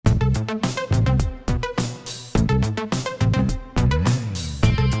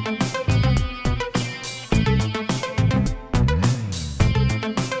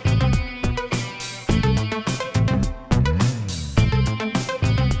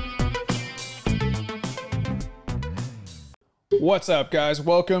What's up, guys?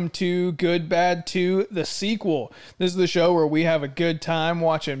 Welcome to Good Bad to the sequel. This is the show where we have a good time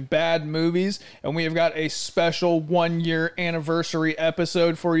watching bad movies, and we have got a special 1-year anniversary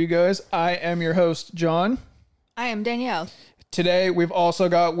episode for you guys. I am your host, John. I am Danielle. Today, we've also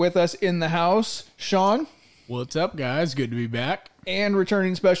got with us in the house, Sean. What's up, guys? Good to be back. And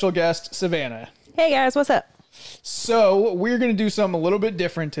returning special guest, Savannah. Hey, guys. What's up? So, we're going to do something a little bit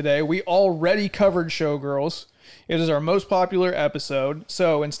different today. We already covered Showgirls. It is our most popular episode,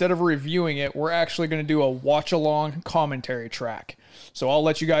 so instead of reviewing it, we're actually going to do a watch-along commentary track. So I'll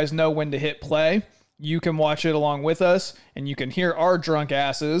let you guys know when to hit play. You can watch it along with us, and you can hear our drunk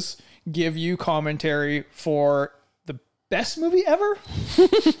asses give you commentary for the best movie ever.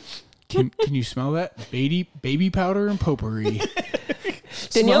 Can you smell that? Baby powder and potpourri.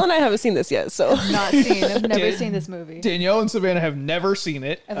 Danielle and I haven't seen this yet, so. I've never seen this movie. Danielle and Savannah have never seen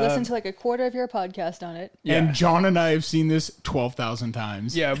it. I've listened to like a quarter of your podcast on it. Yeah. And John and I have seen this 12,000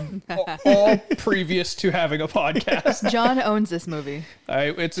 times. Yeah, all previous to having a podcast. John owns this movie.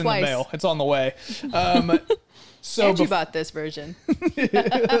 It's in Twice. the mail. It's on the way. So and you bought this version.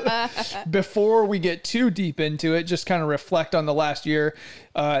 Before we get too deep into it, just kind of reflect on the last year.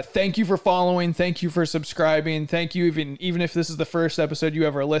 Thank you for following. Thank you for subscribing. Thank you, even if this is the first episode you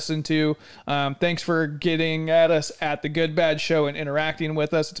ever listened to. Thanks for getting at us at the Good Bad Show and interacting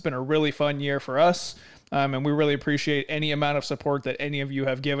with us. It's been a really fun year for us. And we really appreciate any amount of support that any of you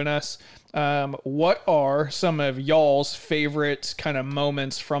have given us. What are some of y'all's favorite kind of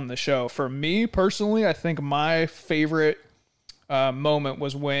moments from the show? For me personally, I think my favorite moment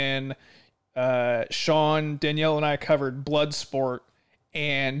was when Sean, Danielle, and I covered Bloodsport,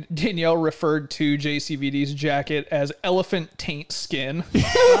 and Danielle referred to JCVD's jacket as elephant taint skin.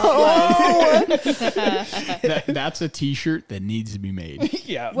 That's a t-shirt that needs to be made.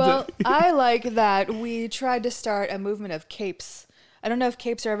 Yeah. Well, I like that we tried to start a movement of capes. I don't know if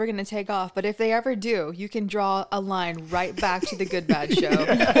capes are ever going to take off, but if they ever do, you can draw a line right back to the Good Bad Show.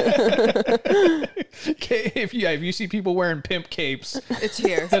 If you see people wearing pimp capes, It's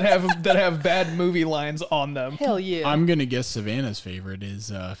here. that have bad movie lines on them. Hell yeah. I'm going to guess Savannah's favorite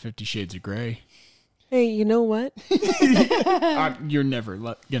is 50 Shades of Grey. Hey, you know what? You're never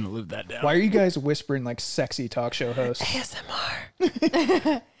going to live that down. Why are you guys whispering like sexy talk show hosts?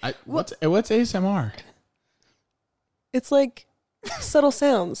 ASMR. What's ASMR? It's like subtle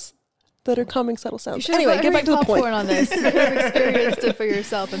sounds that are calming subtle sounds. You Anyway, get back to the point. on this. You have experienced it for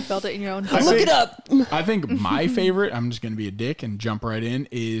yourself and felt it in your own home. Look it up. I think my favorite, I'm just going to be a dick and jump right in,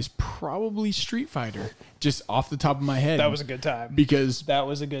 is probably Street Fighter. Just off the top of my head. That was a good time. Because That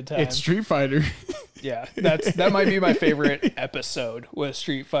was a good time. it's Street Fighter. Yeah, that might be my favorite episode was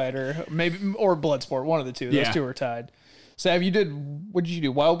Street Fighter, maybe or Bloodsport. One of the two. Those Yeah. two are tied. Sav, what did you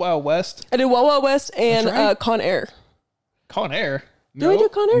do? Wild Wild West? I did Wild Wild West and That's right. Con Air. Con Air. Did I do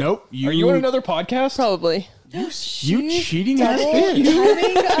Con Air? Nope. Are you on another podcast? Probably. You cheating ass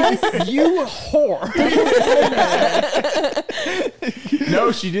bitch. You whore.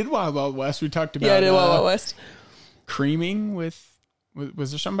 No, she did Wild Wild West. We talked about Yeah, I did Wild Wild West. creaming with.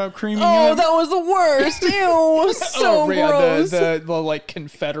 Was there something about creaming? Oh, in it? that was the worst. Ew, so yeah, gross. the like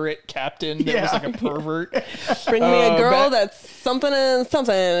Confederate captain that was like a pervert. Bring me a girl that- that's something and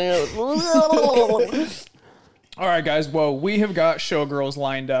something. All right, guys. Well, we have got Showgirls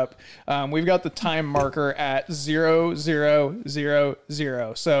lined up. We've got the time marker at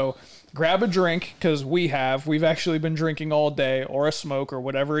 0000. So grab a drink because we've actually been drinking all day, or a smoke, or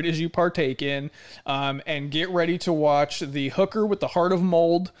whatever it is you partake in, and get ready to watch The Hooker with the Heart of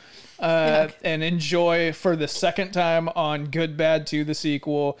Mold, and enjoy for the second time on Good Bad to the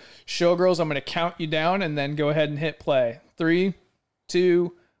sequel. Showgirls, I'm going to count you down and then go ahead and hit play. 3,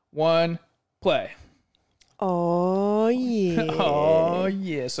 2, 1, play. Oh, yeah. Oh,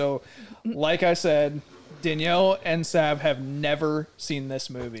 yeah. So, like I said, Danielle and Sav have never seen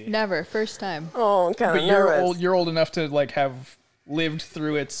this movie. Never. First time. Oh, kind But of nervous. you're old enough to like have lived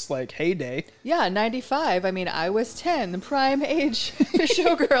through its like heyday. Yeah, 95. I mean, I was 10, the prime age for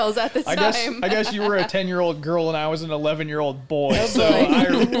Showgirls at the I time. guess you were a 10-year-old girl and I was an 11-year-old boy. Oh,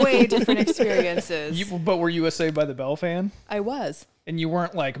 So boy. Way different experiences. but were you a Saved by the Bell fan? I was. And you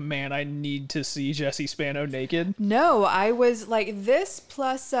weren't like, man, I need to see Jesse Spano naked? No, I was like this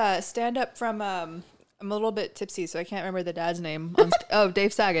plus stand up from I'm a little bit tipsy, so I can't remember the dad's name. Oh,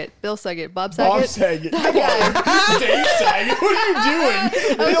 Dave Saget, Bill Saget, Bob Bob Saget. Saget. That guy. Dave Saget. What are you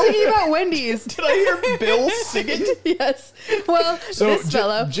doing? I was thinking about Wendy's. Did I hear Bill Saget? Yes. Well, So this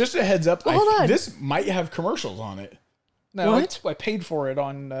fellow. just a heads up. Well, hold on. This might have commercials on it. No, What? I paid for it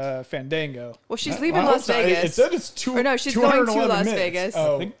on Fandango. Well, she's leaving Wow, Las Vegas. It said it's two. Or no, she's going to 211 Las minutes. Vegas.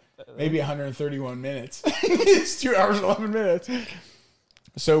 Oh, think- maybe 131 minutes. It's 2 hours and 11 minutes.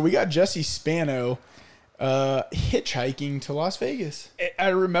 So we got Jesse Spano hitchhiking to Las Vegas. I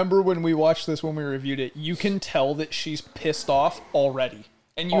remember when we watched this, when we reviewed it, you can tell that she's pissed off already.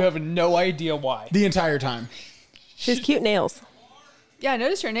 And you have no idea why. The entire time. She has cute nails. Yeah, I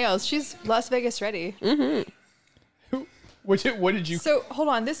noticed her nails. She's Las Vegas ready. What did you... So, hold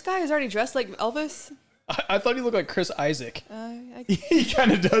on. This guy is already dressed like Elvis? I thought he looked like Chris Isaac. He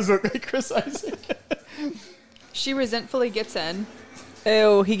kind of does look like Chris Isaac. She resentfully gets in.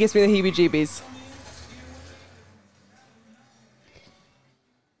 Ew, he gives me the heebie-jeebies.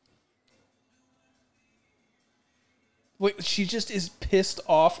 Wait, she just is pissed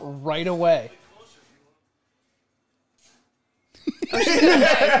off right away.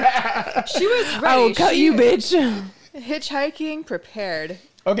 She was ready. I will cut you, bitch. Hitchhiking prepared.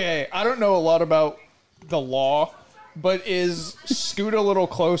 Okay, I don't know a lot about the law, but is scoot a little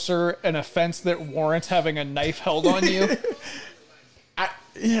closer an offense that warrants having a knife held on you?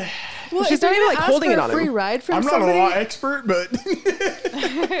 Well, She's if you're not even, gonna like, ask holding for it on a free him. ride from I'm not somebody, a law expert, but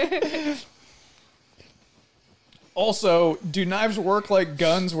Also, do knives work like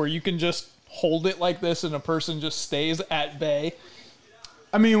guns where you can just hold it like this and a person just stays at bay?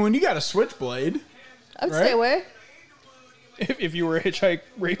 I mean, when you got a switchblade, I would right? stay away. If you were a hitchhike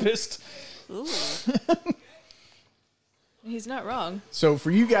rapist? Ooh. He's not wrong. so for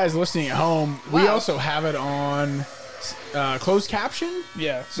you guys listening at home, we Wow. also have it on closed caption.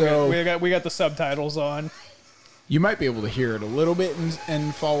 Yeah, So- we got the subtitles on. You might be able to hear it a little bit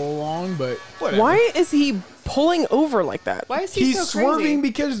and follow along, but whatever. Why is he pulling over like that? Why is he He's so swerving crazy?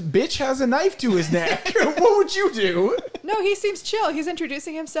 because bitch has a knife to his neck. What would you do? No, he seems chill. He's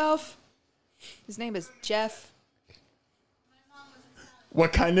introducing himself. His name is Jeff.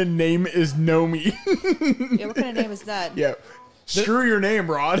 What kind of name is Nomi? Yeah, what kind of name is that? Yeah. Screw your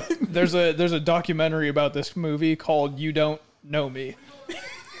name, Rod. There's a documentary about this movie called You Don't Know Me.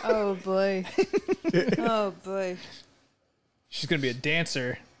 Oh boy. Oh boy. She's gonna be a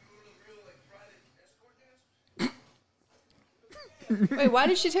dancer. Wait, why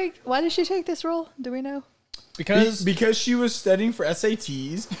did she take this role? Do we know? Because she was studying for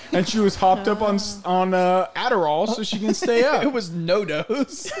SATs and she was hopped up on Adderall so she can stay it up. was no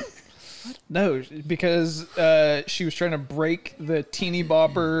dose. No, because she was trying to break the teeny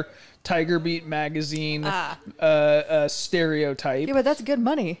bopper Tiger Beat magazine stereotype. Yeah, but that's good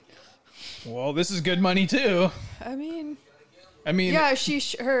money. Well, this is good money too. I mean, Yeah,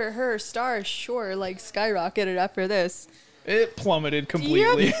 her star sure like skyrocketed after this. it plummeted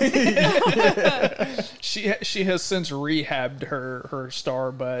completely. She has since rehabbed her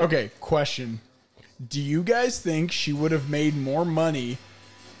star, but Okay, question. Do you guys think she would have made more money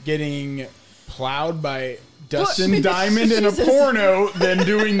getting plowed by Dustin Diamond in a Jesus. porno than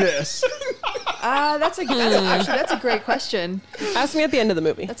doing this? That's a great question. Ask me at the end of the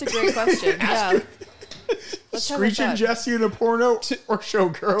movie. That's a great question. Yeah. Let's have a Screeching thought. Jesse in a porno or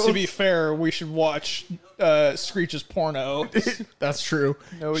Showgirls? to be fair, we should watch Screech's porno. That's true.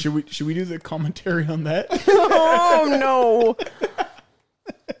 No, should we do the commentary on that? Oh no!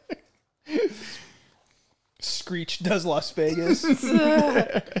 Screech does Las Vegas.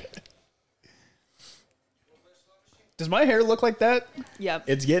 Does my hair look like that? Yep.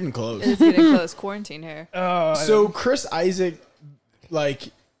 It's getting close. It's getting close. Quarantine hair. So Chris Isaac, like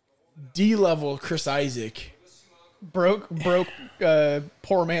D-level Chris Isaac. Broke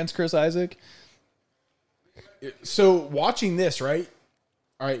poor man's Chris Isaac. So watching this, right?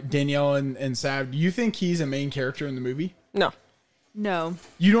 All right, Danielle and Sav, do you think he's a main character in the movie? No. No.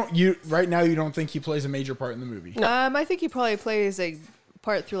 You right now you don't think he plays a major part in the movie? I think he probably plays a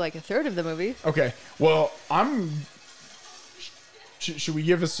part through like a third of the movie. Okay. Well, should we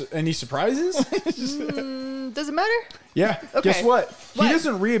give us any surprises? Does it matter? Yeah. Okay. Guess what? What? He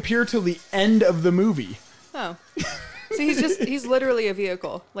doesn't reappear till the end of the movie. Oh. So he's literally a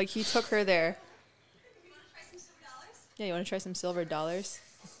vehicle. Like he took her there. Yeah, you want to try some silver dollars?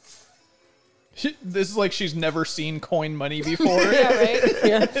 This is like she's never seen coin money before. Yeah, right?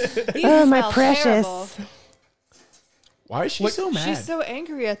 Yeah. He Oh, my smells precious. terrible. Why is she so mad? She's so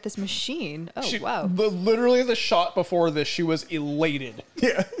angry at this machine. Oh, wow. Literally the shot before this, she was elated.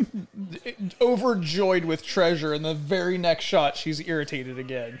 Yeah. Overjoyed with treasure, and the very next shot, she's irritated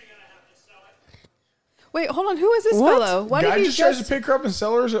again. Wait, hold on. Who is this What? fellow? Why Guy did he just tries to pick her up and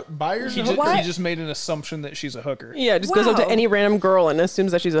sell her as a buyer's He just made an assumption that she's a hooker. Yeah, just goes up to Wow. any random girl and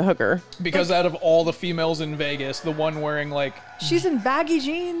assumes that she's a hooker. Because out of all the females in Vegas, the one wearing like She's in baggy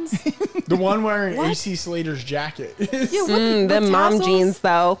jeans. The one wearing AC Slater's jacket. Yeah, what Them mom tassels? jeans,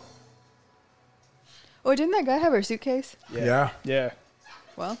 though. Oh, didn't that guy have her suitcase? Yeah. yeah,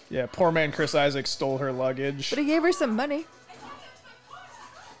 Well, yeah. Poor man Chris Isaac stole her luggage. but he gave her some money.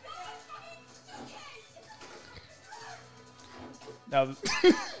 Now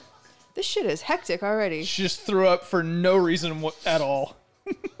This shit is hectic already. she just threw up for no reason at all.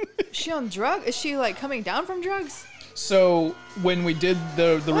 Is she on drug? Is she like coming down from drugs? So when we did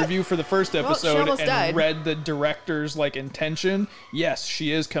the review for the first she episode almost and died. read the director's like intention, yes,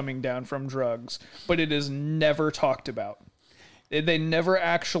 she is coming down from drugs, but it is never talked about. They never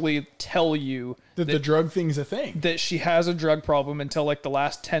actually tell you That the drug thing's a thing. that she has a drug problem until like the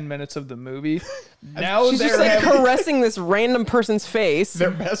last 10 minutes of the movie. Now She's just they're like caressing this random person's face.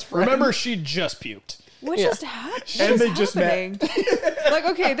 Their best friend. remember she just puked. What Yeah. just happened? And they just met. Like,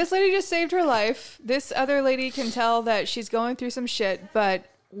 okay, this lady just saved her life. This other lady can tell that she's going through some shit, but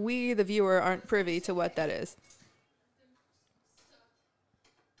we, the viewer, aren't privy to what that is.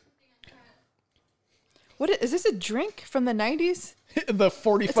 What is this? A drink from the 90s? The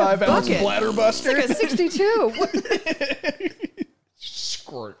 45 ounce bucket. bladder It's buster. like a 62. What?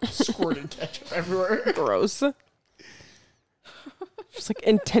 Squirted ketchup everywhere. Gross. Just like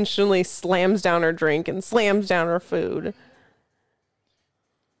intentionally slams down her drink and slams down her food.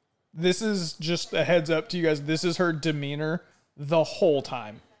 This is just a heads up to you guys. This is her demeanor the whole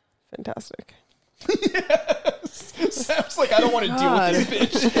time. Fantastic. Sam's like, I don't want to deal with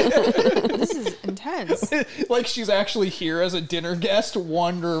this bitch. This is intense. Like she's actually here as a dinner guest.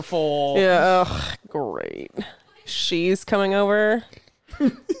 Wonderful. Yeah, ugh, great. She's coming over.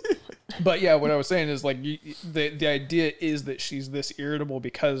 But yeah, what I was saying is like the idea is that she's this irritable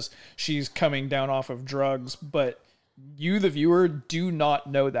because she's coming down off of drugs, but you, the viewer, do not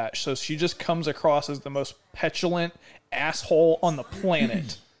know that. So she just comes across as the most petulant asshole on the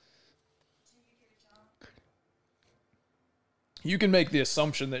planet. You can make the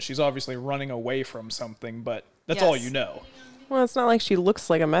assumption that she's obviously running away from something, but that's all Yes. you know. Well, it's not like she looks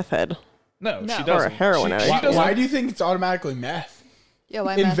like a meth head. No, No. she Or a doesn't. heroin She- addict. she Why, doesn't. why do you think it's automatically meth? Yeah,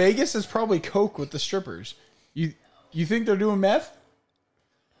 why In meth? Vegas, it's probably coke with the strippers. You think they're doing meth?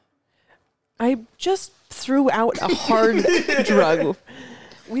 I just threw out a hard drug.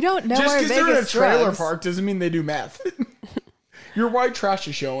 We don't know Just our because they're in a Vegas trailer drugs. park doesn't mean they do meth. Your white trash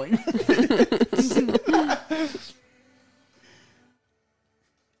is showing.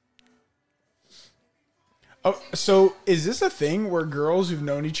 Oh, so is this a thing where girls who've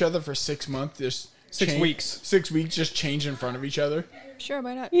known each other for 6 months just 6 weeks. 6 weeks just change in front of each other? Sure,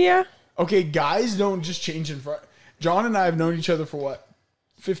 why not? Yeah. Okay, guys don't just change in front. John and I have known each other for what?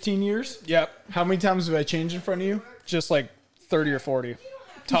 15 years? Yep. How many times have I changed in front of you? Just like 30 or 40.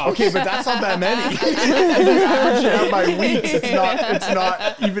 Top. Okay, but that's not that many. If you average it out by weeks, it's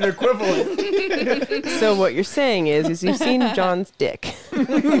not even equivalent. So what you're saying is you've seen John's dick.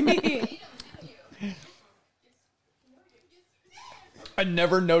 I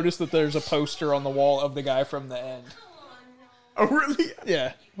never noticed that there's a poster on the wall of the guy from the end. Oh, really?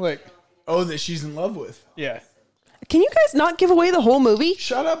 Yeah. Like, Oh, that she's in love with. yeah. Can you guys not give away the whole movie?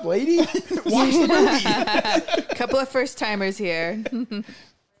 Shut up, lady. Watch the movie. Couple of first timers here.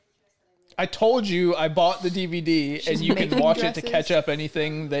 I told you I bought the DVD and you can making watch it to dresses. catch up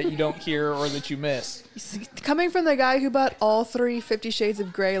anything that you don't hear or that you miss. Coming from the guy who bought all 3 50 Shades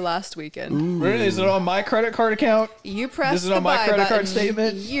of Grey last weekend. Really? Is it on my credit card account? You pressed This is the on my buy credit card button.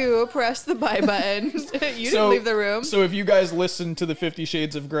 statement? You pressed the buy button. You didn't leave the room. So if you guys listened to the 50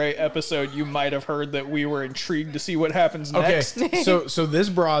 Shades of Grey episode, you might have heard that we were intrigued to see what happens Okay, next. so this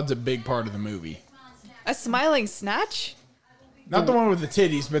broad's a big part of the movie. A smiling snatch? Not the one with the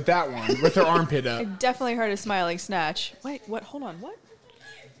titties, but that one with her armpit I up. definitely heard a smiling snatch. Wait, what? Hold on, what?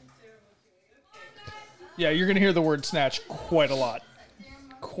 Yeah, you're going to hear the word snatch quite a lot.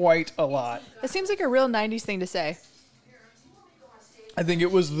 Quite a lot. That seems like a real 90s thing to say. I think it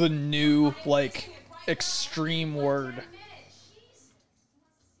was the new, like, extreme word.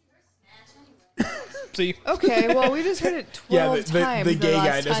 See? Okay, well, we just heard it 12 Yeah, times. the in gay last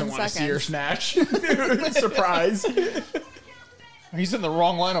guy 10 doesn't want to see her seconds. snatch. Surprise. He's in the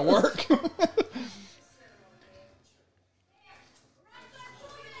wrong line of work.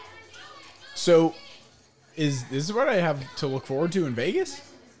 So, is this what I have to look forward to in Vegas?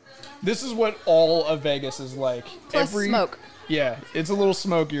 This is what all of Vegas is like. Plus smoke. Yeah, it's a little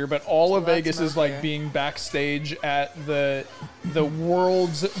smokier, but all of lot Vegas is like smokier. being backstage at the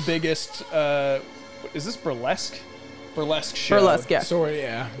world's biggest Is this burlesque? Burlesque show. Burlesque, yeah. Sorry,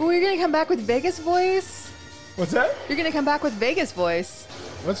 yeah. Oh, you're gonna come back with Vegas voice? What's that? You're gonna come back with Vegas voice.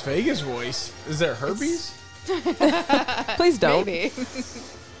 What's Vegas voice? Is there herpes? Please don't. Maybe.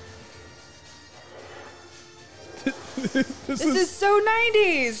 This This is so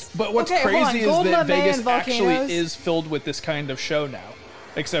 90s. But what's Okay, hold on. crazy is Gold that lame Vegas and actually volcanoes. is filled with this kind of show now,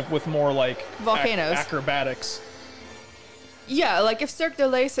 except with more like Volcanoes. acrobatics. Yeah, like if Cirque du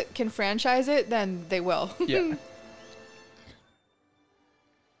Soleil can franchise it, then they will. Yeah.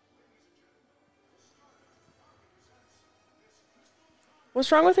 What's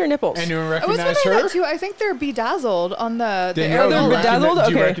wrong with her nipples? Anyone I was recognize wondering her? that too. I think they're bedazzled on the Danielle, They're do you bedazzled? recognize-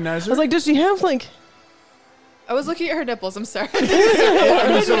 do you Okay. recognize I her? was like, does she have like... I was looking at her nipples. I'm sorry. I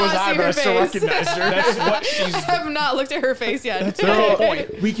mean, so not was I, see but I her still face. recognize her. That's what she's. I have not looked at her face yet. They're all,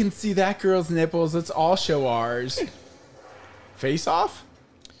 we can see that girl's nipples. Let's all show ours. Face off?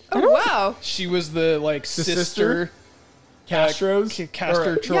 Oh, wow. She was the like sister? sister Castro's?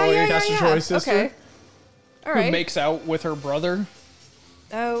 Castor Or- Troy, Yeah. Castor Troy's sister? Okay. All who right. makes out with her brother.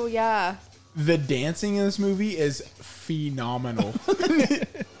 Oh, yeah. The dancing in this movie is phenomenal.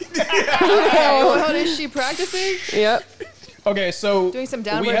 What is she practicing? Yep. Okay, so Doing some we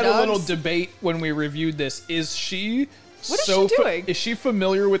downward had a little dogs? debate when we reviewed this. Is she What is so she doing? is she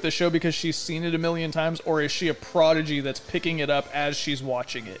familiar with the show because she's seen it a million times, or is she a prodigy that's picking it up as she's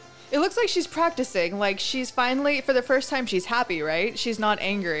watching it? It looks like she's practicing. Like she's finally, for the first time, she's happy, right? She's not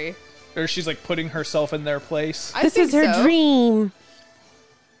angry. Or she's like putting herself in their place? I This think is her so. dream.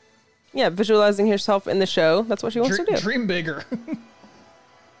 Yeah, visualizing herself in the show. That's what she wants to do. Dream bigger.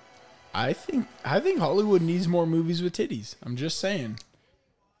 I think Hollywood needs more movies with titties. I'm just saying.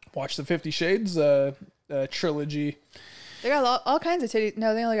 Watch the 50 Shades trilogy. They got all kinds of titties.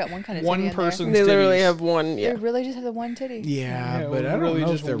 No, they only got one kind of titty One in there. person's They literally titties. have one. They Yeah. really just have the one titty. Yeah, Yeah, but I don't really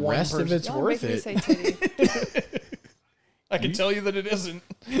know just if the one rest of person. it's Y'all worth make me it. say titty. I can tell you that it isn't.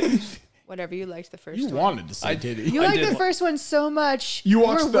 Whatever, you liked the first You one. wanted to say titty. You I liked did the li- first one so much. You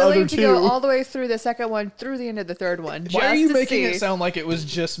watched were the willing other to go two. all the way through the second one, through the end of the third one. Why are just you to making see. it sound like it was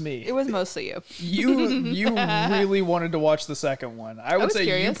just me? It was mostly you. You really wanted to watch the second one. I would was say you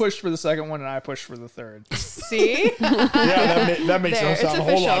curious. pushed for the second one and I pushed for the third. See? Yeah, that makes There, it sound a it's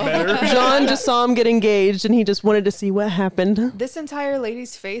whole lot official. better. John just saw him get engaged, and he just wanted to see what happened. This entire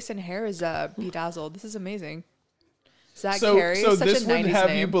lady's face and hair is bedazzled. This is amazing. Zach So Carey, so such this a would 90s have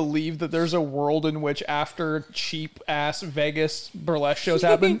name. you believe that there's a world in which after cheap ass Vegas burlesque shows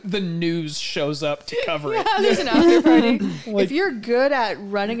happen, the news shows up to cover it. There's an after party. If you're good at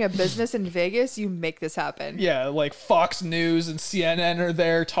running a business in Vegas, you make this happen. Yeah, like Fox News and CNN are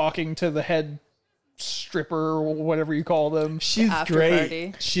there talking to the head stripper or whatever you call them. She's After great.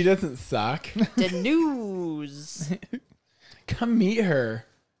 party. She doesn't suck. The news. Come meet her.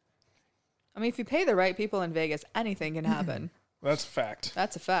 I mean, if you pay the right people in Vegas, anything can happen. That's a fact.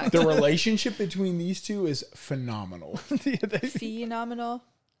 That's a fact. The relationship between these two is phenomenal. Phenomenal.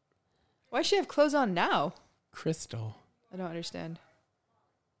 Why does she have clothes on now? Crystal. I don't understand.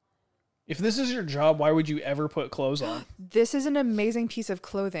 If this is your job, why would you ever put clothes on? This is an amazing piece of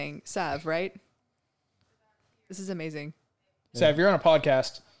clothing, Sav, right? This is amazing. So if you're on a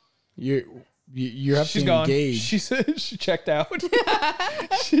podcast, You have she's to gone. engage. She said she checked out.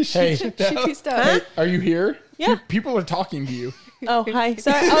 she Hey. checked She out. pieced out. Hey, are you here? Yeah. People are talking to you. Oh, hi.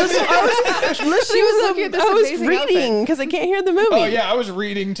 Sorry. I was literally She was looking at this I was amazing reading because I can't hear the movie. Oh yeah, I was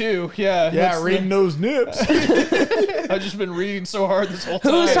reading too. Yeah, Yeah, that's reading those nips. I've just been reading so hard this whole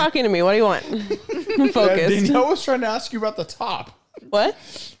time. Who's talking to me? What do you want? Focused. Danielle was trying to ask you about the top. What?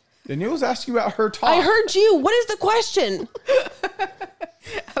 Danielle was asking about her top. I heard you. What is the question?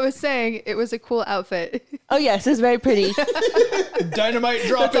 I was saying it was a cool outfit. Oh, yes. It's very pretty. Dynamite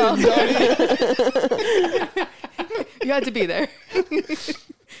drop in, Donnie. You had to be there.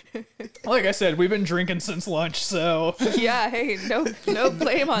 Like I said, we've been drinking since lunch, so Yeah, hey, no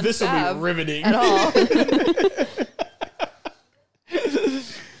blame on This will Sav be riveting. at all.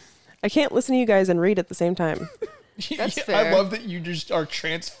 I can't listen to you guys and read at the same time. That's I fair. love that you just are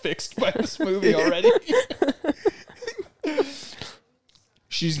transfixed by this movie already.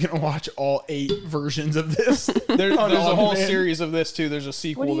 She's going to watch all 8 versions of this. There's On a whole demand. series of this too. There's a What do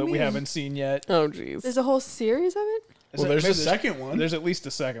sequel you that we mean? haven't seen yet. Oh, jeez. There's a whole series of it? Well, there's Maybe a second one. There's at least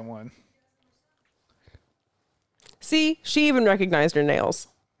a second one. See, she even recognized her nails.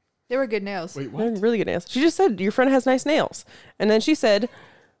 They were good nails. Wait, They're what? really good nails. She just said, your friend has nice nails. And then she said,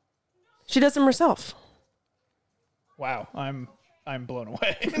 she does them herself. Wow, I'm blown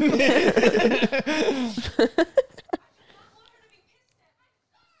away.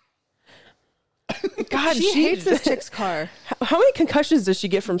 God, She hates this chick's car. How many concussions does she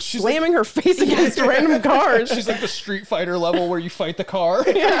get from slamming her face against random cars? She's like the Street Fighter level where you fight the car.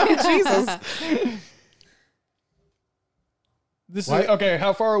 Yeah, Jesus. This is okay.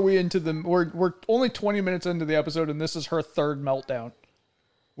 How far are we into the? We're only 20 minutes into the episode, and this is her third meltdown.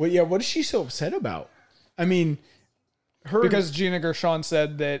 Well, yeah. What is she so upset about? I mean, because Gina Gershon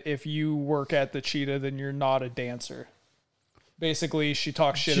said that if you work at the Cheetah, then you're not a dancer. Basically, she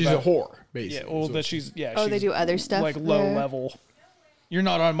talks shit about. She's a whore. Basically, Yeah. Well, that she's yeah. Oh, she's they do other stuff like low there? level. You're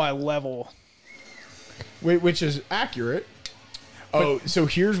not on my level. Wait, which is accurate. Oh, so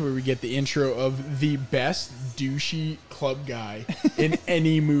here's where we get the intro of the best douchey club guy in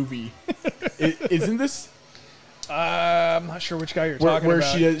any movie. Isn't this? I'm not sure which guy you're talking where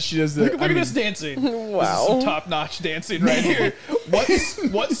about. she does the. Look at this dancing. Wow. This is some top-notch dancing right here.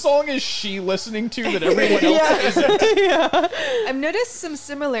 What song is she listening to that everyone else isn't? I've noticed some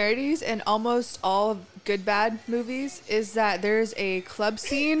similarities in almost all GoodBad movies. Is that there's a club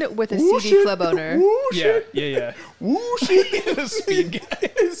scene with a CD club owner. Woo, Yeah, shit. yeah. Woo, shit. The speed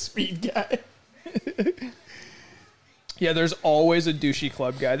guy. Speed guy. Yeah, there's always a douchey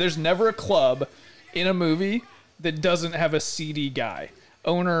club guy. There's never a club in a movie that doesn't have a CD guy,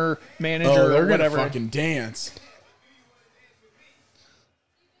 owner, manager, Oh, they're or whatever. gonna fucking dance.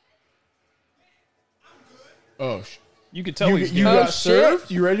 Oh, You could tell he's you good. got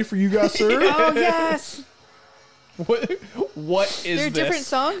served. You ready for you got served? Oh yes, What is they're this? different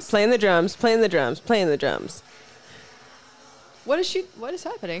songs. Playing the drums, playing the drums, playing the drums. What is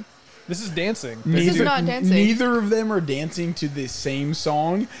happening? This is dancing. This is not dancing. Neither of them are dancing to the same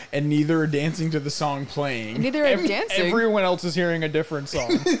song, and neither are dancing to the song playing. Neither are dancing. Everyone else is hearing a different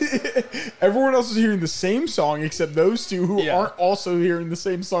song. Everyone else is hearing the same song except those two who Yeah. aren't also hearing the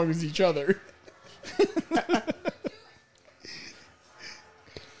same song as each other.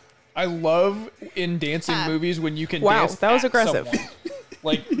 I love in dancing movies when you can Wow, dance that was at aggressive. someone.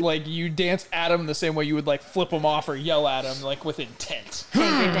 like you dance at them the same way you would like flip them off or yell at them like with intent.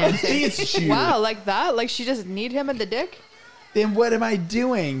 Finger dancing. Dance you. Wow, like that? Like she just need him in the dick? Then what am I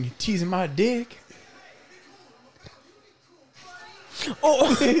doing? Teasing my dick?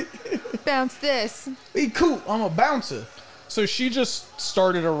 Oh, Bounce this. Be cool. I'm a bouncer. So she just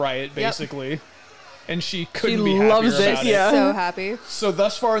started a riot basically. And she couldn't She be happier loves it, about yeah. So happy. So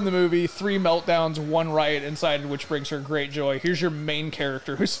thus far in the movie, 3 meltdowns, 1 riot inside, which brings her great joy. Here's your main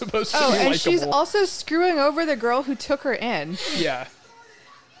character who's supposed to Oh, be and likable. she's also screwing over the girl who took her in. Yeah.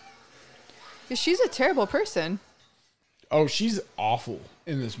 'Cause she's a terrible person. Oh, she's awful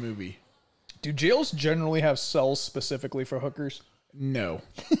in this movie. Do jails generally have cells specifically for hookers? No.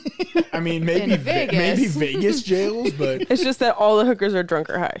 I mean, maybe In Vegas. maybe Vegas jails, but it's just that all the hookers are drunk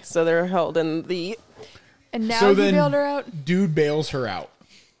or high, so they're held in the. And now So you then- bailed her out? dude bails her out.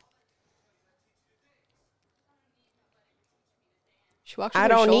 She walked I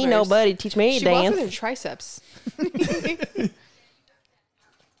with her don't need shoulders. nobody to teach me She to walked with her dance. triceps.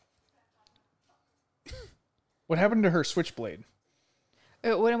 What happened to her switchblade?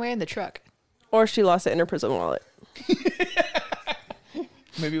 It went away in the truck. Or she lost it in her prison wallet.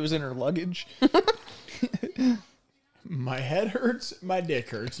 Maybe it was in her luggage. My head hurts, my dick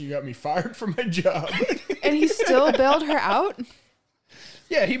hurts. You got me fired from my job. And he still bailed her out?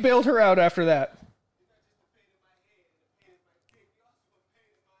 Yeah, he bailed her out after that.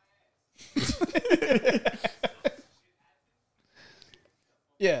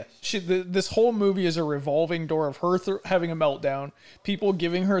 Yeah, this whole movie is a revolving door of her having a meltdown, people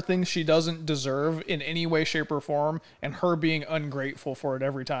giving her things she doesn't deserve in any way, shape, or form, and her being ungrateful for it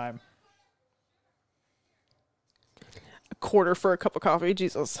every time. A quarter for a cup of coffee,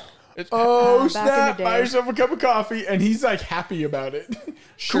 Jesus. Oh, Back in snap. the Buy day. yourself a cup of coffee. And he's like happy about it.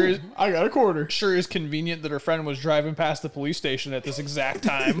 Sure Cool, is- I got a quarter. Sure is convenient that her friend was driving past the police station at this exact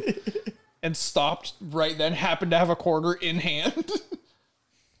time and stopped right then, happened to have a quarter in hand.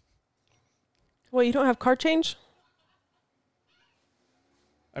 Well, you don't have car change?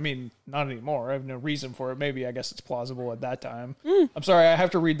 I mean, not anymore. I have no reason for it. Maybe I guess it's plausible at that time. I'm sorry, I have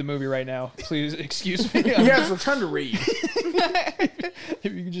to read the movie right now. Please excuse me. Yes, we're trying to read. If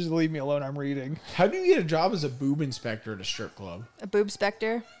you could just leave me alone, I'm reading. How do you get a job as a boob inspector at a strip club? A boob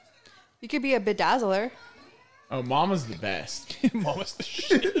specter? You could be a bedazzler. Oh, Mama's the best. Mama's the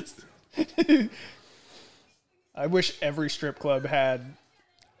shit. I wish every strip club had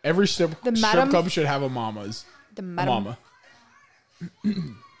Every strip madam- club should have a Mama's. The A madam. mama.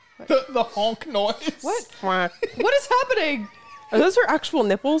 the honk noise. What? Quack. What is happening? Are those her actual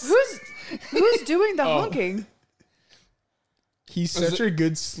nipples? Who's doing the honking? He's such a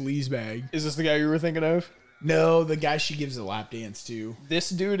good sleazebag. Is this the guy you were thinking of? No, the guy she gives a lap dance to. This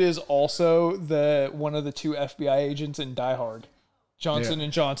dude is also one of the 2 FBI agents in Die Hard. Johnson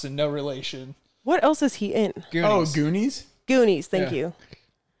and Johnson, no relation. What else is he in? Goonies. Oh, Goonies? Goonies, thank you.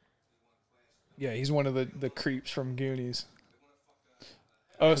 Yeah, he's one of the creeps from Goonies.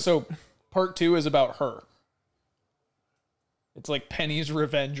 Oh, so part 2 is about her. It's like Penny's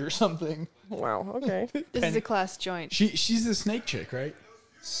revenge or something. Wow, okay. This is a class joint. She's the snake chick, right?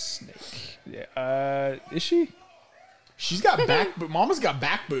 Snake. Yeah. Is she? She's got back, but Mama's got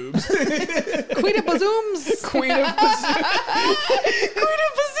back boobs. Queen of Bazooms. Queen of Bazooms. Queen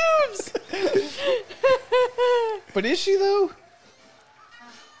of Bazooms. But is she though?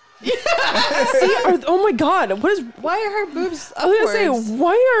 See, oh my God, what is? Why are her boobs I was upwards? gonna say,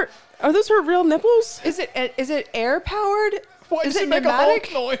 why are those her real nipples? Is it air powered? Why Is does it it make pneumatic?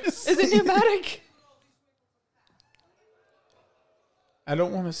 a honk noise? Is it pneumatic? I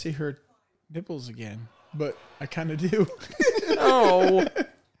don't want to see her nipples again, but I kind of do. Oh,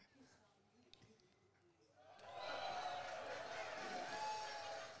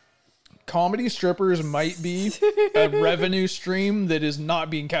 Comedy strippers might be a revenue stream that is not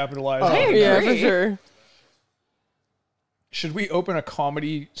being capitalized on. yeah, for agree. sure. Should we open a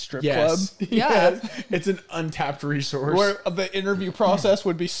comedy strip Yes. club? Yeah. Yes. It's an untapped resource. Where the interview process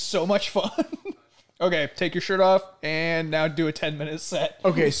would be so much fun. Okay, take your shirt off and now do a 10-minute set.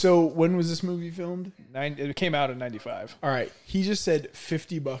 Okay, so when was this movie filmed? It came out in 95. All right, he just said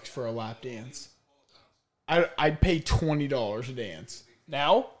 $50 for a lap dance. I'd pay $20 a dance.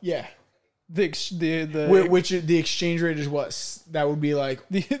 Now, Yeah. the Which the exchange rate is what? That would be like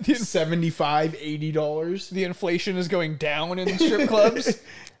the $75, $80. the inflation is going down in strip clubs.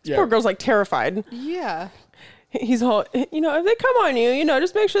 Yeah. Poor girl's like terrified. Yeah. He's all, if they come on you,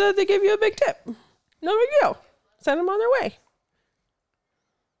 just make sure that they give you a big tip. No big deal. Send them on their way.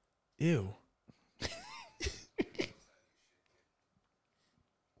 Ew.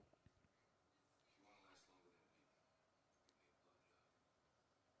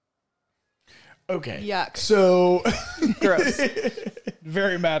 Okay. Yuck. So Gross.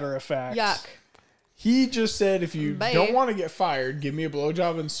 Very matter of fact. Yuck. he just said, if you Bye. don't want to get fired, give me a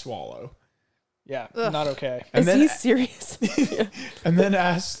blowjob and swallow. Yeah, Ugh. not okay. And Is then he serious? and then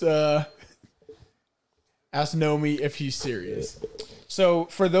asked Nomi if he's serious. So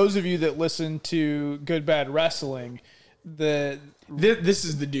for those of you that listen to Good Bad Wrestling, This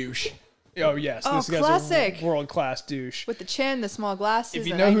is the douche. oh yes, Oh, this guy's classic. a world class douche. With the chin, the small glasses. If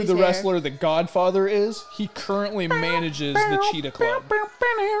you the know who 90s the hair. wrestler The Godfather is, he currently manages the Cheetah Club.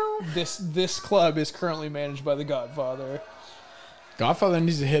 This club is currently managed by The Godfather. Godfather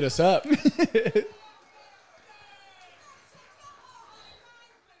needs to hit us up.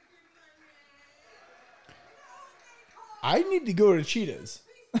 I need to go to Cheetah's.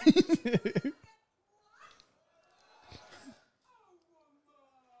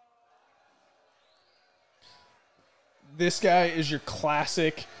 This guy is your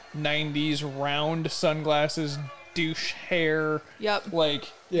classic 90s round sunglasses, douche hair. Yep.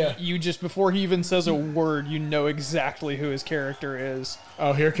 Like, Yeah. you just, before he even says a word, you know exactly who his character is.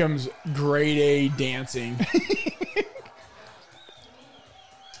 Oh, here comes grade A dancing.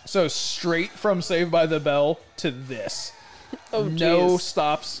 So straight from Saved by the Bell to this. Oh, No jeez.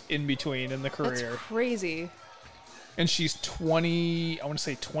 stops in between in the That's career. crazy. And she's 20, I want to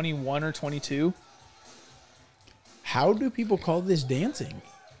say 21 or 22. How do people call this dancing?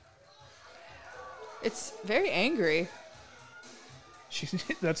 It's very angry.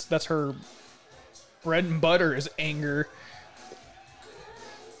 That's her bread and butter is anger.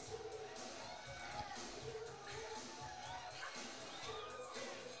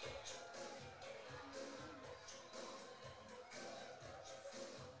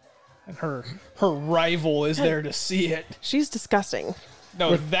 And her rival is there to see it. She's disgusting.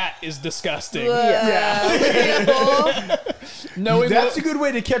 No, that is disgusting. Yeah. Knowing That's a what, good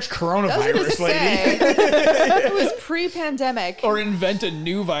way to catch I was gonna coronavirus, lady. say, it was pre-pandemic. or invent a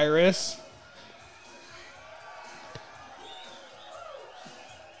new virus.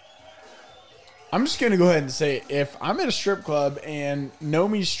 I'm just going to go ahead and say, if I'm at a strip club and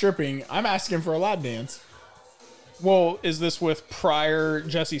Nomi's stripping, I'm asking for a lap dance. Well, is this with prior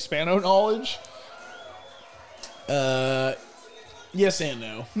Jesse Spano knowledge? Yes and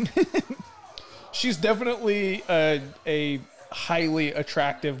no. She's definitely a highly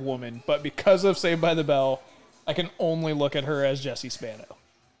attractive woman, but because of Saved by the Bell, I can only look at her as Jesse Spano.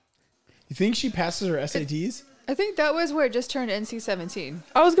 You think she passes her SATs? I think that was where it just turned NC-17.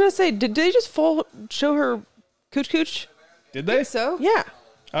 I was gonna say, did they just show her cooch? Did they? So Yeah.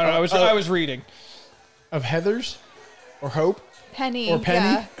 I don't know. I was reading. Of Heather's? Or Hope? Penny. Or Penny?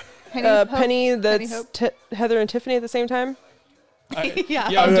 Yeah. Penny that's Hope. Heather and Tiffany at the same time. Yeah.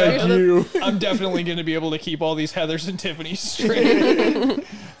 Yeah, I'm, Like you. I'm definitely going to be able to keep all these Heathers and Tiffany's straight.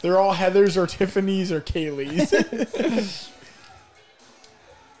 They're all Heathers or Tiffany's or Kaylee's.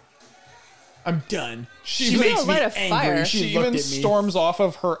 I'm done. She makes gonna me light a angry. fire. She She even looked at me. storms off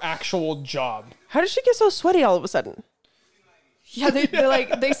of her actual job. How did she get so sweaty all of a sudden? Yeah, they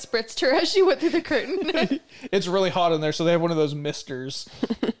spritzed her as she went through the curtain. It's really hot in there, so they have one of those misters.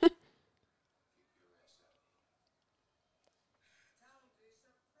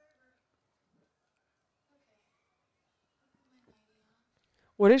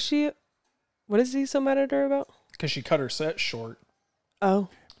 What is he so mad at her about? Because she cut her set short. Oh.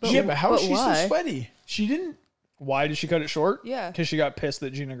 Yeah, but how is but she why? so sweaty? She didn't. Why did she cut it short? Yeah. Because she got pissed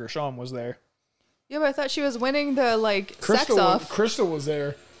that Gina Gershon was there. Yeah, but I thought she was winning the Crystal, sex off. Crystal was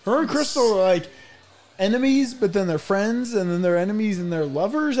there. Her and Crystal were like enemies, but then they're friends, and then they're enemies and they're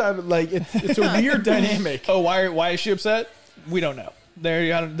lovers. It's a weird dynamic. Oh, why is she upset? We don't know.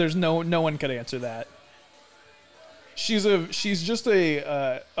 There's no one could answer that. She's just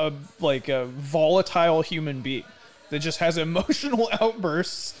a volatile human being that just has emotional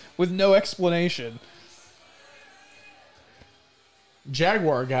outbursts with no explanation.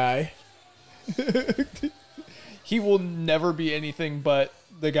 Jaguar guy. He will never be anything but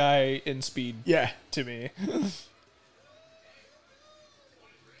the guy in Speed Yeah. to me.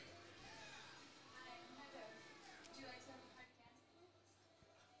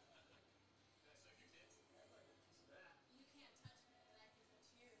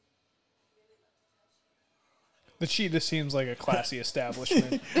 The Cheetah seems like a classy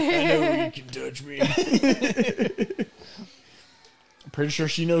establishment. I know you can touch me. I'm pretty sure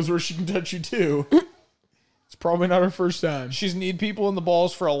she knows where she can touch you too. It's probably not her first time. She's need people in the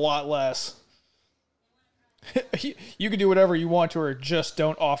balls for a lot less. You can do whatever you want to her, just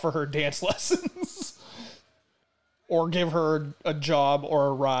don't offer her dance lessons. Or give her a job or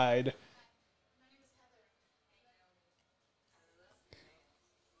a ride.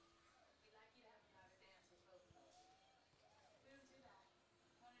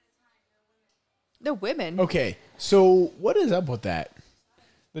 The women. Okay, so what is up with that?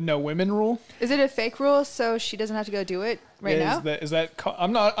 The no women rule? Is it a fake rule so she doesn't have to go do it right now?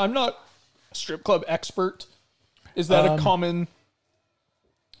 I'm not a strip club expert. Is that a common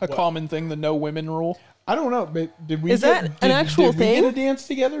thing, the no women rule? I don't know, but did we Is that an actual did thing? we get a dance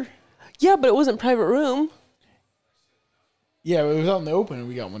together? Yeah, but it wasn't private room. Yeah, it was out in the open and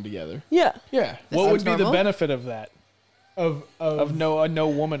we got one together. Yeah. Yeah. What would sounds be the normal. benefit of that? Of Of a no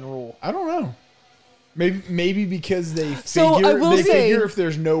woman rule? I don't know. Maybe because they So, figure I will say- figure if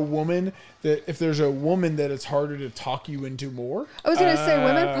there's no woman that if there's a woman that it's harder to talk you into more. I was gonna say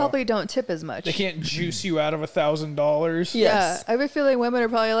women probably don't tip as much. They can't juice you out of $1,000. Yes. Yeah, I have a feeling women are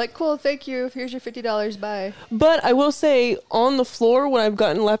probably like, "Cool, thank you. Here's your $50. Bye." But I will say, on the floor, when I've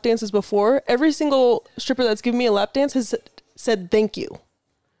gotten lap dances before, every single stripper that's given me a lap dance has said thank you.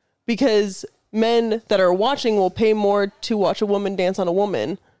 Because men that are watching will pay more to watch a woman dance on a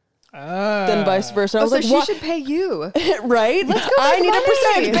woman than vice versa. I was so like, she what? should pay you. Right? Let's go I make need a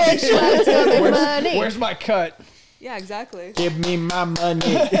percentage, money. bitch. Let's go make money. Where's my cut? Yeah, exactly. Give me my money.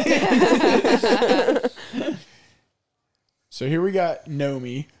 So here we got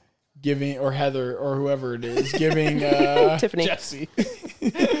Nomi giving, or Heather, or whoever it is, giving Tiffany. Jesse.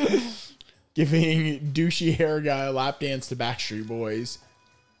 giving douchey hair guy a lap dance to Backstreet Boys.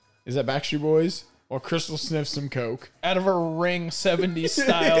 Is that Backstreet Boys? Or Crystal sniffs some coke. Out of a ring 70s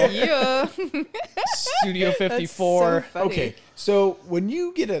style. Yeah. Studio 54. Funny. Okay, so when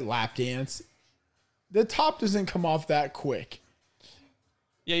you get a lap dance, the top doesn't come off that quick.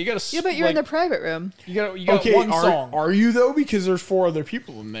 Yeah, you gotta. Yeah, but you're in the private room. You got Okay, one song. are you though? Because there's 4 other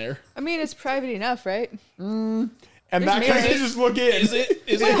people in there. I mean, it's private enough, right? And that me. guy can just look in. Is it?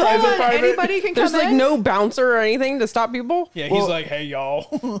 Wait, Hold Is it on, private? anybody can There's come like in. no bouncer or anything to stop people. Yeah, Well- he's like, hey y'all.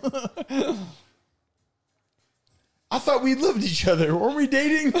 I thought we loved each other. Weren't we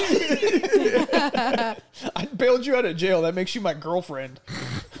dating? I bailed you out of jail. That makes you my girlfriend.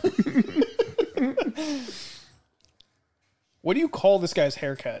 What do you call this guy's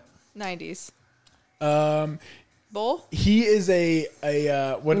haircut? 90s. Um, Bowl? he is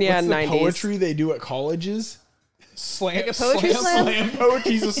what's Yeah, the 90s. poetry they do at colleges? Slam. Like a poetry slam? Slam poet.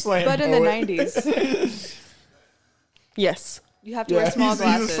 He's a slam But poet. in the 90s. Yes. You have to Yeah, wear small he's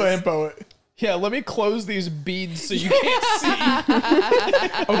glasses. a slam poet. Yeah, let me close these beads so you can't see.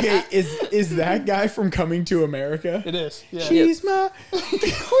 Okay, is that guy from Coming to America? It is. Yeah. She's my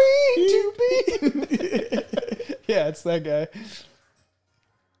queen to be. Yeah, it's that guy.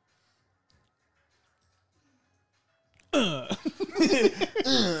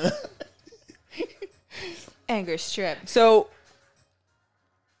 Anger strip. So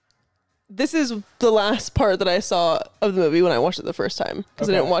this is the last part that I saw of the movie when I watched it the first time because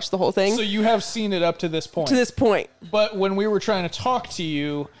I Okay. didn't watch the whole thing So you have seen it up to this point. to this point. But when we were trying to talk to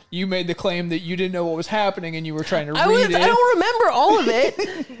you, you made the claim that you didn't know what was happening and you were trying to read it. I don't remember all of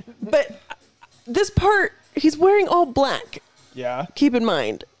it, but this part, he's wearing all black. Yeah. Keep in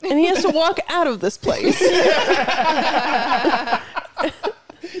mind, and he has to walk out of this place.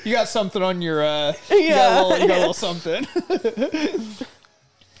 You got something on your, you got a little something.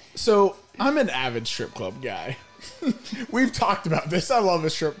 So I'm an avid strip club guy. We've talked about this. I love a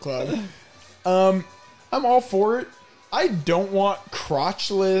strip club. I'm all for it. I don't want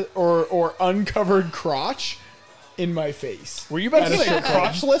crotchless or uncovered crotch in my face. Were you about At to a say strip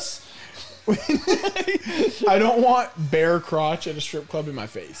club. crotchless? I don't want bare crotch at a strip club in my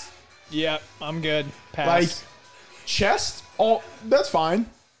face. Yeah, I'm good. Pass. Like chest, all that's fine.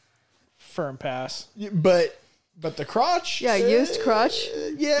 Firm pass. But the crotch, Yeah, used crotch.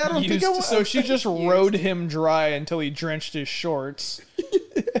 yeah, I don't think I want. So she just rode him dry until he drenched his shorts.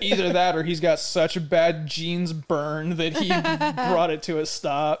 Either that or he's got such a bad jeans burn that he brought it to a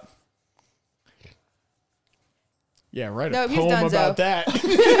stop. Yeah, write No, a he's poem donezo. about that.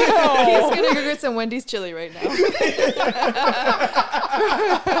 He's gonna go get some Wendy's chili right now. Is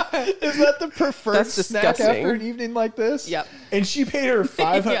that the preferred That's snack disgusting. after an evening like this? Yep. And she paid her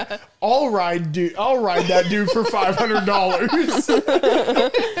 $500. Yeah. I'll ride that dude for $500.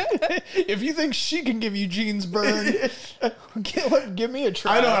 If you think she can give you jeans burn, give me a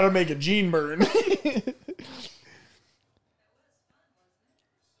try. I know how to make a gene burn.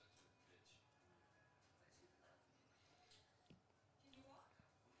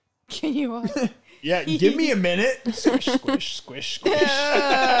 Can you? Yeah, give me a minute. Squish, squish, squish, squish.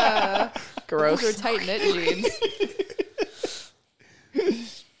 Gross. Those are tight knit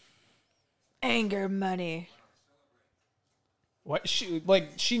jeans. Anger money. What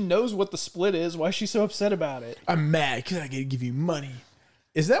she knows what the split is. Why is she so upset about it? I'm mad because I gotta give you money.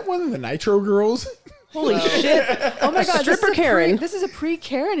 Is that one of the Nitro girls? Holy shit! Oh my god, Stripper Karen. This is a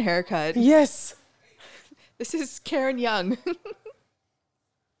pre-Karen haircut. Yes. This is Karen Young.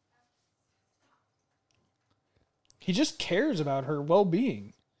 He just cares about her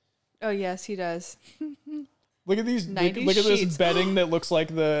well-being. Oh yes, he does. Look at these. 90s Look at this sheets. bedding that looks like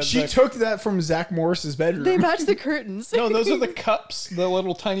She took that from Zach Morris's bedroom. They match the curtains. No, those are the cups, the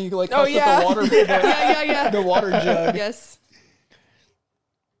little tiny cups Oh, yeah. with the water, yeah. the water jug. Yes.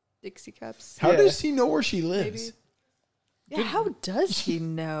 Dixie cups. How Yeah. does he know where she lives? Yeah, how does he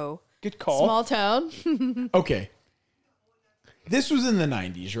know? Good call. Small town. Okay. This was in the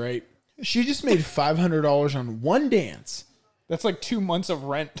 90s, right? She just made $500 on one dance. That's like 2 months of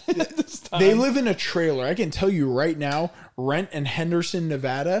rent at this time. They live in a trailer. I can tell you right now, rent in Henderson,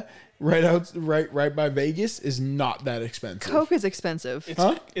 Nevada, right by Vegas, is not that expensive. Coke is expensive.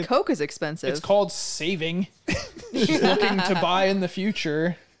 Coke is expensive. It's called saving. She's looking to buy in the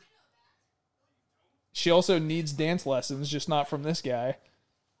future. She also needs dance lessons, just not from this guy.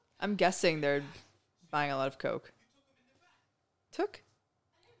 I'm guessing they're buying a lot of Coke. Took?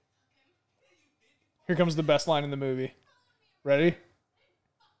 Here comes the best line in the movie. Ready?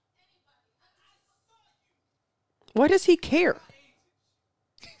 Why does he care?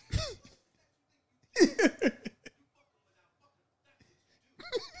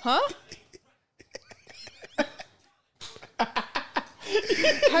 Huh?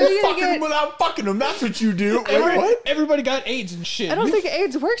 How are you gonna Fucking him get? without fucking him. That's what you do. Wait, what? Everybody got AIDS and shit. I don't think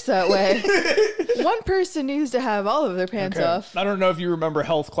AIDS works that way. One person needs to have all of their pants Okay. off. I don't know if you remember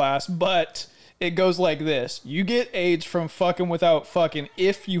health class, but it goes like this. You get AIDS from fucking without fucking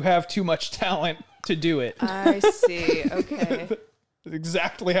if you have too much talent to do it. I see. Okay. That's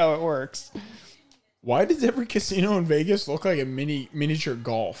exactly how it works. Why does every casino in Vegas look like a miniature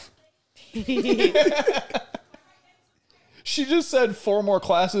golf? She just said 4 more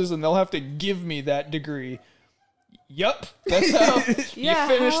classes and they'll have to give me that degree. Yup. That's how Yeah,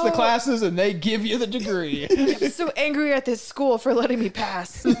 you finish the how- classes and they give you the degree. I'm so angry at this school for letting me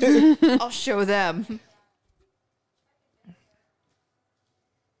pass. I'll show them.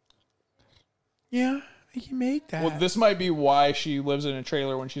 Yeah, I can make that. Well, this might be why she lives in a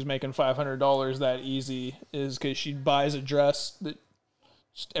trailer when she's making $500 that easy, is because she buys a dress that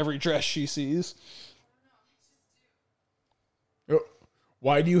just every dress she sees.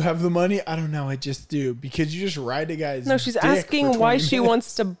 Why do you have the money? I don't know. I just do. Because you just ride a guy's No, she's dick for asking 20 why she minutes.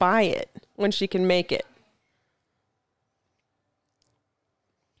 wants to buy it when she can make it.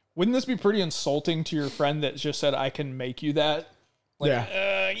 Wouldn't this be pretty insulting to your friend that just said, I can make you that? Like,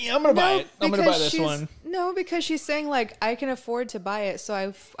 Yeah. yeah, I'm going to buy it. I'm going to buy this she's- one. No, because she's saying like I can afford to buy it,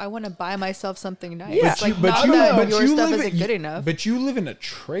 so I want to buy myself something nice. Yeah. Like not that your stuff isn't good enough. But you live in a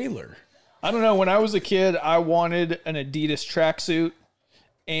trailer. I don't know. When I was a kid, I wanted an Adidas tracksuit,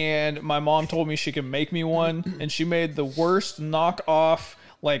 and my mom told me she could make me one, and she made the worst knockoff.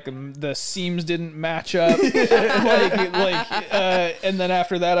 Like the seams didn't match up, and then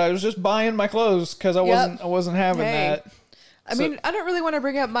after that, I was just buying my clothes because I wasn't having that. I mean, I don't really want to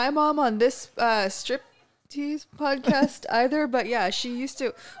bring up my mom on this strip tease podcast either, but yeah, she used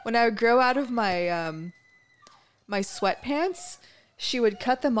to, when I would grow out of my my sweatpants, she would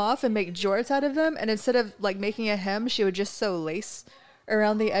cut them off and make jorts out of them, and instead of like making a hem, she would just sew lace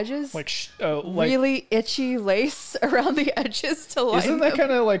around the edges, like really itchy lace around the edges to line isn't that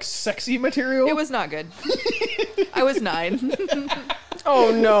kind of like sexy material? It was not good. I was 9.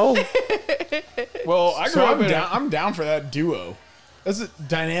 Oh no. Well, I grew up in I'm down for that duo. That's a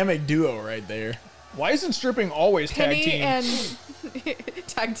dynamic duo right there. Why isn't stripping always tag Penny team? and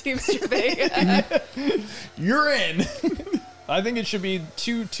tag team stripping. You're in. I think it should be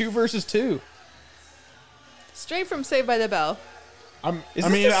two versus 2. Straight from Saved by the Bell.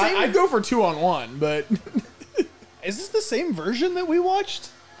 I'd go for 2-on-1, but Is this the same version that we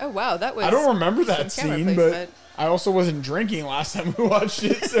watched? Oh wow, that was. I don't remember that some camera scene, placement. but I also wasn't drinking last time we watched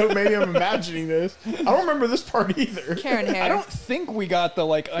it, so maybe I'm imagining this. I don't remember this part either. Karen hair. I don't think we got the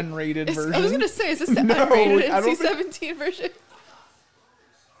like unrated version. I was gonna say, is this the No, unrated I don't NC-17 version?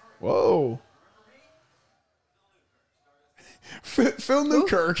 Whoa. Phil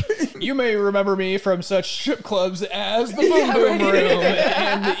Newkirk. You may remember me from such strip clubs as the Boom Yeah, Boom right. Room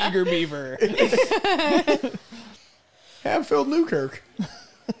and the Eager Beaver. Have Phil Newkirk.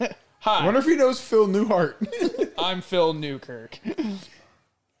 I Hi, wonder if he knows Phil Newhart. I'm Phil Newkirk.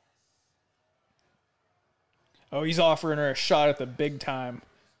 Oh, he's offering her a shot at the big time.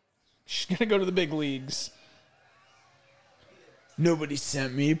 She's gonna go to the big leagues. Nobody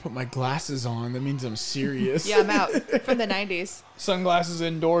sent me. Put my glasses on. That means I'm serious. Yeah, I'm out. From the 90s. Sunglasses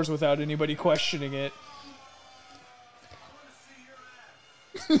indoors without anybody questioning it.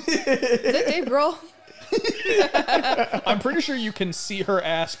 Is that Dave Grohl? I'm pretty sure you can see her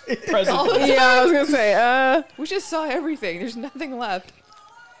ass present. Yeah, I was gonna say, We just saw everything. There's nothing left.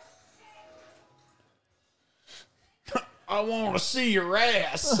 I want to see your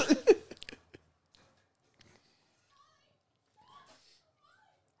ass.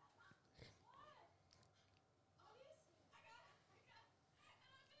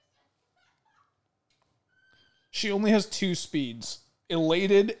 She only has 2 speeds: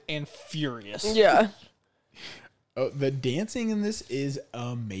 elated and furious. yeah. Oh, the dancing in this is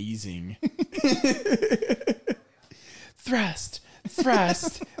amazing. Thrust,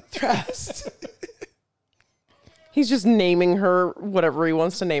 thrust, thrust. He's just naming her whatever he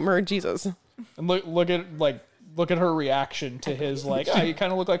wants to name her. Jesus. And look at her reaction to his like, oh, you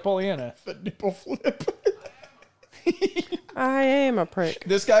kind of look like Pollyanna. The nipple flip. I am a prick.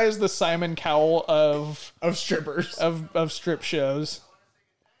 This guy is the Simon Cowell of Strippers. of strip shows.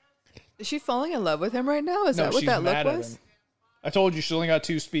 Is she falling in love with him right now? Is No, that what she's that look mad at was? him. I told you she only got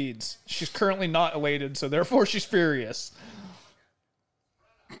 2 speeds. She's currently not elated, so therefore she's furious.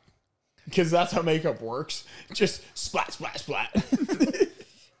 Because that's how makeup works. Just splat, splat, splat.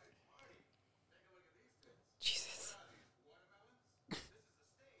 Jesus.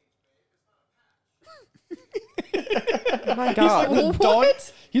 Oh my god.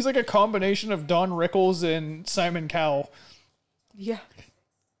 He's like a combination of Don Rickles and Simon Cowell. Yeah.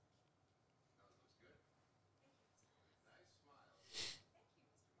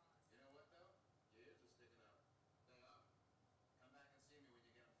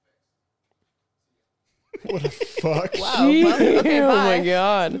 What a fuck. Wow. Well, okay, Oh my bye.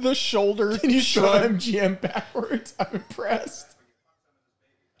 god. The shoulder. Can you show MGM backwards? I'm impressed.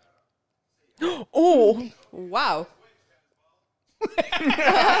 Oh. Wow.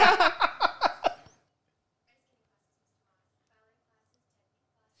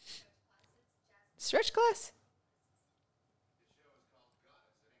 Stretch class?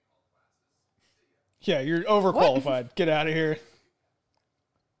 Yeah, you're overqualified. Get out of here.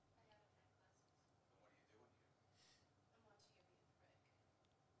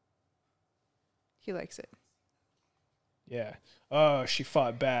 He likes it. Yeah. Oh, she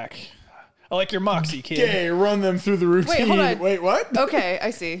fought back. I like your moxie, kid. Okay, run them through the routine. hold on. Wait, what? Okay,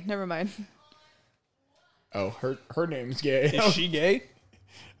 I see. Never mind. Oh, her name's gay. Is she gay?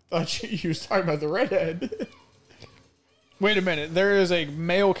 I thought she was talking about the redhead. Wait a minute. There is a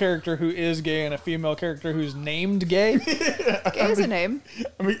male character who is gay and a female character who's named gay. Gay is a name.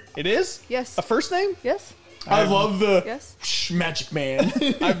 I mean, It is? Yes. A first name? Yes. I love the Yes. magic man.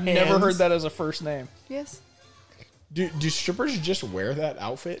 I've never heard that as a first name. Yes. Do strippers just wear that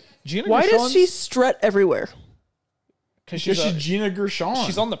outfit? Gina Why does Gershon's- she strut everywhere? Because She's Gina Gershon.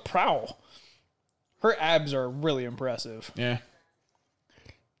 she's on the prowl. Her abs are really impressive. Yeah.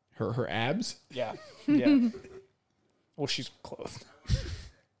 Her abs? Yeah. Yeah. Well, she's clothed.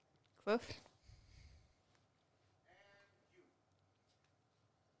 Cliff.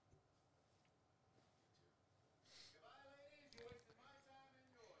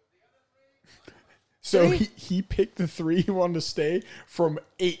 So he picked the 3 he wanted to stay from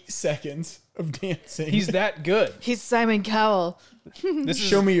 8 seconds of dancing. He's that good. He's Simon Cowell.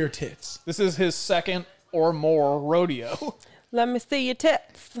 Show me your tits. This is his second or more rodeo. Let me see your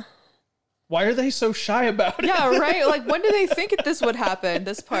tits. Why are they so shy about it? Yeah, right. Like, when do they think this would happen?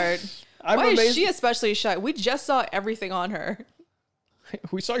 This part. I'm Why is amazed. she especially shy? We just saw everything on her.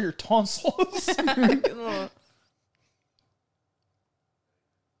 We saw your tonsils. Ugh.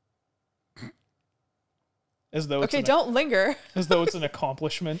 As though it's Okay, don't linger. as though it's an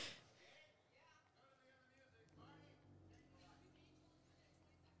accomplishment.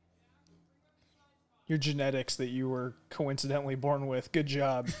 Your genetics that you were coincidentally born with. Good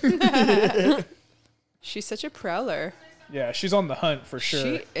job. She's such a prowler. Yeah, she's on the hunt for sure.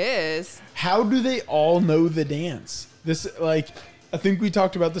 She is. How do they all know the dance? This, like, I think we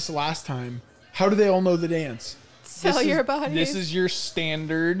talked about this last time. How do they all know the dance? Sell your body. This is your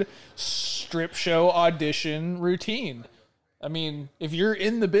standard strip show audition routine. I mean, if you're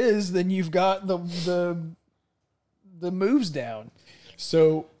in the biz, then you've got the moves down.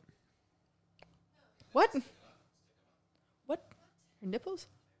 So What? What? Her nipples?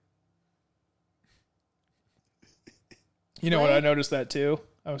 You know what? Right? I noticed that too.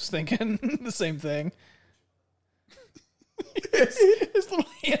 I was thinking the same thing. his little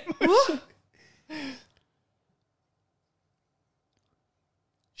hand motion.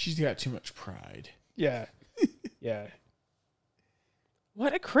 she's got too much pride. Yeah. Yeah.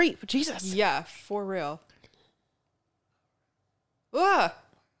 What a creep. Jesus. Yeah, for real. Ah!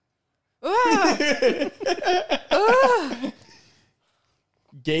 Ah! Ah!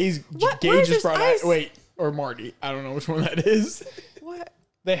 Gay Where just is this brought ice? out. Wait, or Marty. I don't know which one that is. What?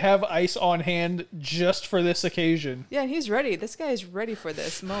 They have ice on hand just for this occasion. Yeah, he's ready. This guy is ready for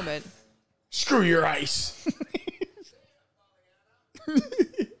this moment. Screw your ice.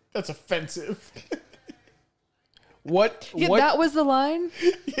 That's offensive. What? Yeah, what? that was the line?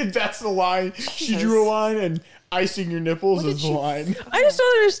 That's the line. She drew a line, and icing your nipples is the line. I just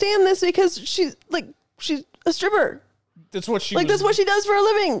don't understand this because she's a stripper. That's what she. Like, was, that's what she does for a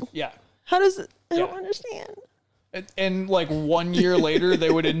living. Yeah. How does it? I don't Yeah. understand. And like 1 year later, they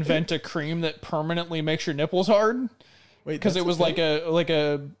would invent a cream that permanently makes your nipples hard Wait, because it was like a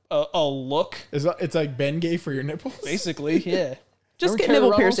look, It's like Ben Gay for your nipples. basically. Yeah. Just Remember get Carrie nipple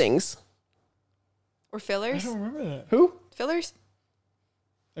Runnels? piercings. Or I fillers? don't remember that. Who? Fillers?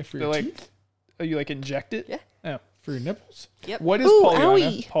 Like for They're your like, teeth, you like inject it? Yeah. Oh. for your nipples. Yep. What is Ooh, Pollyanna?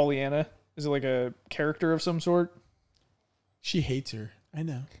 owie. Pollyanna? Is it like a character of some sort? She hates her. I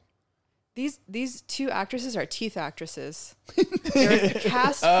know. These two actresses are teeth actresses. They're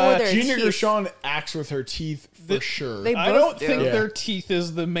cast for their Gina teeth. Gershon acts with her teeth for sure. they- I both don't do. think Yeah. their teeth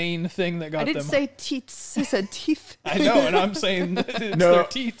is the main thing that got I didn't them. say teats. I said teeth. I know, and I'm saying that it's No, their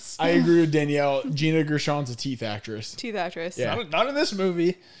teeth. I agree with Danielle. Gina Gershon's a teeth actress. Teeth actress. Yeah. Not in this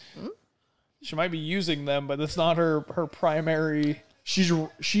movie. She might be using them, but that's not her primary. She's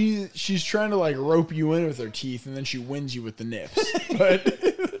trying to like rope you in with her teeth, and then she wins you with the nips. But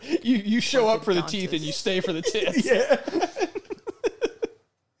You show up for the Orthodontist. teeth and you stay for the tits. yeah,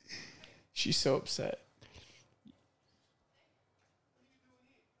 she's so upset.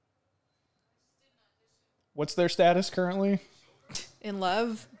 What's their status currently? In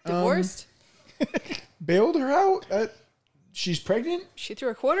love. Divorced. Bailed her out. She's pregnant. She threw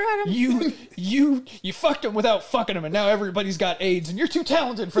a quarter at him. You fucked him without fucking him, and now everybody's got AIDS, and you're too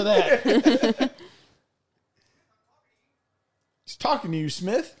talented for that. He's talking to you,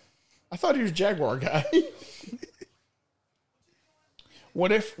 Smith. I thought he was a Jaguar guy.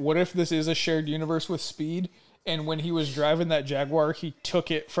 What if this is a shared universe with Speed, and when he was driving that Jaguar, he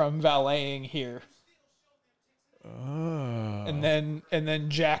took it from valeting here, and then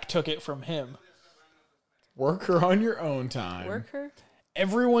Jack took it from him. Work her on your own time. Work her.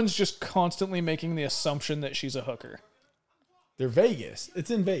 Everyone's just constantly making the assumption that she's a hooker. They're Vegas.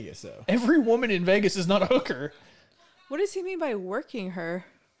 It's in Vegas though. Every woman in Vegas is not a hooker. What does he mean by working her?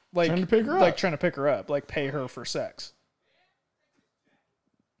 Like Trying to pick her like up. trying to pick her up, like pay her for sex.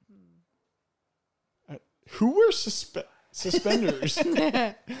 Who wears suspenders?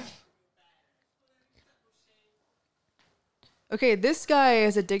 Okay, this guy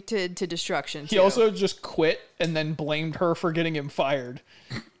is addicted to destruction, too. He also just quit and then blamed her for getting him fired.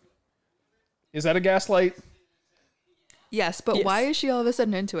 Is that a gaslight? Yes, but Yes. why is she all of a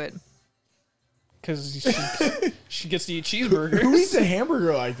sudden into it? Because she gets to eat cheeseburgers. Who eats a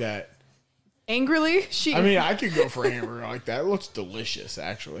hamburger like that? Angrily, she I mean, I could go for a hamburger like that. It looks delicious,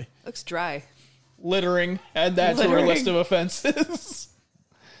 actually. looks dry. Littering. Add that to our Littering. list of offenses.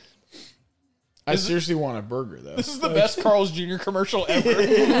 I seriously want a burger, though. This is the best Carl's Jr. commercial ever.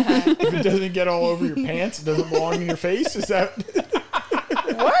 If it doesn't get all over your pants, it doesn't belong in your face. Is that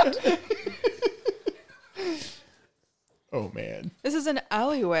What? Oh man. This is an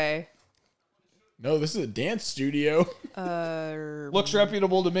alleyway. No, this is a dance studio. Looks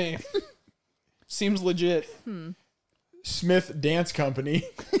reputable to me. Seems legit. Smith Dance Company.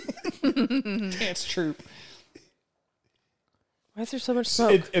 Dance troupe. Why is there so much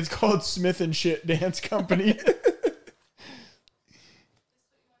smoke? It's called Smith and Shit Dance Company.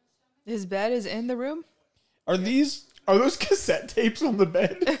 His bed is in the room. Are these... Are those cassette tapes on the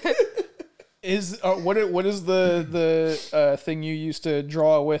bed? Is what is the thing you used to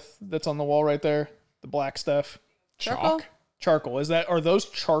draw with that's on the wall right there? The black stuff. Charcoal? Charcoal. Are those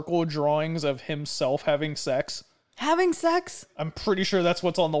charcoal drawings of himself having sex? Having sex? I'm pretty sure that's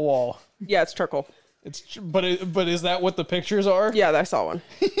what's on the wall. Yeah, it's charcoal. But is that what the pictures are? Yeah, I saw one.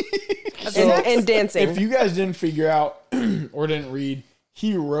 So- and dancing. If you guys didn't figure out or didn't read,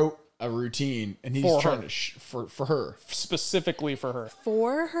 he wrote a routine and he's For trying her. to for her. Specifically for her.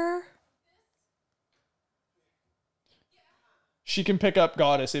 For her? She can pick up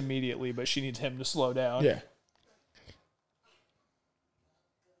Goddess immediately, but she needs him to slow down. Yeah.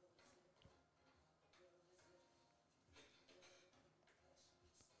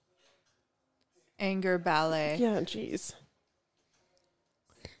 Anger ballet. yeah, jeez.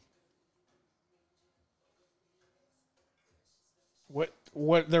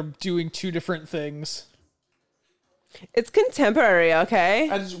 What they're doing two different things. It's contemporary, okay?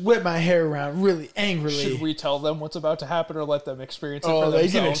 I just whip my hair around really angrily. Should we tell them what's about to happen or let them experience it Oh, for they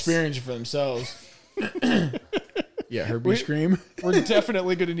themselves? can experience it for themselves. Yeah, Herbie scream. We're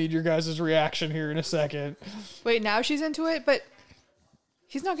definitely going to need your guys' reaction here in a second. Wait, now she's into it, but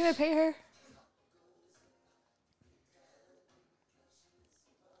he's not going to pay her.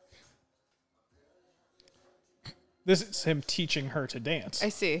 This is him teaching her to dance. I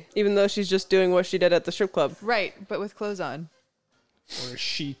see. Even though she's just doing what she did at the strip club. Right, but with clothes on. Or is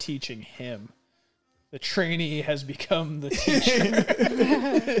she teaching him? The trainee has become the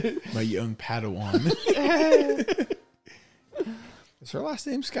teacher. My young Padawan. Is her last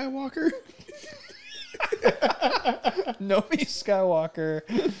name Skywalker? Nomi Skywalker.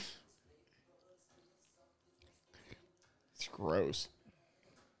 It's gross.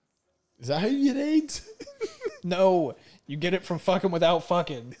 Is that how you get AIDS? No, you get it from fucking without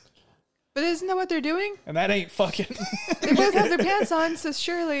fucking. But isn't that what they're doing? And that ain't fucking. They both have their pants on, so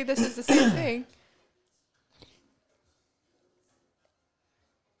surely this is the same thing.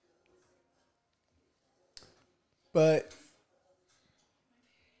 But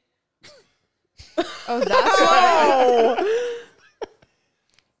Oh, that's why.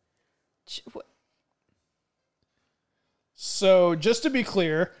 What? So, just to be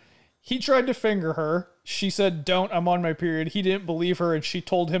clear, he tried to finger her. She said, "Don't, I'm on my period." He didn't believe her, and she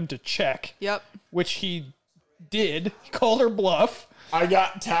told him to check, Yep. which he did. He called her bluff. I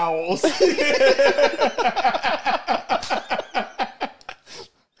got towels.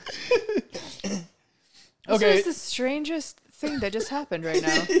 Okay. This is the strangest thing that just happened right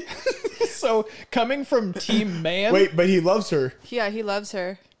now. So, coming from Team Man, Wait, but he loves her. Yeah, he loves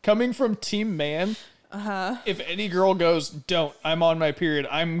her. coming from Team Man, if any girl goes, "Don't, I'm on my period,"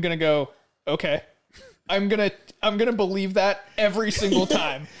 I'm gonna go, "Okay." I'm gonna believe that every single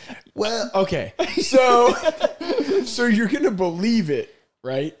time. Well, okay. So you're going to believe it,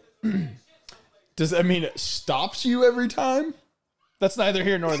 right? Does that mean it stops you every time? That's neither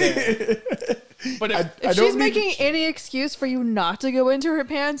here nor there. But if, If she's making any excuse for you not to go into her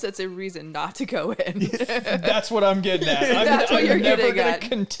pants, that's a reason not to go in. that's what I'm getting at. That's what you're I'm never getting gonna at.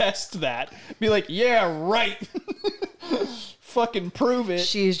 contest that. Be like, yeah, right. Fucking prove it.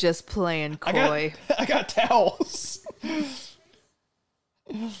 She's just playing coy. I got towels.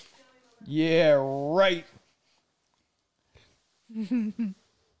 Yeah, right.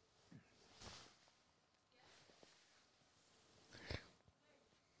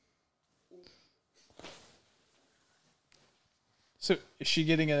 So is she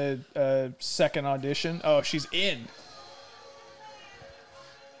getting a second audition? Oh, she's in.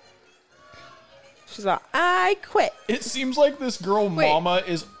 She's like, I quit. It seems like this girl Wait. mama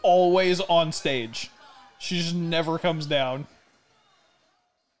is always on stage. She just never comes down.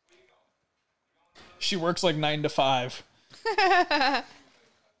 She works like 9 to 5.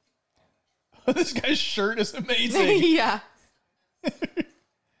 This guy's shirt is amazing. Yeah.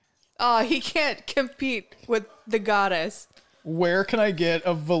 Oh, he can't compete with the goddess. Where can I get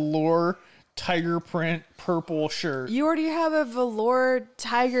a velour tiger print purple shirt? You already have a velour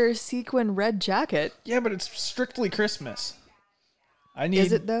tiger sequin red jacket. Yeah, but it's strictly Christmas. I need.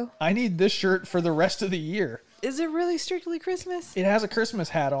 Is it though? I need this shirt for the rest of the year. Is it really strictly Christmas? It has a Christmas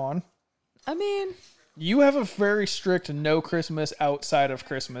hat on. I mean, You have a very strict no Christmas outside of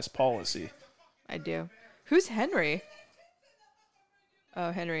Christmas policy. I do. Who's Henry?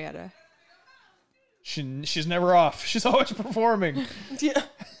 Oh, Henrietta. She's never off. She's always performing. Yeah.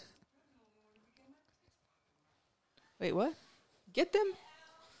 Wait, what? Get them?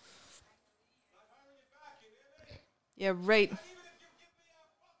 Yeah, right.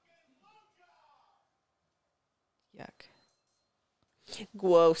 Yuck.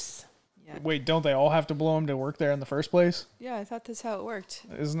 Gross. Yuck. Wait, don't they all have to blow him to work there in the first place? Yeah, I thought that's how it worked.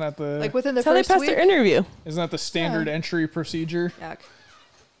 Isn't that the Like within the That's how they first pass week. their interview. isn't that the standard Yeah. entry procedure? Yuck.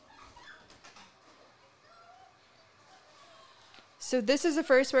 So this is the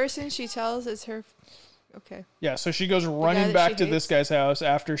first person she tells is her. Okay. Yeah, so she goes guy running that back she to this hates? guy's house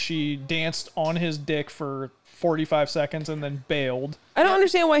after she danced on his dick for 45 seconds and then bailed. I don't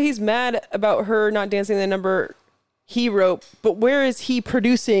understand why he's mad about her not dancing the number he wrote, but where is he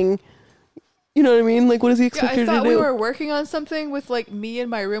producing? You know what I mean? Like, what does he Yeah, expect I her to thought do? we were working on something with like me in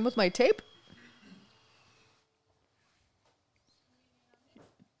my room with my tape.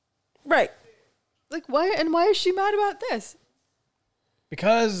 Right. Like why? And why is she mad about this?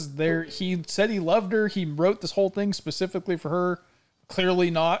 Because he said he loved her. He wrote this whole thing specifically for her.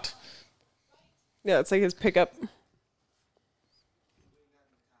 Clearly not. Yeah, it's like his pickup.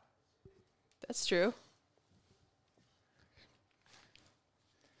 That's true.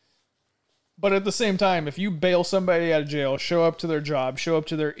 But at the same time, if you bail somebody out of jail, show up to their job, show up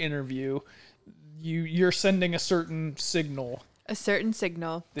to their interview, you're sending a certain signal A certain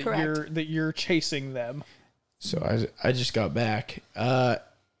signal. that Correct. you're chasing them. So I just got back.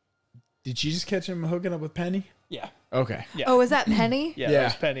 Did she just catch him hooking up with Penny? Yeah. Okay. Yeah. Oh, is that Penny? Yeah, Yeah. that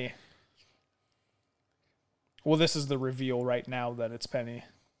was Penny. Well, this is the reveal right now that it's Penny.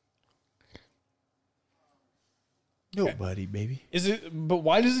 Nobody, baby. Is it? But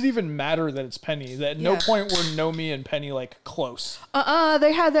why does it even matter that it's Penny? That at no Yeah. point were Nomi and Penny like close.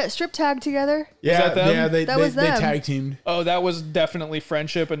 They had that strip tag together. Yeah, that them? yeah, That was they them. tag teamed. Oh, that was definitely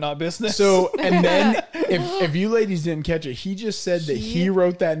friendship and not business. So, and then if you ladies didn't catch it, he just said that he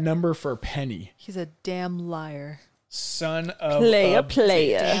wrote that number for Penny. He's a damn liar. son of Player, a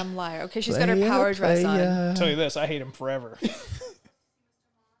player. Damn liar. Okay, she's got her power dress on. I'll tell you this, I hate him forever.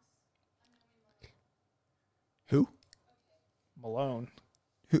 Who? Malone.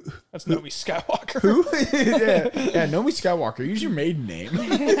 That's Nomi Skywalker. Who? yeah, Nomi Skywalker. Use your maiden name.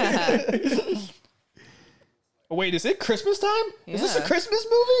 Oh, wait, is it Christmas time? Is this a Yeah. Christmas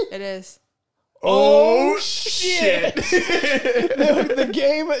movie? It is. Oh, shit. the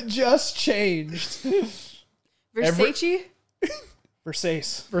game just changed. Versace?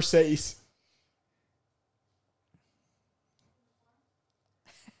 Versace. Versace.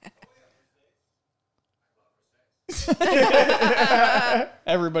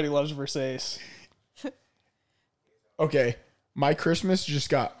 Everybody loves Versace. Okay, my Christmas just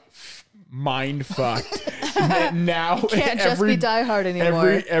got mind fucked. Now Can't just be Die Hard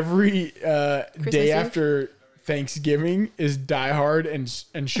anymore. every day Eve? after Thanksgiving is Die Hard and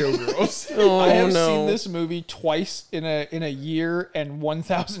Showgirls. Oh, I have no. seen this movie twice in a year and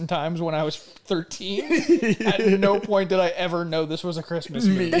 1,000 times when I was 13. At no point did I ever know this was a Christmas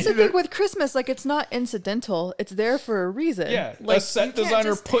movie. That's the thing with Christmas. Like, it's not incidental. It's there for a reason. Yeah, like, a set you can't designer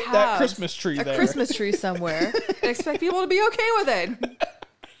just put that have Christmas tree a there. Christmas tree somewhere and expect people to be okay with it.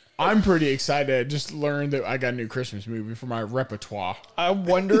 I'm pretty excited. I just learned that I got a new Christmas movie for my repertoire. I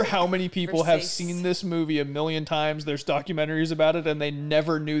wonder how many people have Versace. seen this movie a million times. There's documentaries about it, and they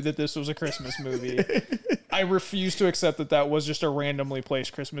never knew that this was a Christmas movie. I refuse to accept that that was just a randomly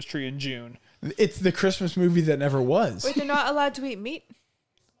placed Christmas tree in June. It's the Christmas movie that never was. Wait, they're not allowed to eat meat?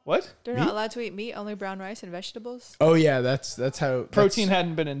 What? They're not allowed to eat meat, only brown rice and vegetables? Oh yeah, that's how Protein that's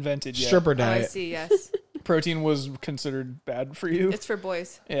hadn't been invented yet. stripper Oh, I diet. see, yes. Protein was considered bad for you. It's for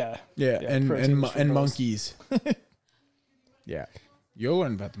boys. Yeah. Yeah, and protein was for and boys. monkeys. Yeah, you'll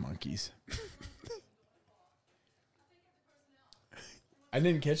learn about the monkeys. I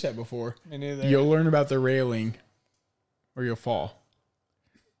didn't catch that before. Me neither. You'll learn about the railing, or you'll fall.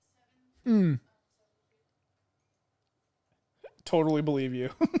 Totally believe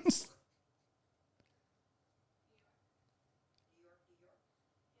you.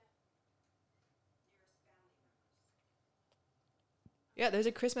 Yeah, there's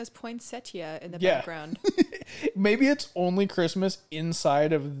a Christmas poinsettia in the Yeah. background. Maybe it's only Christmas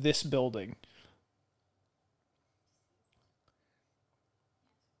inside of this building.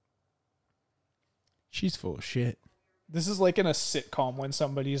 She's full of shit. This is like in a sitcom when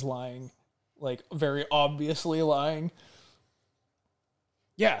somebody's lying, like very obviously lying.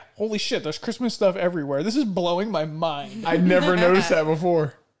 Yeah, holy shit, there's Christmas stuff everywhere. This is blowing my mind. I'd never noticed that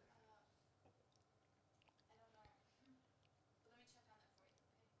before.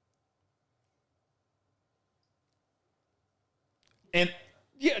 And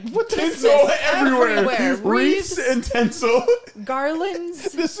Yeah, what the tinsel This everywhere. everywhere. Wreaths and tinsel.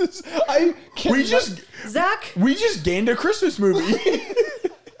 Garlands. This is I can't Zach. We just gained a Christmas movie.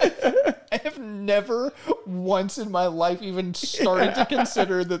 I have never once in my life even started to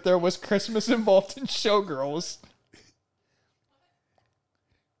consider that there was Christmas involved in Showgirls.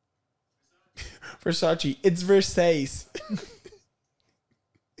 Versace, it's Versace.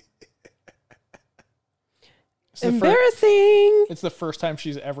 Embarrassing. It's the first time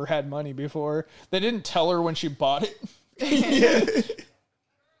she's ever had money before. They didn't tell her when she bought it.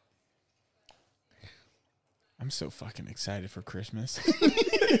 I'm so fucking excited for Christmas.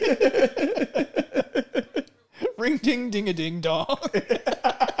 Ring ding ding a ding dong.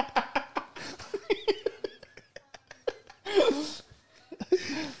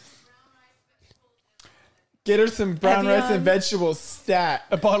 Get her some brown rice Evian. and vegetables stat.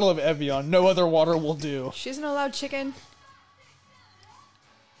 A bottle of Evian. No other water will do. She isn't allowed chicken.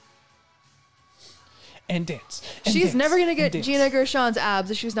 And dance. And She's dance, never gonna get and dance. Gina Gershon's abs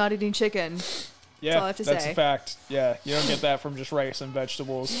if she's not eating chicken. Yeah, all I have to that's say. a fact. Yeah, you don't get that from just rice and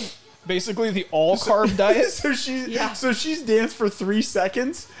vegetables. Basically, the all-carb diet. So she's danced for 3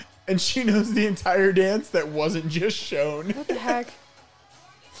 seconds, and she knows the entire dance that wasn't just shown. What the heck?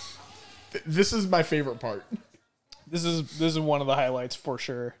 This is my favorite part. This is one of the highlights for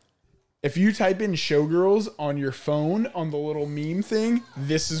sure. If you type in Showgirls on your phone on the little meme thing,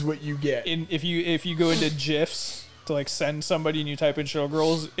 this is what you get. If you go into GIFs to like send somebody and you type in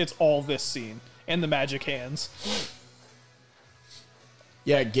Showgirls, it's all this scene and the magic hands.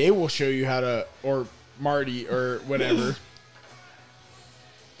 Yeah, Gay will show you how to, or Marty, or whatever.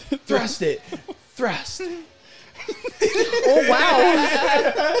 Thrust it. Thrust. Oh wow.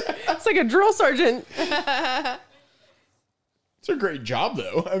 It's like a drill sergeant. It's a great job,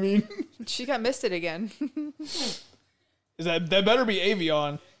 though. I mean, She got missed it again. Is that better be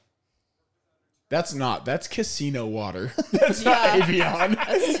Avion? that's casino water. That's not Evian.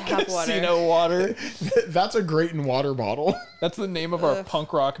 That's tap water. Casino water. That's a Graton water bottle. That's the name of our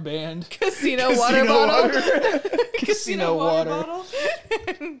punk rock band. Casino water bottle. Casino water. bottle.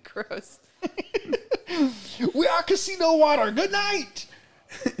 Gross. We are Casino Water. Good night.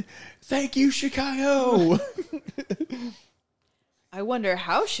 Thank you, Chicago. I wonder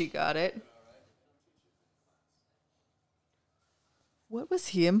how she got it. What was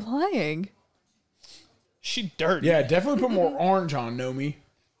he implying? She dirty. Yeah, definitely put more orange on, Nomi.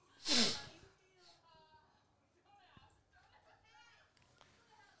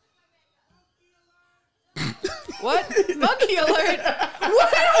 What? Monkey alert! What?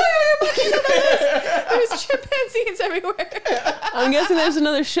 Why are there monkeys on the list? There's chimpanzees everywhere. I'm guessing there's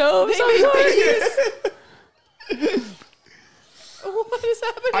another show of some sort. What is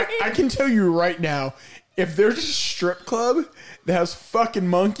happening? I can tell you right now, if there's a strip club that has fucking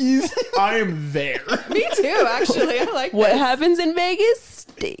monkeys, I am there. Me too, actually. I like What this. happens in Vegas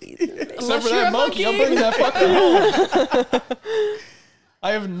stays in Vegas. Except for you're that a monkey, I'm monkey. bringing that fucker home.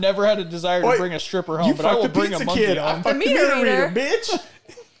 I have never had a desire to Wait, bring a stripper home, You but I will fucked the bring a pizza monkey kid. I home. fucked the meter meter reader, reader. bitch.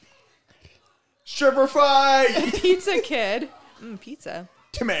 Stripper fight. Pizza kid. Pizza.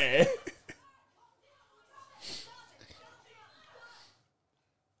 To me.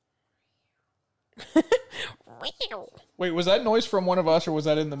 Wait, was that noise from one of us or was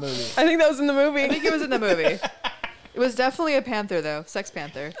that in the movie? I think that was in the movie. I think it was in the movie. It was definitely a panther, though. Sex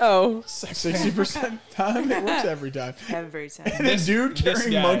panther. Oh. 60% time, it works every time. Every time. And a dude this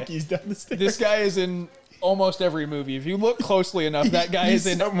carrying guy. monkeys down the stairs. This guy is in almost every movie. If you look closely enough, that guy He's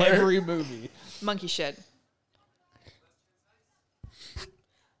is in somewhere. every movie. Monkey shit.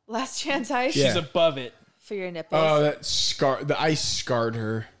 Last chance ice Yeah. She's above it. for your nipples. Oh, that scar. The ice scarred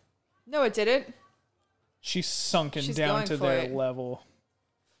her. No, it didn't. She's sunken She's down going to for their it. level.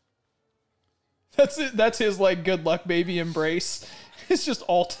 That's it. That's his like good luck baby embrace. It's just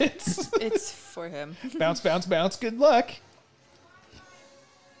all tits. It's for him. Bounce, bounce, bounce. Good luck.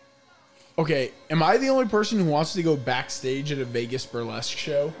 Okay, am I the only person who wants to go backstage at a Vegas burlesque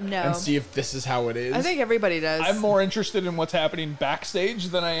show? No. And see if this is how it is? I think everybody does. I'm more interested in what's happening backstage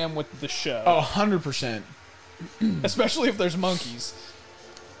than I am with the show. Oh, 100%. Especially if there's monkeys.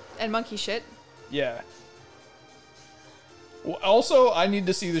 And monkey shit. Yeah. Well, also, I need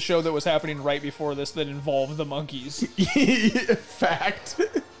to see the show that was happening right before this that involved the monkeys. Fact.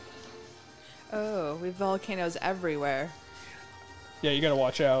 Oh, we have volcanoes everywhere. Yeah, you gotta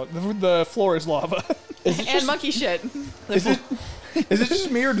watch out. The floor is lava. And monkey shit. Is it just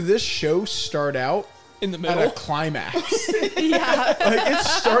me, or did this show start out In the at a middle. climax? Yeah. Like, it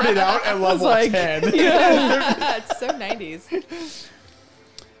started out at level 10. It's so 90s.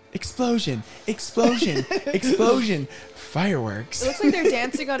 Explosion, explosion, explosion, fireworks. It looks like they're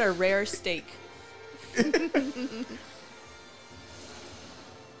dancing on a rare steak.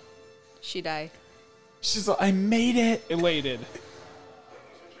 She die. She's like, I made it. Elated.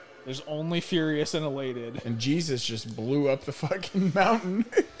 There's only furious and elated. And Jesus just blew up the fucking mountain.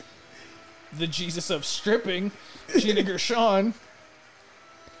 The Jesus of stripping, Gina Gershon.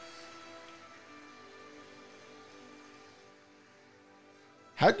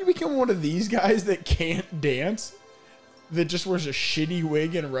 How'd you become one of these guys that can't dance? That just wears a shitty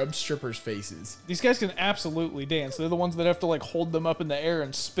wig and rubs strippers' faces? These guys can absolutely dance. They're the ones that have to like hold them up in the air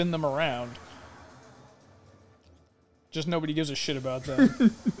and spin them around. Just nobody gives a shit about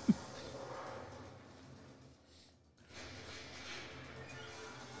them.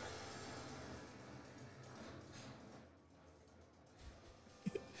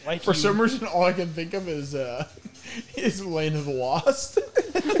 Like For you. some reason, all I can think of is Land of the Lost.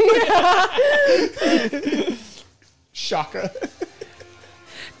 Shaka.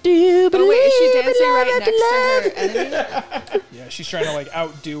 Oh wait, is she dancing right next to her enemy? Yeah, she's trying to like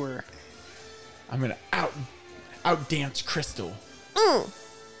outdo her. I'm gonna outdance Crystal.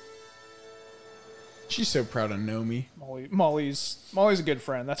 She's so proud of Nomi. Molly's a good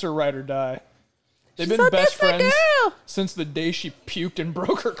friend. That's her ride or die. They've She's been our best best friends girl. since the day she puked and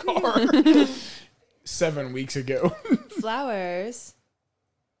broke her car. 7 weeks ago. Flowers.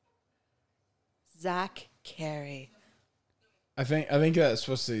 Zach Carey. I think that's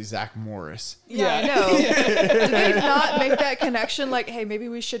supposed to say Zach Morris. Yeah, I know. Did they not make that connection? Like, hey, maybe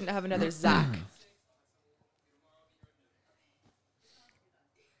we shouldn't have another Zach.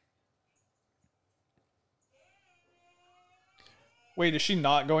 Wait, is she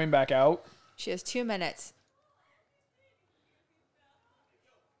not going back out? She has 2 minutes.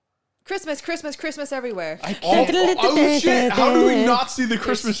 Christmas, Christmas, Christmas everywhere. Oh shit! How do we not see the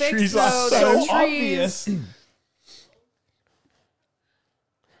Christmas fake trees snow, outside? there's So trees. obvious.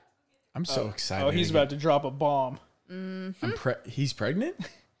 I'm so excited. Oh, he's again. about to drop a bomb. He's pregnant?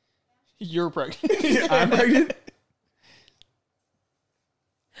 You're pregnant. I'm pregnant?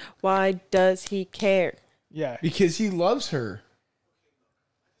 Why does he care? Yeah. Because he loves her.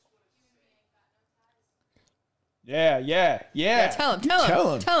 Yeah. Tell him.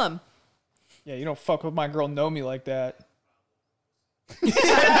 Tell him. Yeah, you don't fuck with my girl Nomi like that.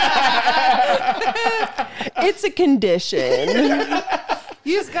 It's a condition.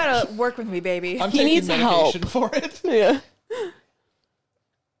 You just gotta work with me, baby. I'm He taking needs medication for it. Yeah.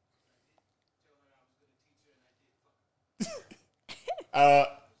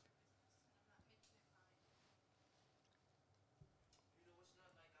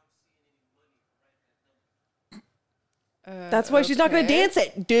 That's why she's not gonna okay. dance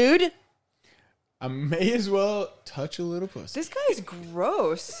it, dude. I may as well touch a little pussy. This guy's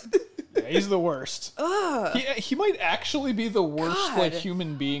gross. Yeah, he's the worst. Ugh. He might actually be the worst God. like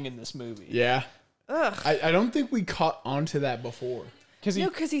human being in this movie. Yeah. Ugh. I don't think we caught onto that before. Because he No,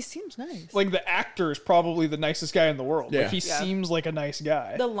 because he seems nice. like the actor is probably the nicest guy in the world. Yeah. Like he Yeah. seems like a nice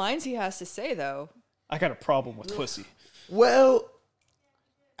guy. The lines he has to say, though. I got a problem with pussy. Well,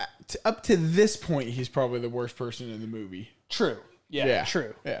 up to this point, he's probably the worst person in the movie. True. Yeah.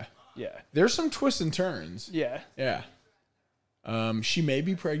 True. Yeah. Yeah. There's some twists and turns. Yeah. Yeah. She may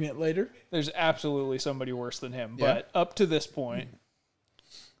be pregnant later. There's absolutely somebody worse than him. Yeah. But up to this point,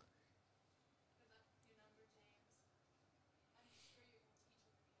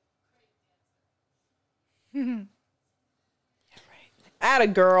 Atta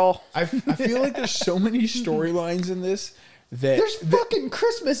girl. I feel like there's so many storylines in this that there's fucking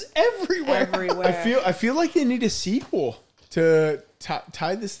Christmas everywhere. Everywhere. I feel like they need a sequel to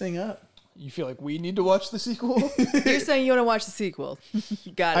tie this thing up. You feel like we need to watch the sequel? You're saying you want to watch the sequel.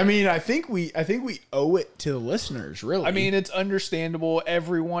 Got it. I mean, I think we owe it to the listeners, really. I mean, it's understandable.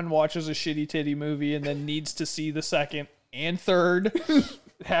 Everyone watches a shitty titty movie and then needs to see the second and third. It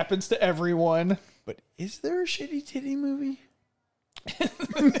happens to everyone. but is there a shitty titty movie?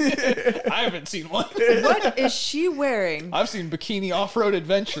 I haven't seen one. what is she wearing? I've seen Bikini Off-Road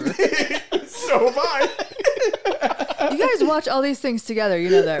Adventure. So have I. You guys guys watch all these things together. You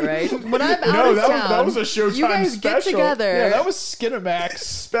know that, right? When I'm out No, of that town, that was a Showtime you guys special. get together. Yeah, that was Skinamax.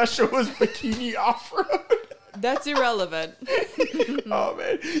 Special was Bikini Off-Road. That's irrelevant. Oh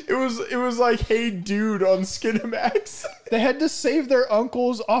man, it was like Hey Dude on Skinamax. They had to save their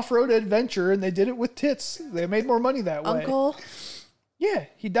uncle's off-road adventure, and they did it with tits. They made more money that way. Uncle, Yeah,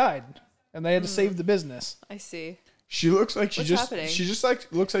 he died, and they had to save the business. I see. She looks like What's happening? she just like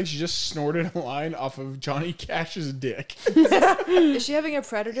looks like she just snorted a line off of Johnny Cash's dick. Is she having a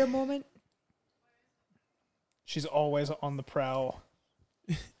predator moment? She's always on the prowl.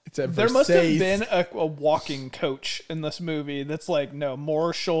 It's at There must have Versailles. been a walking coach in this movie that's like, no,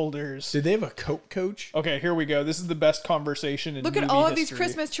 more shoulders. Did they have a coat coach? Okay, here we go. This is the best conversation in Look movie at all of these history.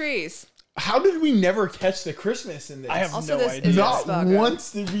 Christmas trees. How did we never catch the Christmas in this? I have Also, no this idea. is Not Saga.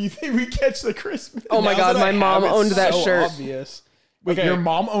 once did we think we catch the Christmas. Oh my Now god, that my I mom have it, owned that so shirt. Obvious. Wait, Okay. your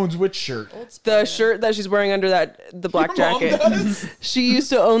mom owns which shirt? The shirt that she's wearing under the black Your mom jacket. does? She used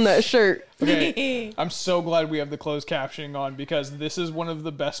to own that shirt. Okay, I'm so glad we have the closed captioning on because this is one of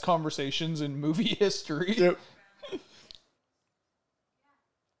the best conversations in movie history. Yep.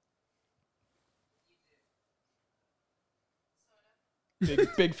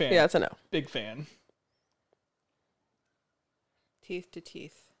 Big fan. Yeah, it's a no. Big fan. Teeth to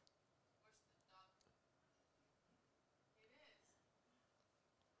teeth.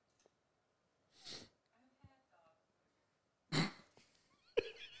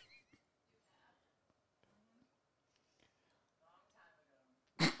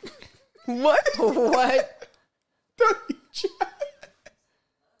 What? What? What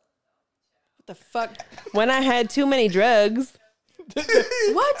the fuck? When I had too many drugs.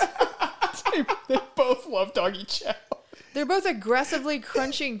 What? They both love doggy chow. They're both aggressively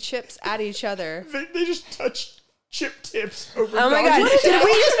crunching chips at each other. They just touch chip tips over. Oh my god, doggy did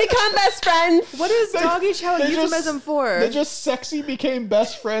we just become best friends? What is doggy chow a they just- euphemism for? They just sexy became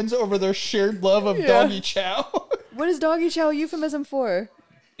best friends over their shared love of doggy chow. What is doggy chow a euphemism for?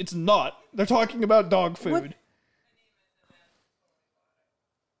 It's not. They're talking about dog food. What?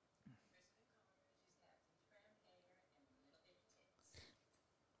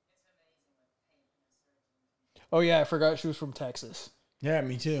 Oh yeah, I forgot she was from Texas. Yeah,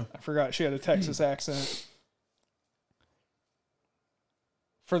 me too. I forgot she had a Texas accent.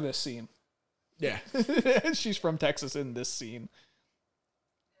 For this scene. Yeah. She's from Texas in this scene.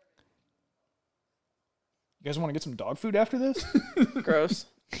 You guys want to get some dog food after this? Gross.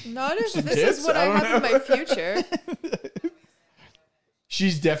 Not if this tits? is what I have in my future.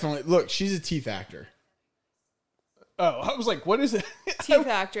 She's definitely she's a teeth actor. Oh, I was like, what is it? Teeth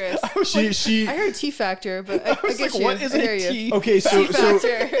actress. She I heard T Factor, but I was get like, you. what is I hear a you. tea? okay,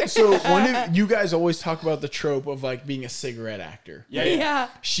 Factor. so one of you guys always talk about the trope of like being a cigarette actor. Yeah. Yeah.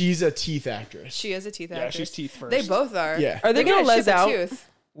 She's a teeth actress. She is a teeth Yeah, actress. she's teeth first. They both are. Yeah. Are they They're gonna les chip a out? tooth.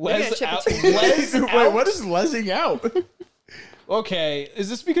 Les chip a out. tooth. Les Wait, out. what is lesing out? Okay, is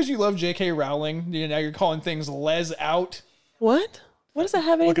this because you love J.K. Rowling? Now you're calling things les out? What? What does that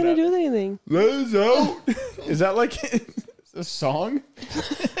have anything to do with anything? Les out. Is that like a song?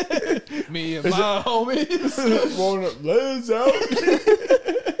 Me and my homies. Wanna les out?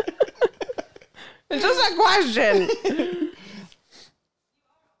 It's just a question.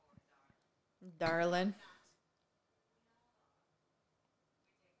 Darling.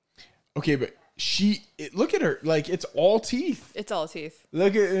 Okay, but look at her. Like, it's all teeth. It's all teeth.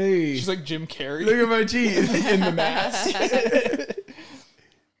 Look at me. She's like Jim Carrey. Look at my teeth in the mask.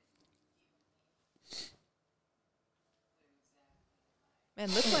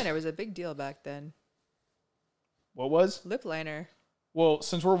 Man, lip liner was a big deal back then. What was? Lip liner. Well,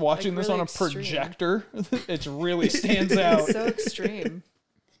 since we're watching Like, this really on a extreme. projector, it really stands out. So extreme.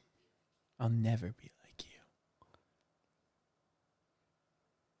 I'll never be like you.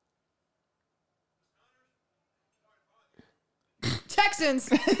 Texans.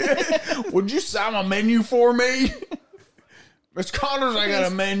 Would you sign a menu for me? Miss Connors, I got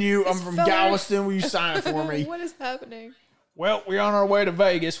a menu. I'm from fella- Galveston. Will you sign it for me? What is happening? Well, we're on our way to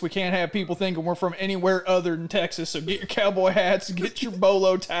Vegas. We can't have people thinking we're from anywhere other than Texas, so get your cowboy hats, get your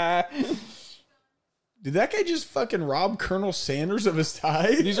bolo tie. Did that guy just fucking rob Colonel Sanders of his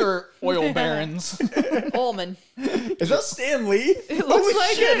tie? These are oil barons. Ullman. Is that Stan Lee? It looks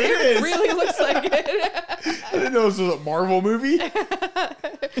like shit, it. it is. really looks like it. I didn't know this was a Marvel movie.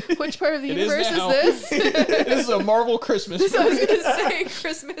 Which part of the It is universe now. is this? This is a Marvel Christmas So I was movie. going to say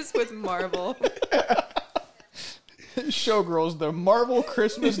Christmas with Marvel. Showgirls, the Marvel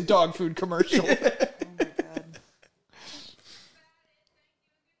Christmas dog food commercial. Oh my God.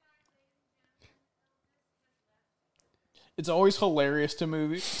 It's always hilarious to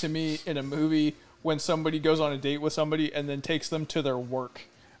me in a movie when somebody goes on a date with somebody and then takes them to their work.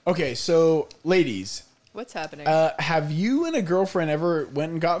 Okay, so ladies, What's happening? have you and a girlfriend ever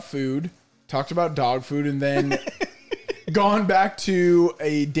went and got food, talked about dog food, and then gone back to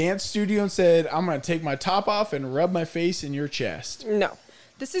a dance studio and said, I'm going to take my top off and rub my face in your chest? No.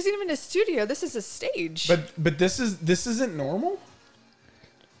 This isn't even a studio. This is a stage. But this isn't normal?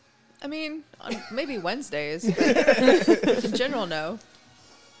 I mean, on maybe Wednesdays. But in general, no.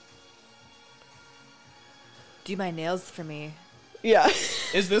 Do my nails for me. Yeah.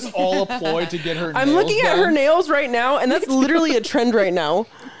 Is this all a ploy to get her I'm nails looking at done? her nails right now, and that's literally a trend right now.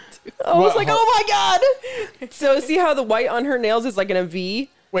 I was What, like, oh my god. So see how the white on her nails is like in a V?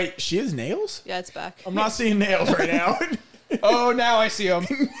 Wait, she has nails? Yeah, it's back. I'm not seeing nails right now. Oh, now I see them.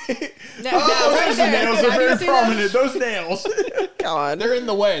 Those nails are very prominent. Those nails. God. They're in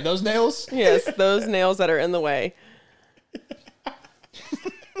the way. Those nails? Yes, those nails that are in the way.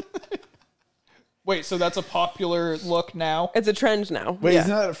 Wait, so that's a popular look now? It's a trend now. Wait, yeah.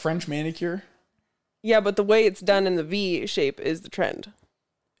 isn't that a French manicure? Yeah, but the way it's done in the V shape is the trend.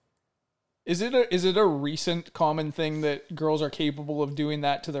 Is it a recent common thing that girls are capable of doing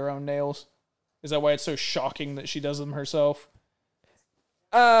that to their own nails? Is that why it's so shocking that she does them herself?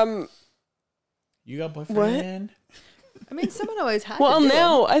 You got boyfriend? I mean, someone always had Well, to do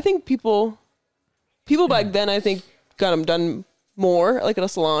now I think people back then I think got them done more like at a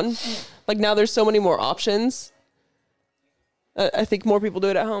salon. Like now there's so many more options. I think more people do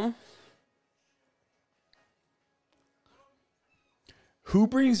it at home. Who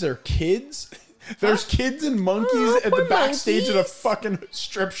brings their kids? There's kids and monkeys at the poor backstage at a monkeys. fucking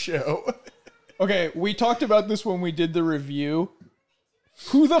strip show. Okay, we talked about this when we did the review.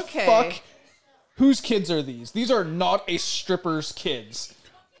 Who the Okay. fuck? Whose kids are these? These are not a stripper's kids.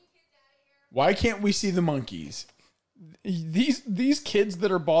 Why can't we see the monkeys? These kids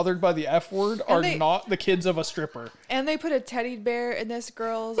that are bothered by the F word are they- not the kids of a stripper. And they put a teddy bear in this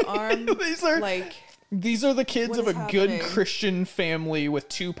girl's arm. These are like, These are the kids What of a is good happening? Christian family with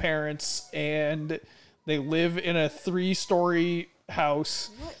 2 parents, and they live in a 3-story house.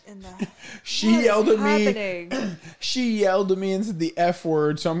 what in the She what yelled is at me. happening? She yelled at me and said the F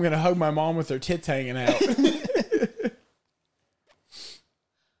word, so I'm gonna hug my mom with her tits hanging out.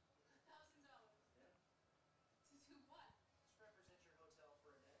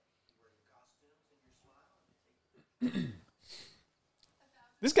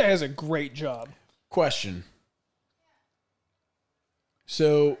 This guy has a great job. Question.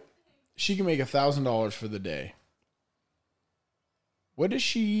 So she can make $1,000 for the day. What does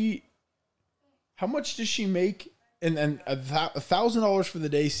she? How much does she make? And $1,000 for the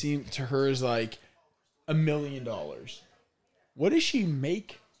day seemed to her as like $1 million. What does she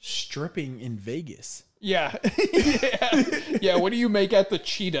make stripping in Vegas? Yeah. yeah. What do you make at the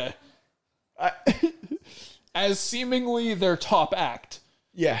Cheetah? As seemingly their top act,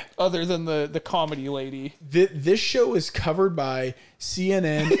 Yeah, other than the comedy lady. this show is covered by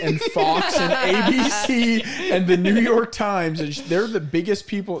CNN and Fox and ABC and the New York Times, and they're the biggest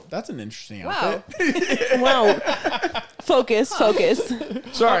people. That's an interesting Wow. outfit. Wow. Focus.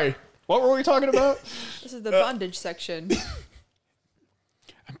 Sorry, What were we talking about? This is the bondage section.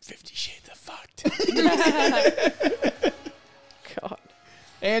 I'm 50 Shades of Fucked. God.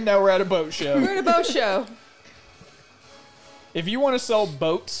 And now we're at a boat show. We're at a boat show. If you want to sell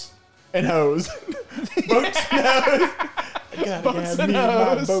boats, And hose. Boats and hose. I gotta Boats have and me my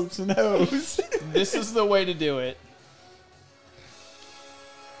hose. boats and hose. this is the way to do it.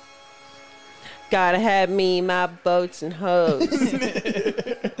 Gotta have me my boats and hoes.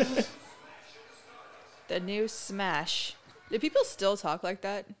 The new smash. Do people still talk like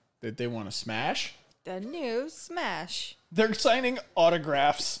that? That they want to smash? The new smash. They're signing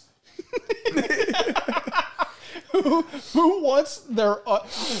autographs. Who wants their?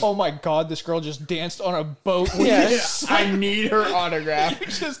 Oh my God! This girl just danced on a boat. Yeah. I need her autograph.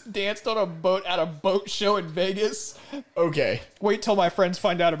 Just danced on a boat at a boat show in Vegas. Okay. Wait till my friends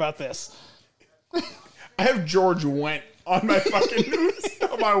find out about this. I have George Wendt on my fucking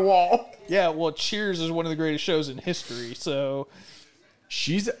on my wall. Yeah, well, Cheers is one of the greatest shows in history. So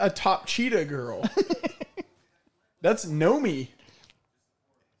She's a top cheetah girl. That's Nomi.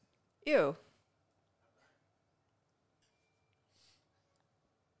 Ew.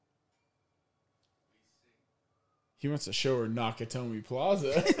 He wants to show her Nakatomi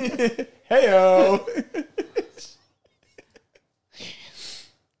Plaza. Heyo.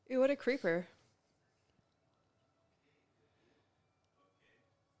 Ew, what a creeper.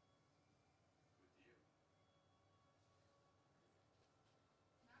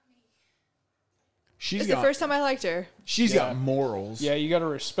 She's It's the got first time I liked her. she's Yeah. got morals. yeah, you got to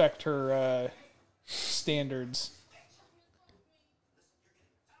respect her standards.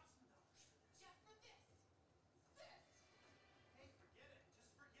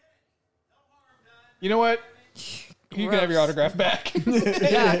 You know what? You can have your autograph back.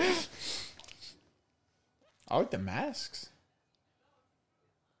 Yeah. I like the masks.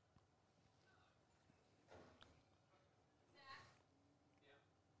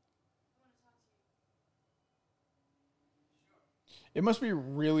 It must be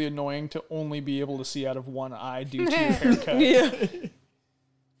really annoying to only be able to see out of one eye due to your haircut. Yeah.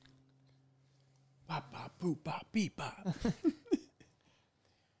 Bop, bop, boop, bop, beep, bop.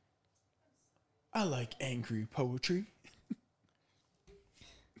 I like angry poetry.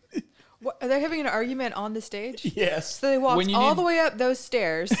 What, are they having an argument on the stage? Yes. So they walked When you all need- the way up those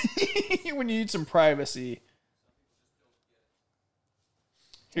stairs. When you need some privacy.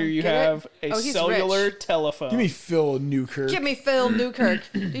 Here you Get it? have a Oh, he's cellular rich. telephone. Give me Phil Newkirk. Give me Phil Newkirk.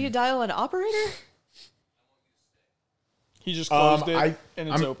 Do you dial an operator? He just closed it, I, and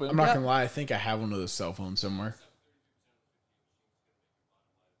it's I'm, open. I'm not Yep. gonna lie. I think I have one of those cell phones somewhere.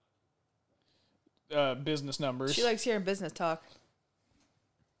 Business numbers. She likes hearing business talk.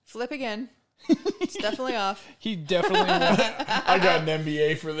 Flip again. It's definitely off. He definitely wants. I got an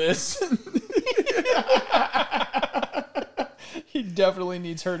MBA for this. He definitely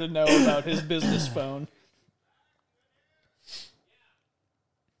needs her to know about his business phone.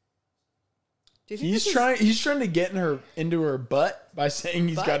 Do you think this is- He's trying to get into her butt by saying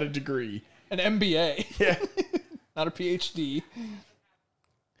he's Butt? got a degree. An MBA, Yeah. not a PhD.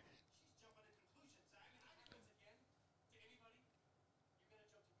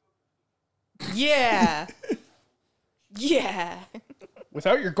 Yeah. Yeah.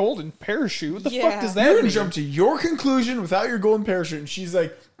 Without your golden parachute, what the Yeah. fuck does You're that gonna mean? jump to your conclusion without your golden parachute, and she's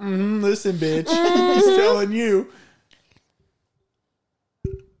like, listen, bitch. He's telling you.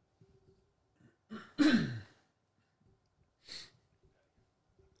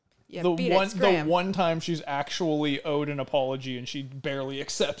 Yeah, the beat one it, scram. one time she's actually owed an apology and she barely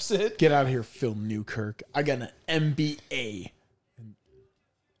accepts it. Get out of here, Phil Newkirk. I got an MBA.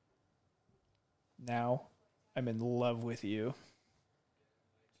 Now, I'm in love with you.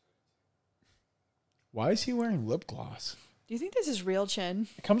 Why is he wearing lip gloss? Do you think this is real chin?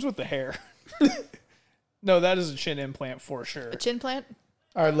 It comes with the hair. No, that is a chin implant for sure. A chin plant?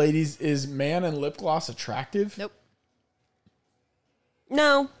 All right, ladies, is man and lip gloss attractive? Nope.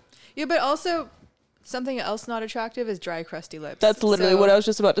 No, Yeah, but also something else not attractive is dry, crusty lips. that's literally what I was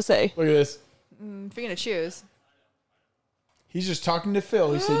just about to say. Look at this. If you're gonna choose, He's just talking to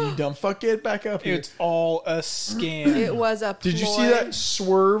Phil. He said, "You dumb fuck, get back up here." It's all a scam. it was a ploy. Did you see that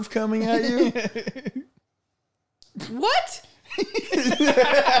swerve coming at you? What?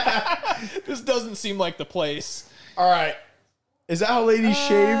 This doesn't seem like the place. All right. Is that how ladies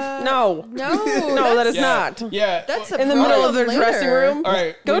shave? No, No. no, that is Yeah. not. Yeah. That's a In the middle of their problem dressing later. room. All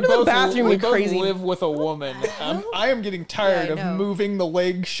right. Go we to the both- bathroom, we you both crazy. live with a woman. I am getting tired Yeah, I of know. moving the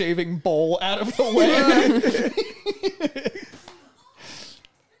leg shaving bowl out of the way.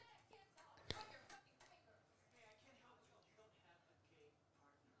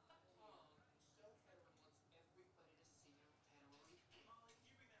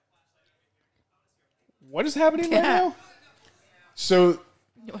 What is happening right Yeah. now? So,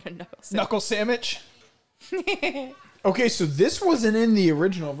 You want a knuckle sandwich? Knuckle sandwich? okay, so this wasn't in the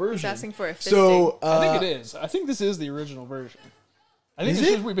original version. He's asking for a fisting. So, I think it is. I think this is the original version. I think Is it's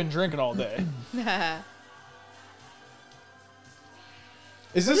it? just we've been drinking all day.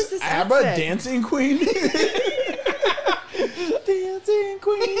 is this, this ABBA outfit? Dancing Queen? Dancing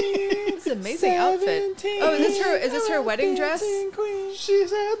Queen. It's an amazing outfit. Oh, is this her wedding dress? Dancing Queen. She's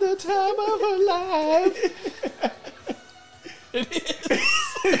had the time of her life.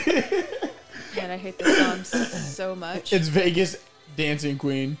 Man, I hate this song so much. It's Vegas Dancing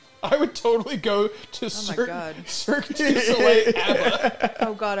Queen. I would totally go to God. Cirque du Soleil ABBA.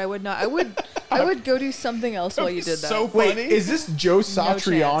 Oh God, I would not. I would go do something else while you did that. So Wait, funny. is this Joe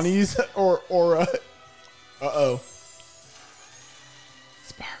Satriani's or uh-oh.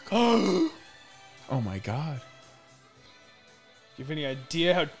 Sparkle. Oh my god. Do you have any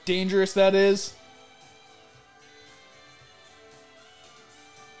idea how dangerous that is?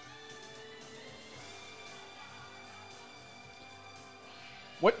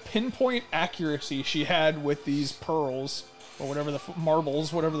 What pinpoint accuracy she had with these pearls, or whatever the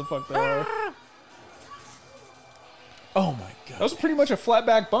marbles, whatever the fuck they are. Oh my god. That was pretty much a flat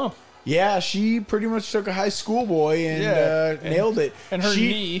back bump. Yeah, she pretty much took a high school boy and nailed it. And her she,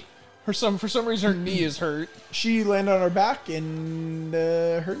 knee, for some reason, her knee is hurt. She landed on her back and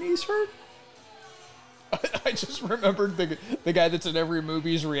her knees hurt. I just remembered the guy that's in every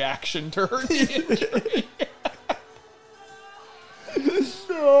movie's reaction to her knee injury.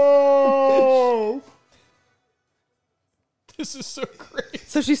 No. This is so great.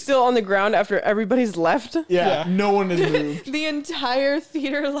 So she's still on the ground after everybody's left? Yeah, Yeah. no one has moved. The entire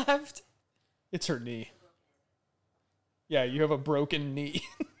theater left. It's her knee. Yeah, you have a broken knee.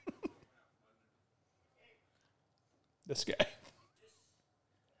 This guy.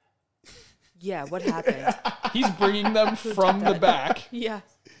 Yeah, what happened? He's bringing them from the back. Yeah.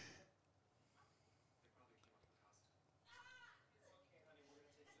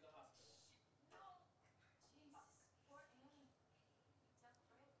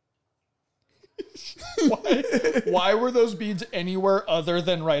 Why were those beads anywhere other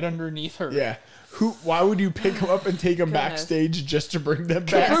than right underneath her? Yeah. Why would you pick them up and take them Goodness. backstage just to bring them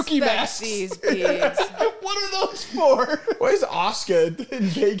back? Kabuki Respect masks. these beads. What are those for? Why is Oscar in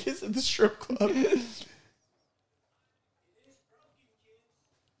Vegas at the strip club?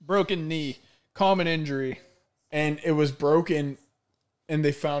 Broken knee. Common injury. And it was broken, and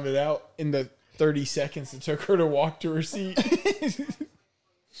they found it out in the 30 seconds it took her to walk to her seat.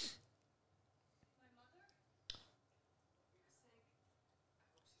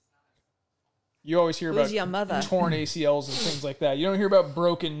 You always hear Who's about your mother? torn ACLs and things like that. You don't hear about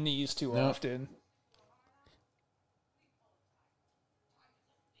broken knees too No. often.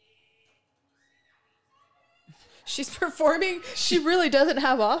 She's performing. She really doesn't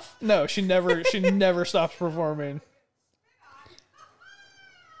have off. No, she never stops performing.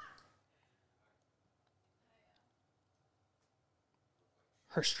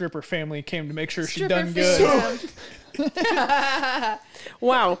 Her stripper family came to make sure she Stripper done good. fam.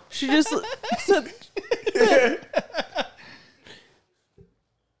 Wow. She just said,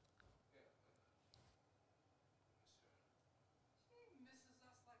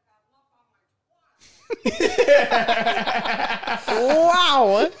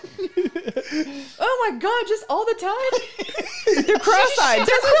 wow. Oh my god, just all the time? They're cross-eyed.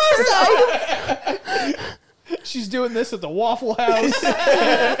 They're cross-eyed. She's doing this at the Waffle House.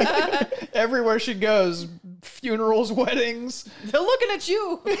 Everywhere she goes. Funerals, weddings. They're looking at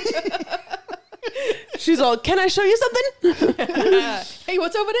you. She's all, can I show you something? Hey,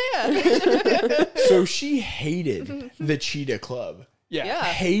 what's over there? So she hated the Cheetah Club. Yeah. Yeah.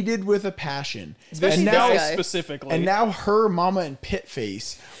 Hated with a passion. Especially and this now, guy. Specifically. and now her mama and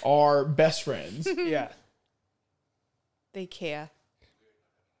Pitface are best friends. Yeah. They care.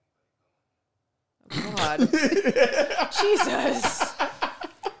 Oh, God. Jesus.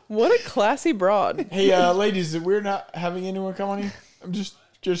 What a classy broad. Hey, ladies, we're not having anyone come on here. I'm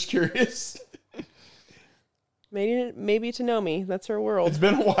just curious. Maybe to know me. That's her world. It's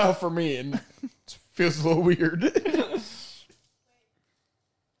been a while for me, and it feels a little weird.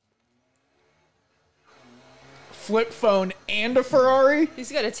 Flip phone and a Ferrari.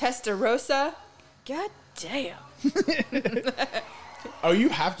 He's got a Testarossa. God damn. Oh, you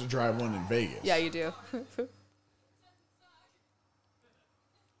have to drive one in Vegas. Yeah, you do.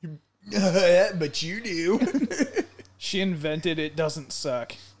 But you do. She invented it doesn't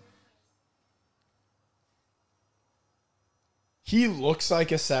suck. He looks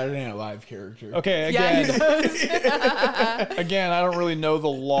like a Saturday Night Live character. Okay, Yeah, he again, does. again, I don't really know the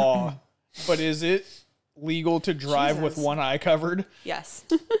law, but is it legal to drive with Jesus. one eye covered? Yes.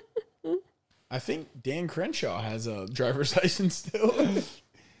 I think Dan Crenshaw has a driver's license still.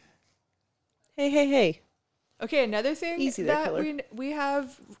 Hey. Okay, another thing Easy there, that killer. we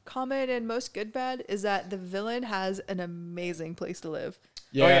have common in most good bad is that the villain has an amazing place to live.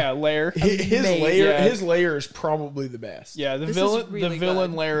 Oh yeah, lair. His Amazing. layer, Yeah. his layer is probably the best. Yeah, the This villain, is really the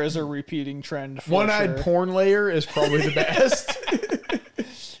villain good. lair is a repeating trend. For One-eyed sure. porn layer is probably the best.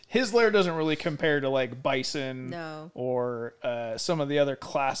 His lair doesn't really compare to like Bison No. or some of the other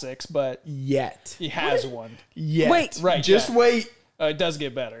classics, but Yet. he has one. Yet. Wait. Right, Just yeah. wait. It does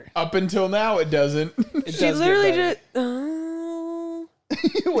get better. Up until now, it doesn't. It She does literally get just.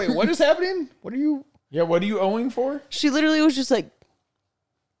 better. Wait, what is happening? What are you? Yeah, what are you owing for? She literally was just like,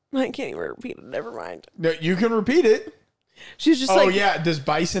 I can't even repeat it. Never mind. No, you can repeat it. She's just Oh, like, yeah. Does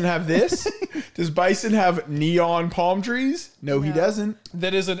Bison have this? Does Bison have neon palm trees? No, he No. doesn't.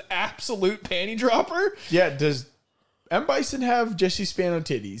 That is an absolute panty dropper. Yeah, does M. Bison have Jesse Spano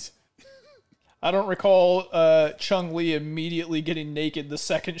titties? I don't recall Chung Lee immediately getting naked the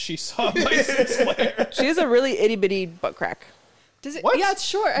second she saw Bison's lair. she has a really itty bitty butt crack. Does it? What? Yeah, it's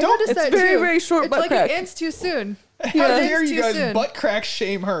short. I Don't- noticed it's that very, too. very short It's butt like crack. it ends too soon. How It dare ends you too guys soon. butt crack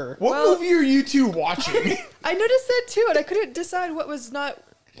shame her? What Well- movie are you two watching? I noticed that too, and I couldn't decide what was not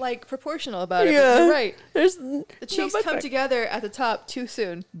like proportional about it. Yeah. But you're right. There's The cheeks come together at the top too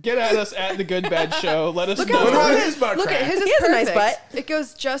soon. Get at us at the Good Bad Show. Let us Look know. how What about his butt Look crack? at his is He has a nice perfect. butt. It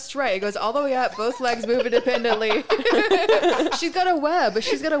goes just right. It goes all the way up. Both legs move independently. She's got a web.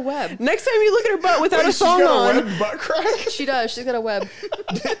 She's got a web. Next time you look at her butt without Wait, a she's song got a on. webbed butt crack? She does. She's got a web.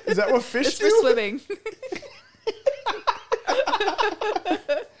 Is that what fish It's do? for swimming.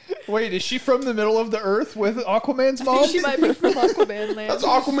 Wait, is she from the middle of the earth with Aquaman's mom? She might be from Aquaman land. That's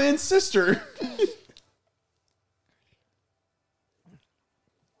Aquaman's sister.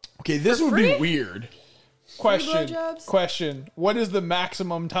 Okay, this would be free? weird. Question. blowjobs? Question. What is the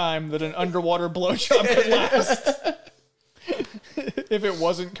maximum time that an underwater blowjob could last? If it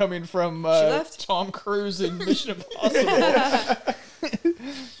wasn't coming from left? Tom Cruise in Mission Impossible.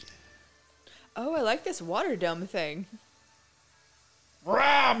 Oh, I like this water dome thing.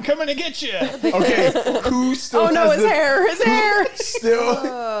 Rah, I'm coming to get you. Okay, who still Oh no, has his the, hair, his hair. Still,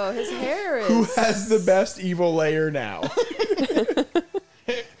 Oh, his hair is. who has the best evil layer now?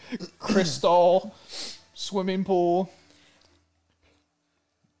 Crystal swimming pool.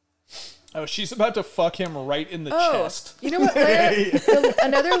 Oh, she's about to fuck him right in the chest. You know what?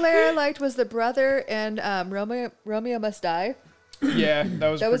 Another layer I liked was the brother and Romeo Must Die. Yeah, that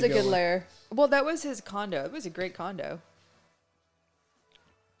was That was a pretty good one. layer. Well, that was his condo. It was a great condo.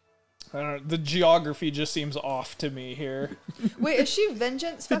 I don't know, the geography just seems off to me here. Wait, is she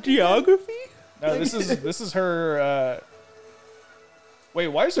Vengeance? fucking Geography? No, this is her. Wait,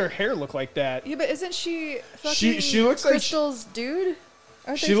 why does her hair look like that? Yeah, but isn't she fucking She looks like Crystal's dude?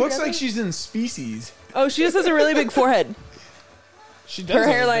 Aren't they she looks together? like she's in Species. Oh, she just has a really big forehead. She does Her have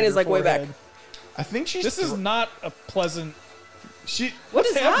a hairline bigger is, like, way back. forehead. I think she's. This is not a pleasant. she. What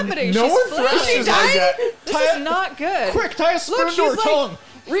is happening? No She's one flipping. flashes like that. This is not good. Quick, tie a spoon Look, to her she's like- tongue.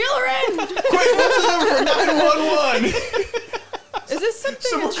 Reel her in. Quick, what's the number for 911? Is this something?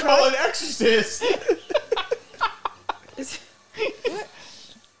 Someone a call drug? an exorcist. Is- what?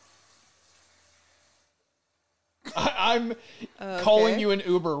 I'm Okay. calling you an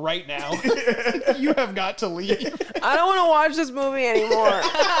Uber right now. You have got to leave. I don't want to watch this movie anymore.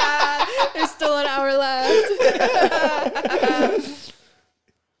 There's still an hour left.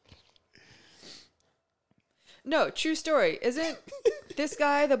 No, true story. Isn't this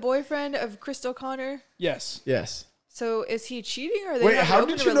guy the boyfriend of Crystal Connor? Yes. Yes. So is he cheating or are they Wait, have how an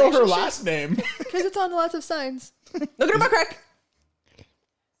did open you know her relationship? last name? Because it's on lots of signs. Look at her butt crack.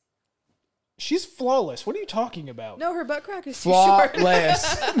 She's flawless. What are you talking about? No, her butt crack is too short.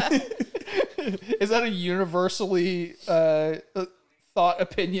 Flawless. Is that a universally thought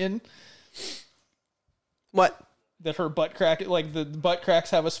opinion What? that her butt crack, like the butt cracks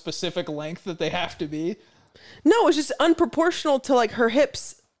have a specific length that they have to be? No, it's just unproportional to like her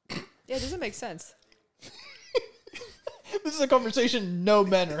hips. Yeah, it doesn't make sense. This is a conversation no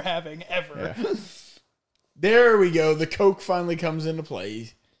men are having ever. Yeah. There we go. The Coke finally comes into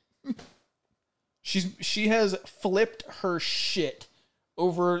play. She has flipped her shit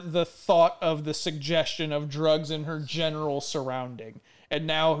over the thought of the suggestion of drugs in her general surrounding. And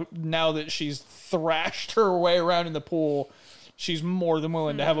now that she's thrashed her way around in the pool, she's more than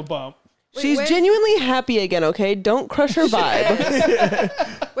willing to have a bump. Wait, She's when- genuinely happy again, okay? Don't crush her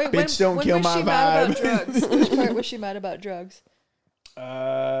vibe. Wait, Bitch, don't when kill was my she mad vibe. about drugs? Which part was she mad about drugs?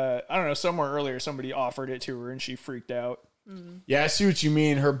 I don't know. Somewhere earlier, somebody offered it to her and she freaked out. Yeah, I see what you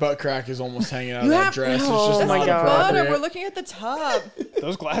mean. Her butt crack is almost hanging out You of that have- dress. It's Oh just That's my not the God. bottom. appropriate. We're looking at the top.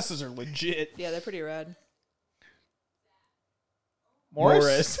 Those glasses are legit. Yeah, they're pretty rad.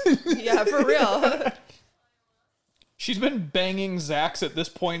 Morris? Yeah, for real. She's been banging Zax at this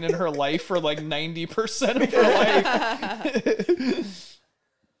point in her life for like 90% of her life.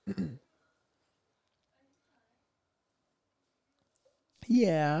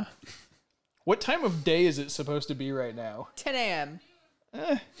 Yeah. What time of day is it supposed to be right now? 10 a.m.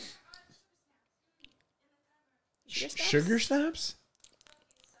 Sugar snaps?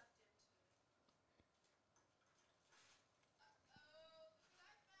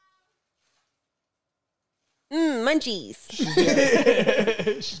 Munchies.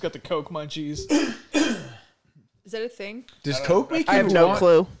 She's got the Coke munchies. Is that a thing? Does Coke make you I have no want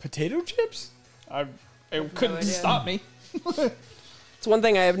clue. potato chips? It couldn't idea. stop me. It's one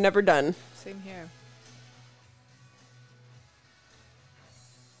thing I have never done. Same here.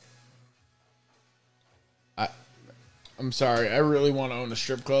 I'm sorry. I really want to own a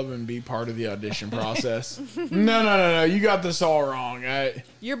strip club and be part of the audition process. No. You got this all wrong.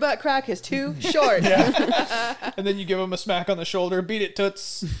 Your butt crack is too short. And then you give him a smack on the shoulder. Beat it,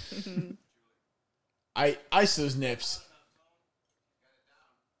 toots. I ice those nips.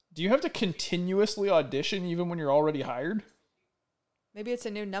 Do you have to continuously audition even when you're already hired? Maybe it's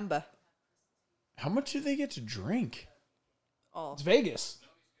a new number. How much do they get to drink? Oh. It's Vegas.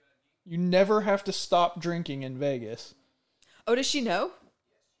 You never have to stop drinking in Vegas. Oh, does she know?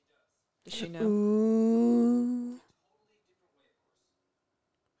 Does she know? Ooh.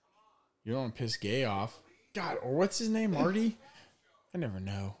 You don't want to piss Gay off. God, or what's his name? Marty? I never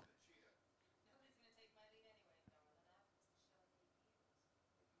know.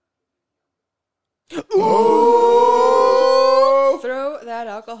 Ooh! Throw that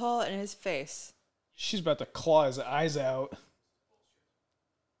alcohol in his face. She's about to claw his eyes out.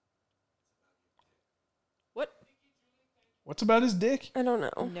 What? What's about his dick? I don't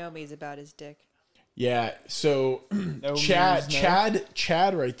know. No me's about his dick. Yeah, so No Chad, means no.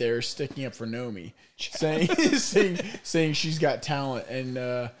 Chad, right there is sticking up for Nomi, saying she's got talent,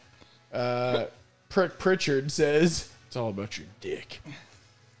 and Pritchard says it's all about your dick.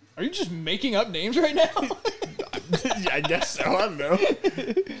 Are you just making up names right now? I guess so. I don't know.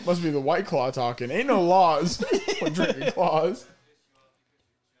 Must be the White Claw talking. Ain't no laws when drinking claws.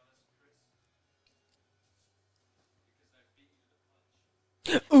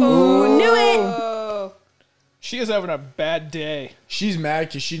 Ooh, knew it. Oh. She is having a bad day. She's mad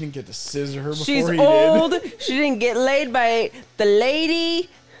because she didn't get to scissor her before She's he old. did. She didn't get laid by the lady.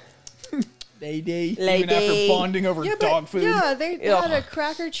 Lady. Even after bonding over Yeah, dog but, food. yeah, they Ugh. had a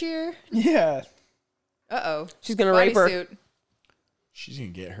cracker cheer. Yeah. Uh-oh. She's gonna rape her. Bodysuit. She's gonna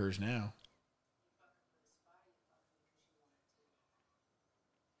get hers now.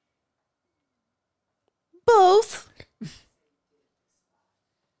 Both.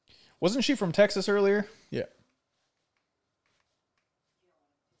 Wasn't she from Texas earlier? Yeah.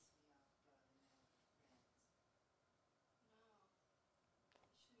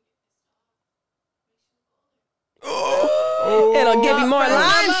 It'll give you more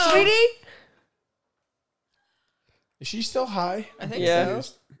lines, Mama. sweetie. Is she still high? I think Yeah.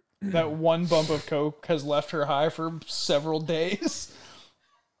 so. That one bump of coke has left her high for several days.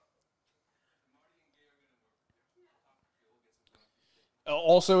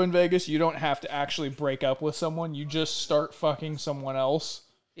 Also in Vegas, you don't have to actually break up with someone. You just start fucking someone else.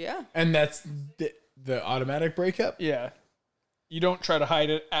 Yeah. And that's the automatic breakup? Yeah. You don't try to hide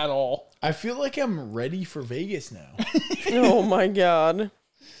it at all. I feel like I'm ready for Vegas now. Oh my god.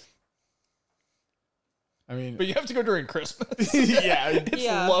 I mean, But you have to go during Christmas. yeah. It's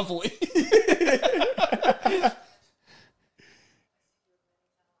Yeah. lovely.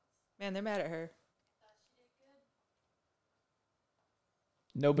 Man, they're mad at her.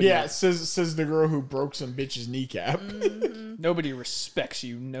 Nobody, Yeah, says the girl who broke some bitch's kneecap. nobody respects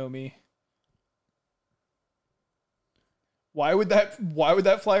you, Nomi. Why would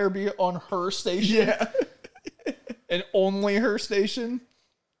that flyer be on her station? Yeah. And only her station?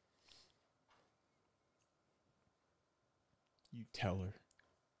 You tell her.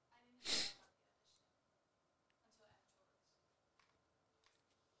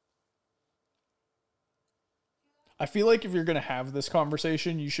 I feel like if you're gonna have this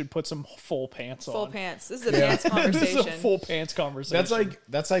conversation, you should put some full pants on. Full pants. This is a pants This conversation. is a full pants conversation.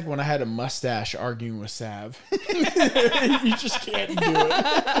 That's like when I had a mustache arguing with Sav. You just can't do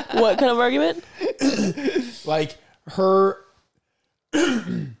it. What kind of argument? Like her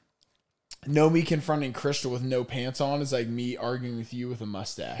Nomi confronting Crystal with no pants on is like me arguing with you with a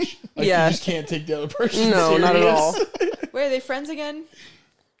mustache. Like Yeah. you just can't take the other person No, serious. not at all. Wait, are they friends again?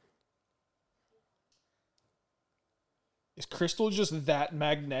 Is Crystal just that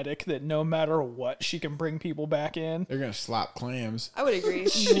magnetic that no matter what, she can bring people back in? They're gonna slap clams. I would agree.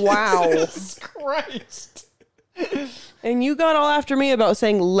 Wow. Jesus Christ. And you got all after me about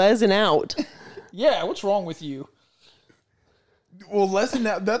saying les and out. Yeah, what's wrong with you? Well, that's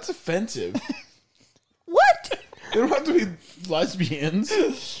offensive. What? They don't have to be lesbians.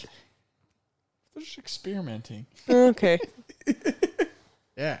 They're just experimenting. Okay.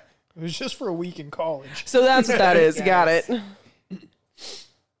 Yeah. It was just for a week in college. So that's what that is. Yes. Got it.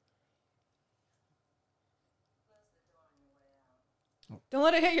 Don't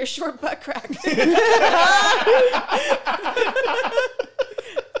let it hit your short butt crack.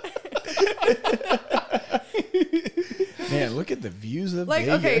 Man, look at the views of Like,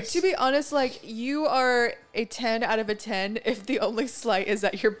 Vegas. okay, to be honest, like, you are a 10 out of a 10 if the only slight is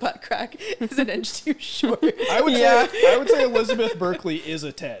that your butt crack is an inch too short. I would Yeah. say Elizabeth Berkley is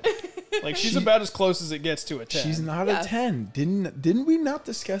a 10. Like she's about as close as it gets to a 10. She's not Yeah. a 10. Didn't we not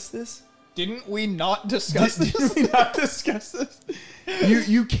discuss this? Didn't we not discuss Didn't this? we not discuss this?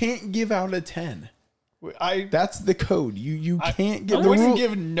 You can't give out a 10. That's the code. You can't I get the wouldn't rule.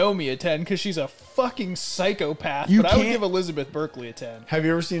 give Nomi a 10 because she's a fucking psychopath, You but I would can't- give Elizabeth Berkley a 10. Have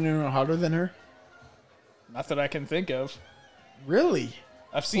you ever seen anyone hotter than her? Not that I can think of. Really?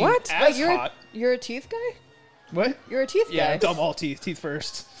 I've seen What? as Wait, hot. you're a teeth guy? What? You're a teeth Yeah, guy? dumb all teeth. Teeth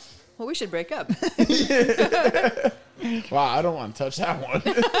first. Well, we should break up. Wow, I don't want to touch that one.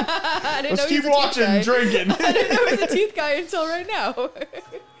 I didn't Let's know he keep was a teeth watching guy. and drinking. I didn't know he was a teeth guy until right now.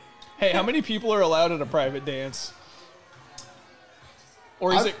 Hey, how many people are allowed at a private dance?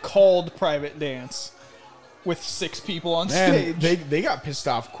 Or is I've- it called private dance with 6 people on Man, stage? they got pissed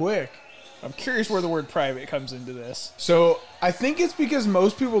off quick. I'm curious where the word private comes into this. So I think it's because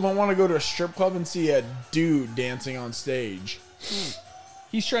most people don't want to go to a strip club and see a dude dancing on stage.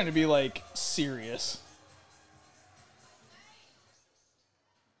 He's trying to be like serious.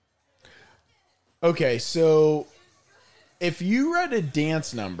 Okay, so if you read a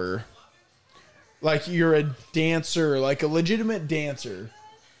dance number, like you're a dancer, like a legitimate dancer,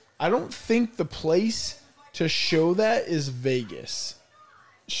 I don't think the place to show that is Vegas.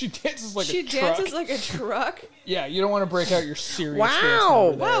 She dances like She a truck. dances like a truck? Yeah, you don't want to break out your serious Wow. dance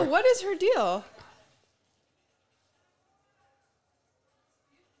number there. Wow, what is her deal?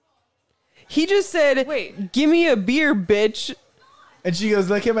 He just said, Wait. give me a beer, bitch. And she goes,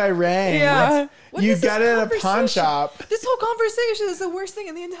 "Look at my ring. Yeah. What You is this got it at a pawn conversation? shop." This whole conversation is the worst thing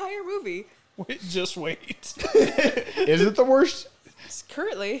in the entire movie. Wait, just wait. Is it the worst?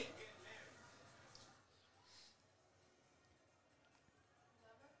 Currently.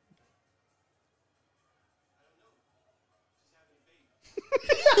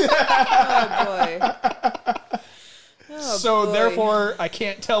 Oh boy. Oh, So boy. therefore, I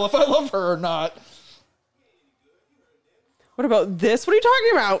can't tell if I love her or not. What about this? What are you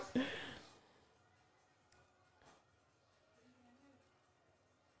talking about?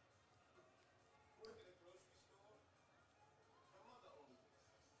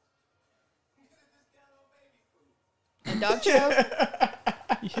 And dog chow?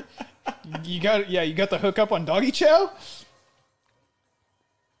 You got the hookup on doggy chow?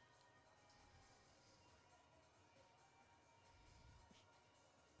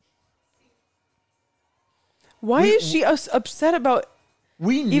 Why is she upset about...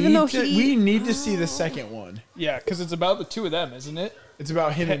 We need Even though to, he- we need to see the second one. Yeah, because it's about the 2 of them, isn't it? It's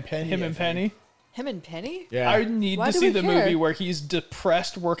about him and Penny. Him I and think. Penny. Him and Penny? Yeah. I need Why to do see we the care? movie where he's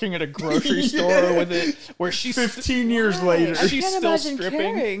depressed working at a grocery store with it, where she's 15 years later, I She's can't still imagine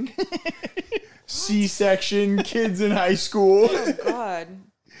stripping. caring. C-section, kids in high school. God.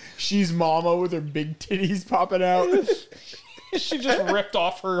 She's mama with her big titties popping out. She just ripped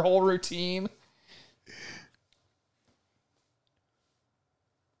off her whole routine.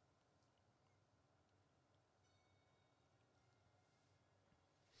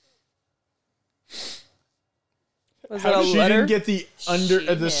 Was How that a She letter? didn't get the She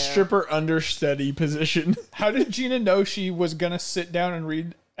knew. stripper understudy position. How did Gina know she was gonna sit down and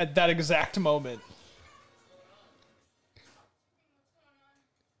read at that exact moment?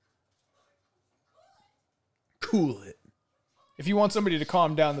 Cool it. If you want somebody to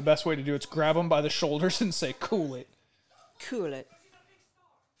calm down, the best way to do it's grab them by the shoulders and say, "Cool it." Cool it.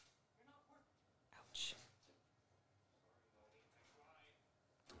 Ouch.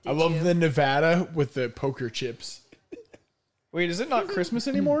 I love the Nevada with the poker chips. Wait, is it not Christmas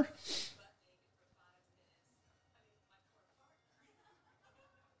anymore?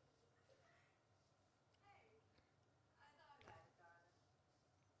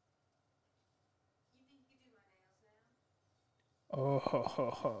 Oh, ho,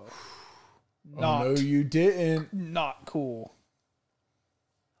 ho, ho. Not, Oh, no, you didn't. not cool.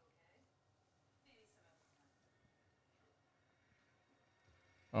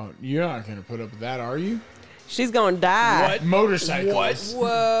 Oh, you're not going to put up with that, are you? She's gonna die. What? Motorcycles.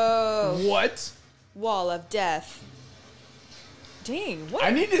 Whoa. What? Wall of death. Dang, what?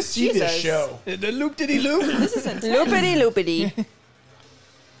 I need to see this Jesus. show. The loop diddy loop. This is intense. Loopity loopity.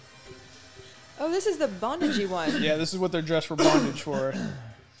 Oh, this is the bondagey one. Yeah, this is what they're dressed for bondage for.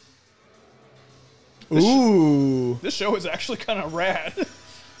 Ooh. This show is actually kind of rad.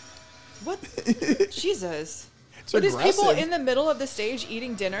 What? Jesus. It's Were these people aggressive. in the middle of the stage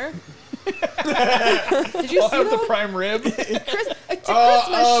eating dinner? Did you I'll see have the that? prime rib. It's a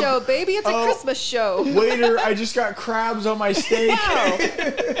Christmas show, baby. It's a Christmas show. Waiter, I just got crabs on my steak. Ow.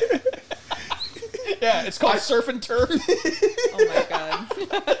 Yeah, it's called surf and turf. Oh my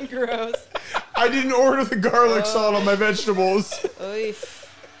god. Gross. I didn't order the garlic salt on my vegetables. Oy.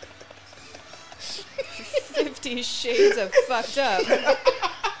 50 Shades of fucked up.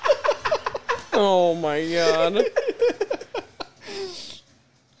 Oh my god.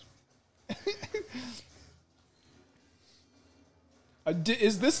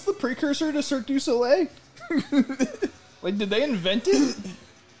 Is this the precursor to Cirque du Soleil? Like, did they invent it?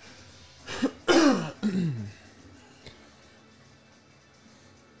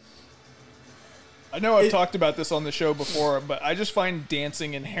 I know I've talked about this on the show before, but I just find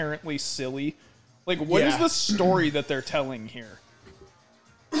dancing inherently silly. Like, what is the story that they're telling here?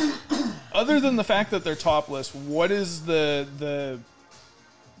 Other than the fact that they're topless, what is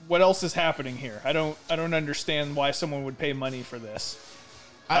what else is happening here? I don't understand why someone would pay money for this.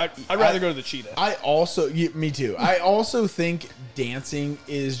 I'd rather go to the cheetah. Me too. I also think dancing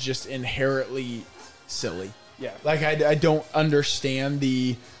is just inherently silly. Yeah. Like I don't understand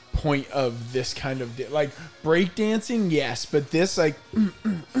the point of this kind of like break dancing. Yes, but this like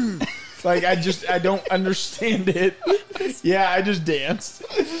like I don't understand it. Yeah, I just danced.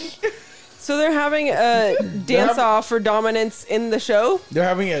 So they're having a dance off for dominance in the show? They're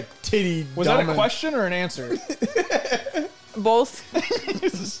having a titty. Was that a question or an answer? Both.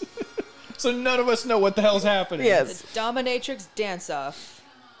 So none of us know what the hell's happening. Yes. The dominatrix dance off.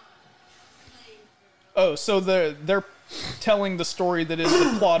 Oh, so they're telling the story that is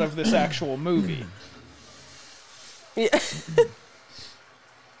the plot of this actual movie. Yeah.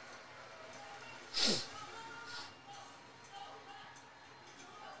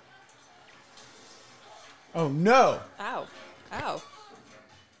 Oh no! Ow. Ow.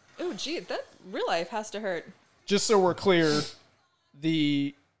 Oh, gee, that real life has to hurt. Just so we're clear,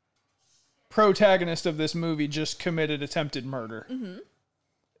 the protagonist of this movie just committed attempted murder.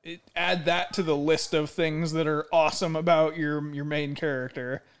 Mm-hmm. Add that to the list of things that are awesome about your main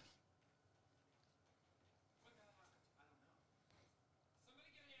character.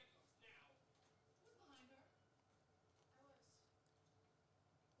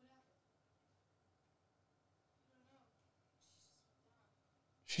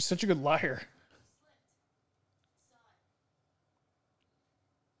 She's such a good liar.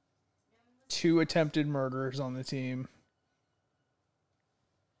 Two attempted murders on the team.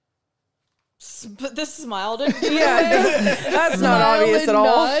 But the smile didn't do Yeah, that's not obvious at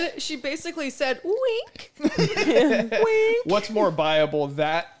all. She basically said, wink. Wink. What's more viable,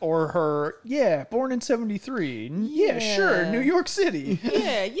 that or her, born in 73. Yeah, sure, New York City.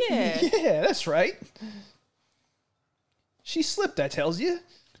 Yeah. Yeah, that's right. She slipped, I tells you.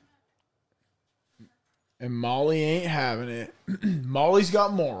 And Molly ain't having it. Molly's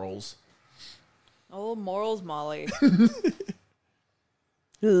got morals. Oh, morals, Molly.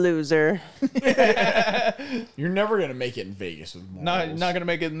 Loser. You're never gonna make it in Vegas with morals. Not gonna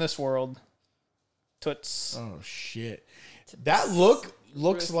make it in this world. Toots. Oh shit! That look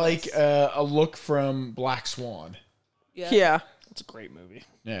looks like a look from Black Swan. Yeah. It's a great movie.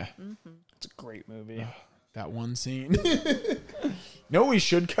 Yeah, It's a great movie. that one scene. No, we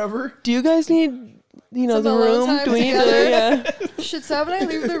should cover. Do you guys need, the Some alone room? time Do we need together? yeah. Should Sav and I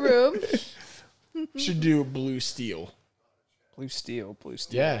leave the room? Should do Blue Steel. Blue Steel.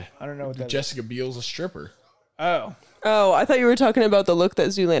 Yeah, I don't know what that is. Jessica Biel's a stripper. Oh. Oh, I thought you were talking about the look that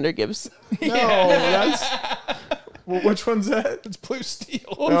Zoolander gives. No, that's. Well, which one's that? It's Blue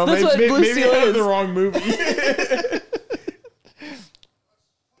Steel. No, That's what Blue maybe Steel I have is. the wrong movie.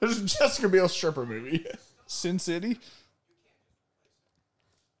 There's a Jessica Biel stripper movie. Sin City.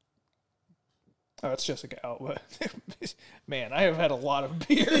 Oh, it's Jessica Alba. Man, I have had a lot of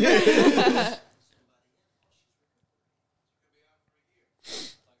beer.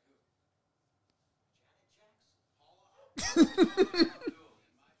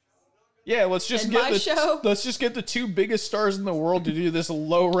 Yeah, let's just In get my the show? let's just get the two biggest stars in the world to do this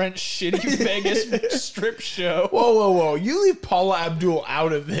low rent shitty Vegas strip show. Whoa. You leave Paula Abdul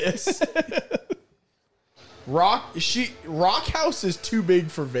out of this. Rock House is too big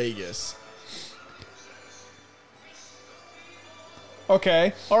for Vegas.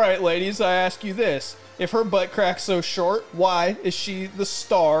 Okay, all right, ladies. I ask you this: if her butt crack's so short, why is she the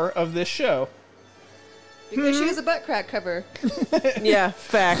star of this show? Because she has a butt crack cover. Yeah,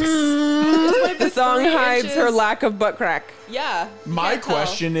 facts. The thong hides her lack of butt crack. Yeah. My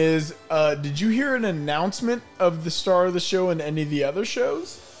question is, did you hear an announcement of the star of the show in any of the other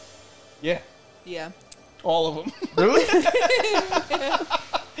shows? Yeah, Yeah. all of them. Really?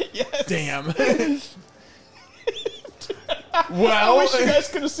 Yes. Damn. I Well, wish you guys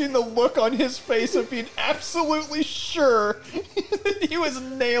could have seen the look on his face of being absolutely sure that he was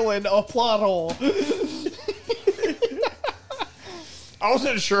nailing a plot hole. I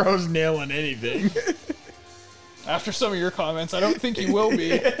wasn't sure I was nailing anything. After some of your comments, I don't think you will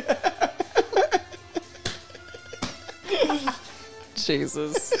be.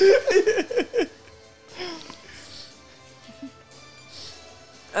 Jesus.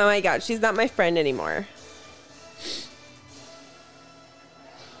 Oh my god, she's not my friend anymore.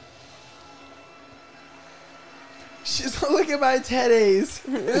 She's looking at my teddies.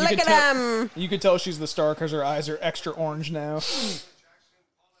 Look at them. You could tell she's the star because her eyes are extra orange now.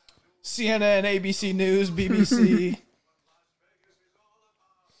 CNN, ABC News, BBC.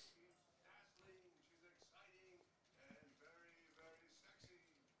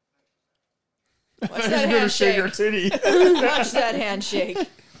 Watch that Gonna shake her handshake. titty. Watch that handshake.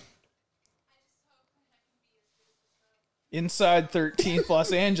 Inside 13th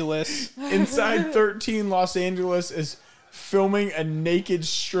Los Angeles. Inside 13 Los Angeles is filming a naked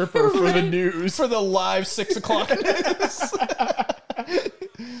stripper for the news. For the live 6 o'clock news.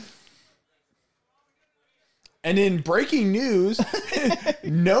 And in breaking news,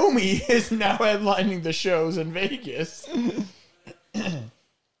 Nomi is now headlining the shows in Vegas.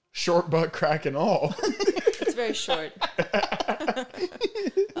 Short butt crack and all. It's very short.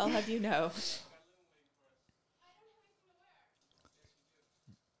 I'll have you know.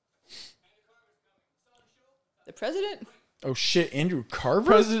 The president? Oh shit, Andrew Carver?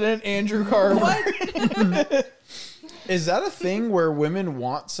 President Andrew Carver. What? Is that a thing where women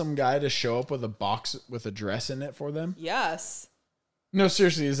want some guy to show up with a box with a dress in it for them? Yes. No,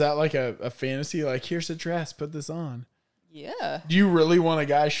 seriously, is that like a fantasy? Like, here's a dress, put this on. Yeah. Do you really want a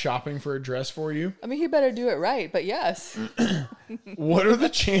guy shopping for a dress for you? I mean, he better do it right, but yes. What are the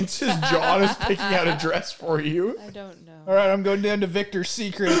chances John is picking out a dress for you? I don't know. All right, I'm going down to Victor's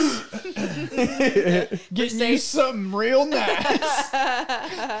Secrets. Getting you something real nice.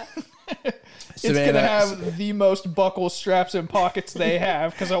 It's going to have the most buckle straps and pockets they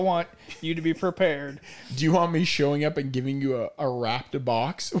have because I want you to be prepared. Do you want me showing up and giving you a wrapped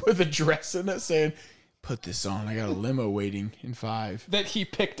box with a dress in it saying, put this on, I got a limo waiting in 5. That he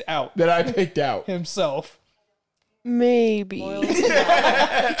picked out That I picked out. himself. Maybe.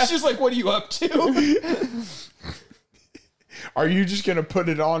 She's like, what are you up to? Are you just going to put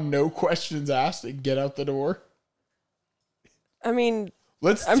it on, no questions asked, and get out the door? I mean,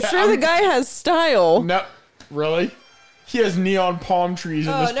 I'm sure the guy has style. No, really? He has neon palm trees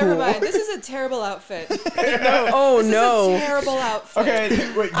in this Oh, never pool. mind. This is a terrible outfit. Oh This is no. a terrible outfit. Okay,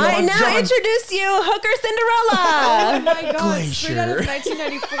 wait, I John, now John, introduce you, Hooker Oh Cinderella. my god, straight out of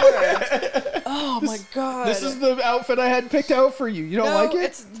 1994. Oh my god. This is the outfit I had picked out for you. You don't like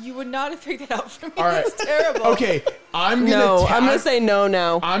it? You would not have picked it out for me. All right. It's terrible. Okay, I'm gonna. No, I'm gonna say no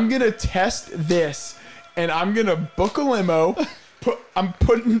now. I'm gonna test this, and I'm gonna book a limo. I'm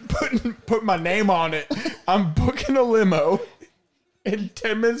putting my name on it. I'm booking a limo. And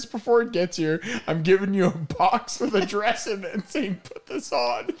 10 minutes before it gets here, I'm giving you a box with a dress in it and saying, put this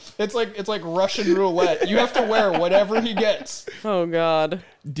on. It's like Russian roulette. You have to wear whatever he gets. Oh god.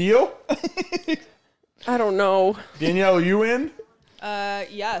 Deal? I don't know. Danielle, are you in?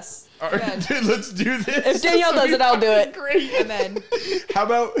 Yes. All right, Good. dude, let's do this. If Danielle does it, I'll do it. Great. I'm in. How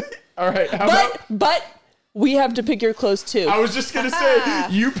about, all right, how about, But we have to pick your clothes too. I was just going to say,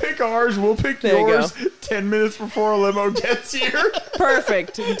 you pick ours, we'll pick There you yours go. 10 minutes before a limo gets here.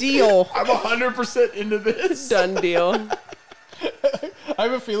 Perfect. Deal. I'm 100% into this. Done deal. I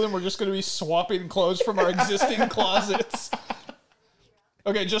have a feeling we're just going to be swapping clothes from our existing closets.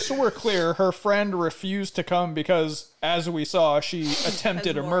 Okay, just so we're clear, her friend refused to come because, as we saw, she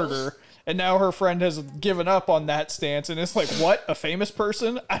attempted a morals. murder. And now her friend has given up on that stance. And it's like, what? A famous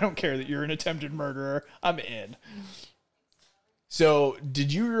person? I don't care that you're an attempted murderer. I'm in. So,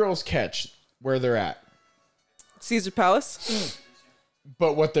 did you girls catch where they're at? Caesar Palace?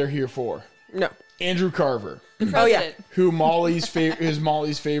 But what they're here for? No. Andrew Carver, Oh yeah. President. who is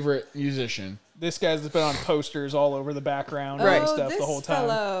Molly's favorite musician. This guy's been on posters all over the background Right. and Oh, stuff this the whole time.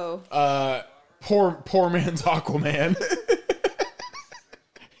 fellow. Poor man's Aquaman.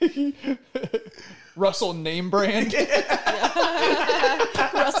 Russell name brand.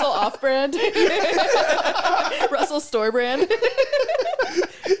 Russell off-brand. Russell store brand.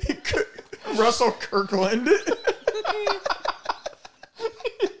 Russell Kirkland.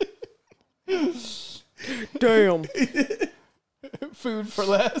 Damn. Food for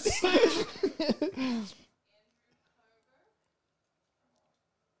less.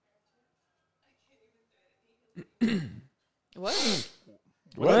 What?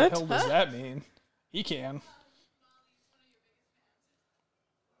 What the hell does that mean? He can.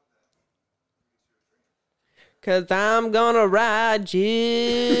 Cause I'm gonna ride you.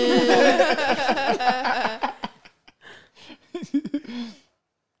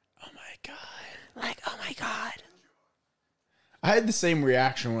 Oh my god. Like, oh my god. I had the same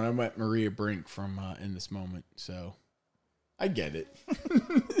reaction when I met Maria Brink from In This Moment, so I get it.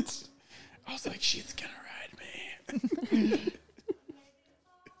 I was like, she's gonna ride me.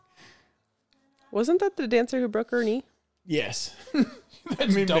 Wasn't that the dancer who broke her knee? Yes.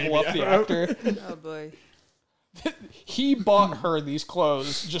 Double up the actor. Oh boy. He bought her these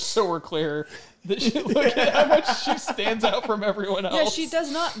clothes, just so we're clear. Look at how much she stands out from everyone else. Yeah, she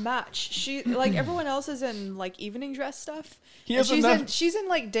does not match. She like everyone else is in like evening dress stuff. She's in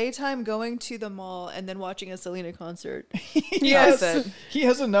like daytime going to the mall and then watching a Selena concert. Yes, he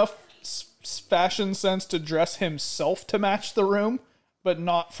has enough fashion sense to dress himself to match the room, but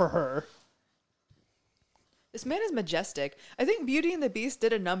not for her. This man is majestic. I think Beauty and the Beast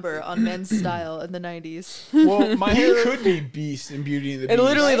did a number on men's style in the 90s. Well, my hair could be Beast and Beauty and the Beast. And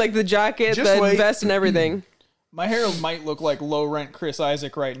literally, like the jacket, the vest, and everything. My hair might look like low rent Chris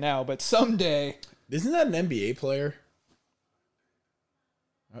Isaac right now, but someday. Isn't that an NBA player?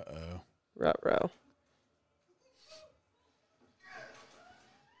 Uh-oh. Ruh-roh.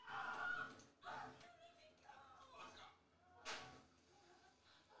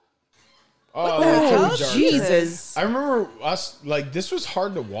 Oh, that's really dark. Jesus. I remember us, like, this was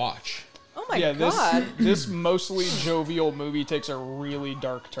hard to watch. Oh my god. This mostly jovial movie takes a really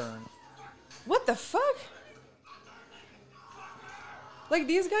dark turn. What the fuck? Like,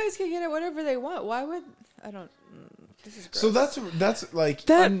 these guys can get it whatever they want. Why would... I don't... This is gross. So that's like...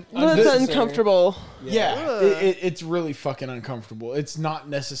 That's uncomfortable. Yeah, it's really fucking uncomfortable. It's not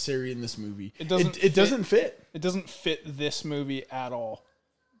necessary in this movie. It doesn't fit. It doesn't fit this movie at all.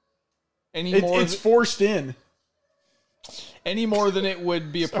 It's forced in. Any more than it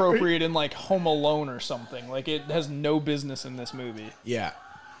would be appropriate in like Home Alone or something. Like it has no business in this movie. Yeah.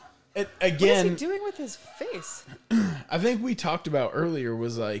 What is he doing with his face? I think we talked about earlier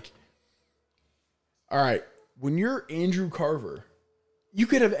was like, all right, when you're Andrew Carver, you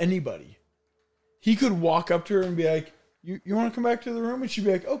could have anybody. He could walk up to her and be like, You want to come back to the room? And she'd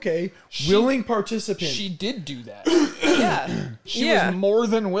be like, okay, willing participant. She did do that. Yeah. She was more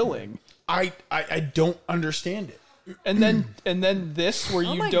than willing. I don't understand it. And then this where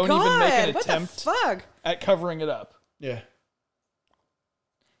you don't even make an attempt at covering it up. Yeah.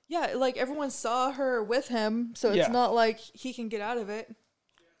 Yeah, like everyone saw her with him, so it's not like he can get out of it.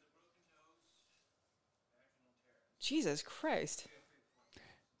 Jesus Christ.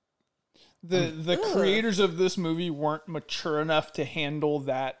 The creators of this movie weren't mature enough to handle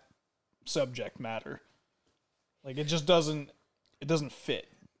that subject matter. Like it just doesn't fit.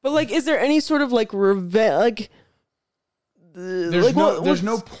 But like, is there any sort of like revenge? Like, there's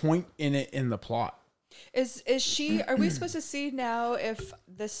no point in it in the plot. Is she? Are we supposed to see now if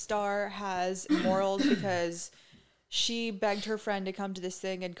the star has morals because she begged her friend to come to this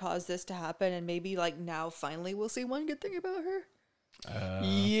thing and cause this to happen, and maybe like now finally we'll see one good thing about her?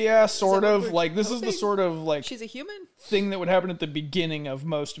 Yeah, sort of. Like this is the sort of like she's a human thing that would happen at the beginning of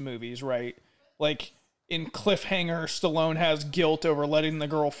most movies, right? Like in Cliffhanger, Stallone has guilt over letting the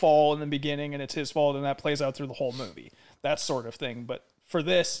girl fall in the beginning, and it's his fault, and that plays out through the whole movie. That sort of thing. But for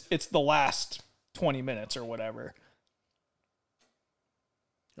this, it's the last 20 minutes or whatever.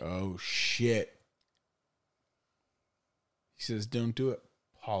 Oh shit! He says, "Don't do it,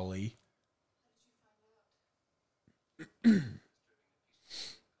 Polly."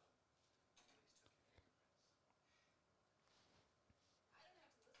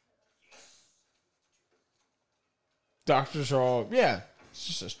 Doctors are all, it's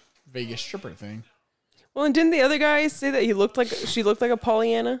just a Vegas stripper thing. Well, and didn't the other guy say that she looked like a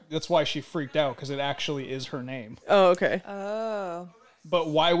Pollyanna? That's why she freaked out, because it actually is her name. Oh, okay. Oh. But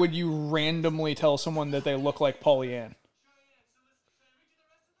why would you randomly tell someone that they look like Pollyanna?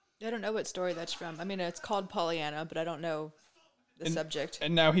 I don't know what story that's from. I mean, it's called Pollyanna, but I don't know the subject.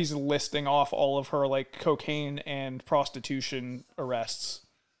 And now he's listing off all of her like cocaine and prostitution arrests.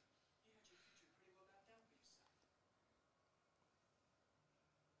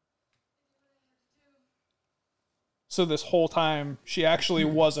 So this whole time, she actually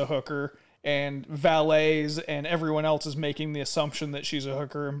was a hooker, and valets and everyone else is making the assumption that she's a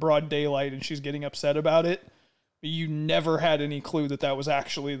hooker in broad daylight, and she's getting upset about it. But you never had any clue that that was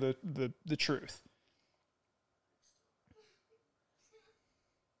actually the truth.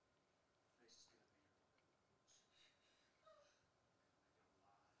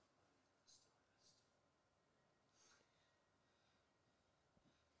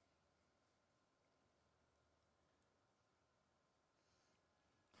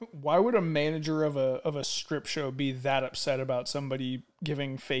 Why would a manager of a strip show be that upset about somebody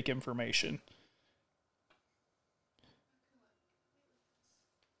giving fake information?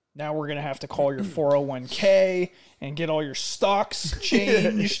 Now we're going to have to call your 401k and get all your stocks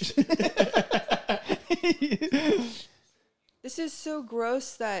changed. This is so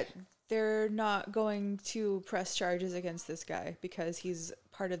gross that they're not going to press charges against this guy because he's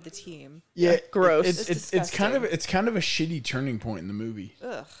part of the team. Yeah, Gross. It's kind of a shitty turning point in the movie.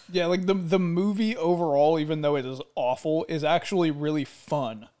 Ugh. Yeah, like the movie overall, even though it is awful, is actually really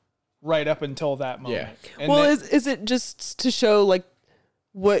fun right up until that moment. Yeah. And Well, then- is it just to show like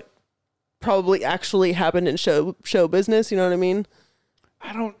what probably actually happened in show business? You know what I mean?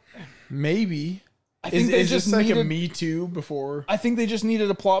 I don't. Maybe. I think they is just this like a needed- Me Too before? I think they just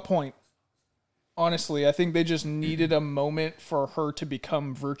needed a plot point. Honestly, I think they just needed a moment for her to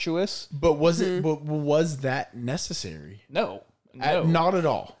become virtuous. But was it? But was that necessary? No, no, Not at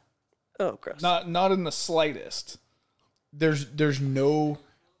all. Oh, gross. not in the slightest. There's no.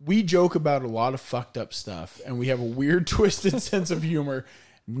 We joke about a lot of fucked up stuff, and we have a weird, twisted sense of humor.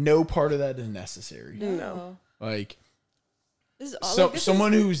 No part of that is necessary. No. Like, This is all, so like, this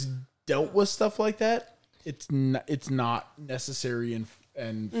someone is, who's dealt with stuff like that, it's not necessary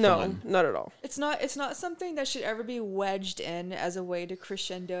and No, fun. not at all. it's not something that should ever be wedged in as a way to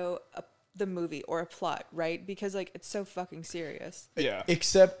crescendo the movie or a plot, right? Because like it's so fucking serious. Yeah,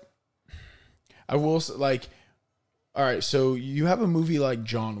 Except, I will like, all right. So you have a movie like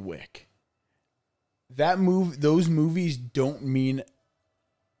John Wick. Those movies don't mean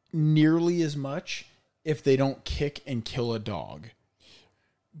nearly as much if they don't kick and kill a dog.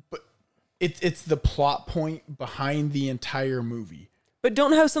 But it's the plot point behind the entire movie. But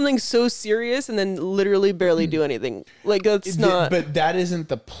don't have something so serious and then literally barely do anything. Like that's not. But that isn't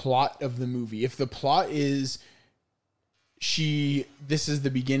the plot of the movie. If the plot is this is the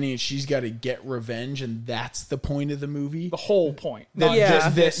beginning and she's got to get revenge and that's the point of the movie, the whole point. Then- Not Yeah.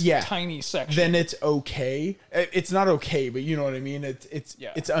 just this yeah. tiny section. then it's okay. It's not okay, but you know what I mean.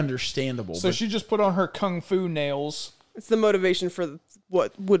 It's understandable. So but she just put on her kung fu nails. It's the motivation for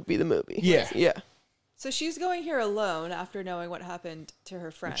what would be the movie. Yeah. Yeah. So she's going here alone after knowing what happened to her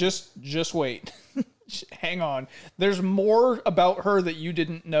friend. Just wait. Hang on. There's more about her that you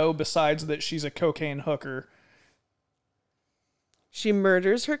didn't know besides that she's a cocaine hooker. She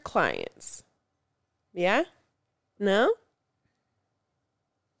murders her clients. Yeah? No?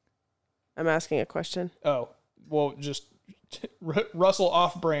 I'm asking a question. Oh, well, just Russell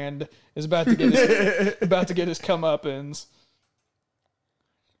Off-Brand is about to get his comeuppance.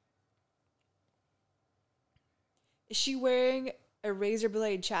 Is she wearing a razor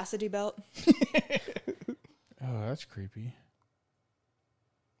blade chastity belt? oh, that's creepy.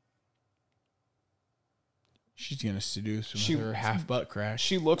 She's gonna seduce him with her half butt crash.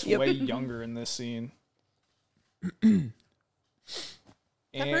 She looks Yep. way younger in this scene. And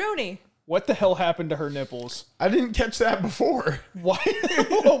Pepperoni. what the hell happened to her nipples? I didn't catch that before. Why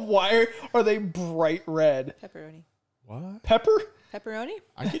are they bright red? Pepperoni. What? Pepper? Pepperoni?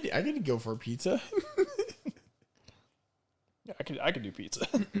 I could go for a pizza. Yeah, I could do pizza.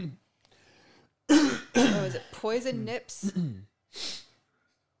 Oh, is it poison nips?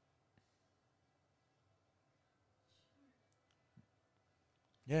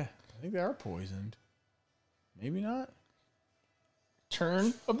 Yeah, I think they are poisoned. Maybe not.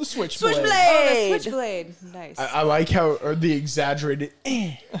 Turn of the switchblade. Oh, the switchblade. Nice. I like how or the exaggerated.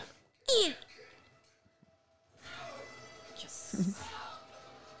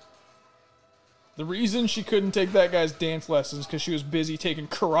 The reason she couldn't take that guy's dance lessons because she was busy taking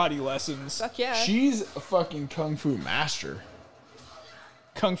karate lessons. Fuck yeah. She's a fucking kung fu master.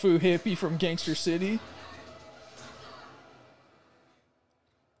 Kung Fu hippie from Gangster City.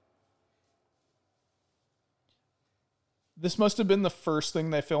 This must have been the first thing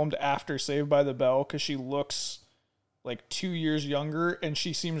they filmed after Saved by the Bell because she looks like 2 years younger and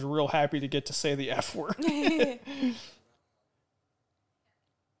she seems real happy to get to say the F word.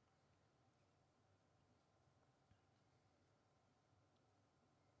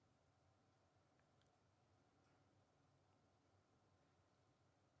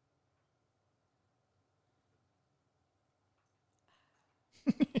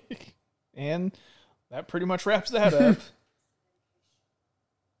 And that pretty much wraps that up.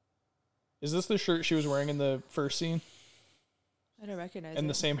 Is this the shirt she was wearing in the first scene? I don't recognize And it.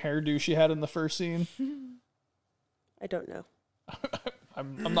 the same hairdo she had in the first scene? I don't know.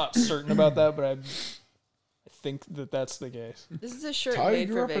 I'm not certain about that, but I think that that's the case. This is a shirt How you made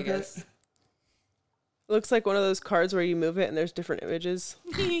grew for up with Vegas. it? Looks like one of those cards where you move it and there's different images.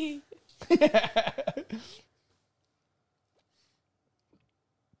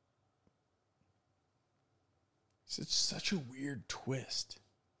 It's such a weird twist.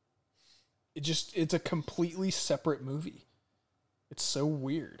 It's a completely separate movie. It's so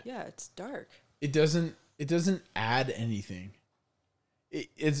weird. Yeah, it's dark. It doesn't add anything.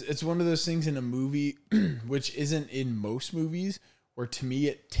 It's one of those things in a movie which isn't in most movies where to me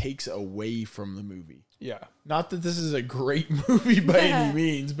it takes away from the movie. Yeah. Not that this is a great movie by any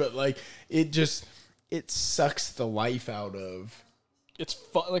means, but like it sucks the life out of. It's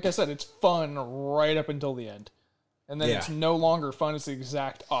fun. Like I said, it's fun right up until the end. And then it's no longer fun. It's the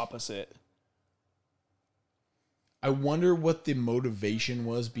exact opposite. I wonder what the motivation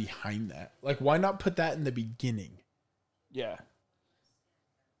was behind that. Like, why not put that in the beginning? Yeah.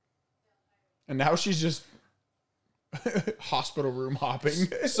 And now she's just hospital room hopping.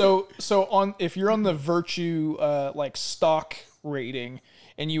 So if you're on the virtue like stock rating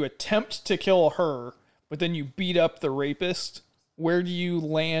and you attempt to kill her, but then you beat up the rapist, where do you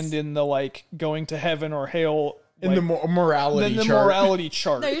land in the like going to heaven or hell? In the morality chart. Morality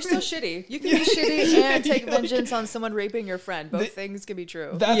chart. No, you're still shitty. You can be shitty and take vengeance on someone raping your friend. Both things can be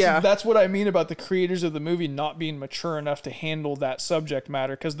true. That's what I mean about the creators of the movie not being mature enough to handle that subject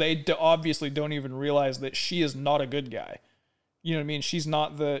matter, because they obviously don't even realize that she is not a good guy. You know what I mean? She's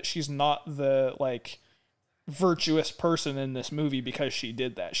not the like virtuous person in this movie because she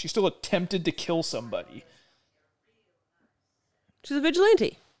did that. She still attempted to kill somebody. She's a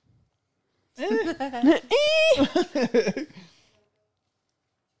vigilante.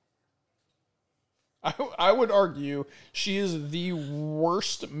 I would argue she is the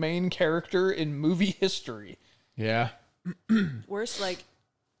worst main character in movie history. Yeah. Worse, like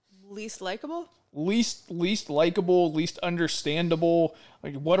least likable. Least likable, least understandable.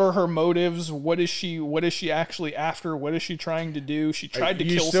 Like, what are her motives? What is she actually after? What is she trying to do? She tried to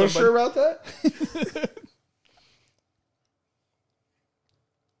kill somebody. You still sure about that?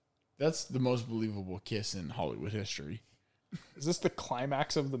 That's the most believable kiss in Hollywood history. Is this the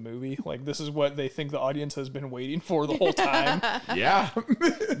climax of the movie? Like, this is what they think the audience has been waiting for the whole time? Yeah.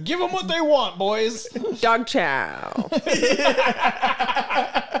 Give them what they want, boys. Dog chow.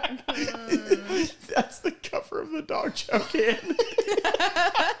 That's the cover of the dog chow can.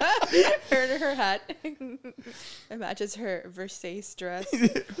 Her hat. It matches her Versace dress.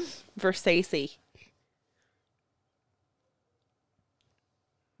 Versace.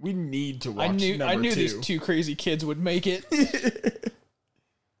 We need to watch I knew 2. these two crazy kids would make it.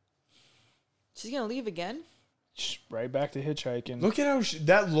 She's gonna leave again? Right back to hitchhiking. Look at how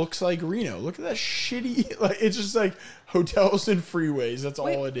that looks like Reno. Look at that shitty. Like, it's just like hotels and freeways. That's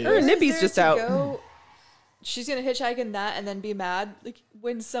all it is. Her nippy's there just to out. go- She's gonna hitchhike in that and then be mad like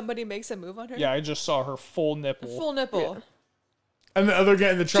when somebody makes a move on her. Yeah, I just saw her full nipple. Full nipple. Yeah. And the other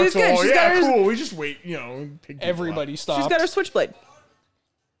guy in the truck's good. all, She's yeah, got her- cool. We just wait, pick people Everybody up. stopped. She's got her switchblade.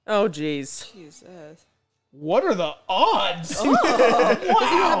 Oh, jeez. Jesus. What are the odds?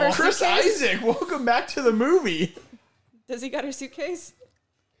 Wow. Chris Isaac, welcome back to the movie. Does he got her suitcase?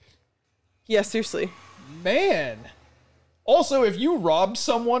 Yeah, seriously. Man. Also, if you robbed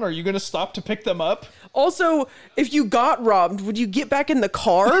someone, are you going to stop to pick them up? Also, if you got robbed, would you get back in the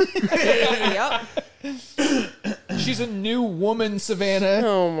car? Yep. She's a new woman, Savannah.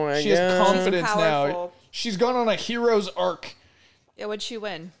 Oh my She has God. confidence now. Powerful. She's gone on a hero's arc. Yeah, what'd she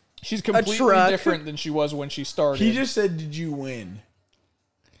win? She's completely truck. different than she was when she started. He just said, did you win?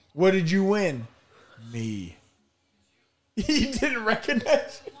 What did you win? Me. He didn't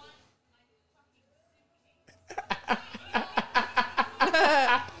recognize it.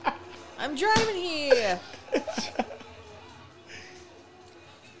 I'm driving here.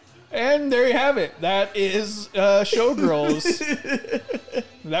 And there you have it. That is Showgirls.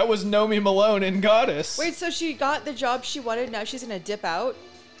 That was Nomi Malone in Goddess. Wait, so she got the job she wanted, now she's gonna dip out?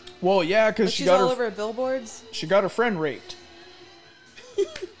 Well, yeah, because Like she she's got all her over billboards? she got her friend raped.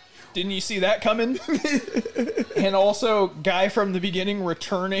 Didn't you see that coming? And also, guy from the beginning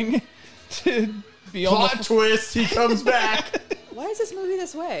returning to be on Plot twist, he comes back. Why is this movie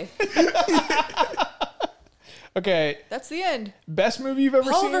this way? Okay, That's the end. best movie you've ever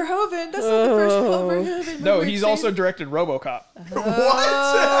Paul seen? Verhoeven. That's not the first Paul Verhoeven movie. No, we've he's seen. also directed RoboCop.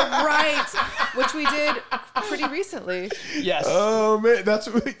 What? Right. Which we did pretty recently. Yes. Oh, man. That's,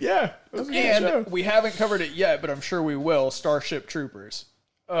 yeah. That was a good and show. we haven't covered it yet, but I'm sure we will. Starship Troopers.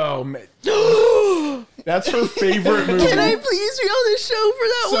 Oh, man. That's her favorite movie. Can I please be on this show for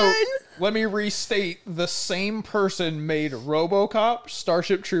that So one? let me restate: the same person made RoboCop,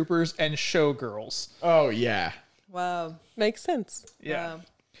 Starship Troopers, and Showgirls. Oh, yeah. Wow. Makes sense. Yeah. Wow.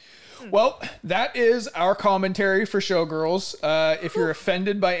 Well, that is our commentary for Showgirls. If you're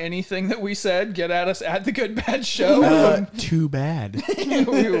offended by anything that we said, get at us at the GoodBad Show. Too bad.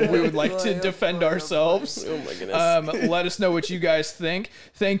 we would like to defend ourselves. Oh my goodness. Let us know what you guys think.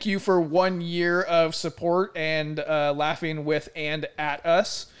 Thank you for 1 year of support and laughing with and at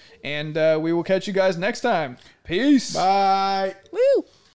us. And we will catch you guys next time. Peace. Bye. Woo!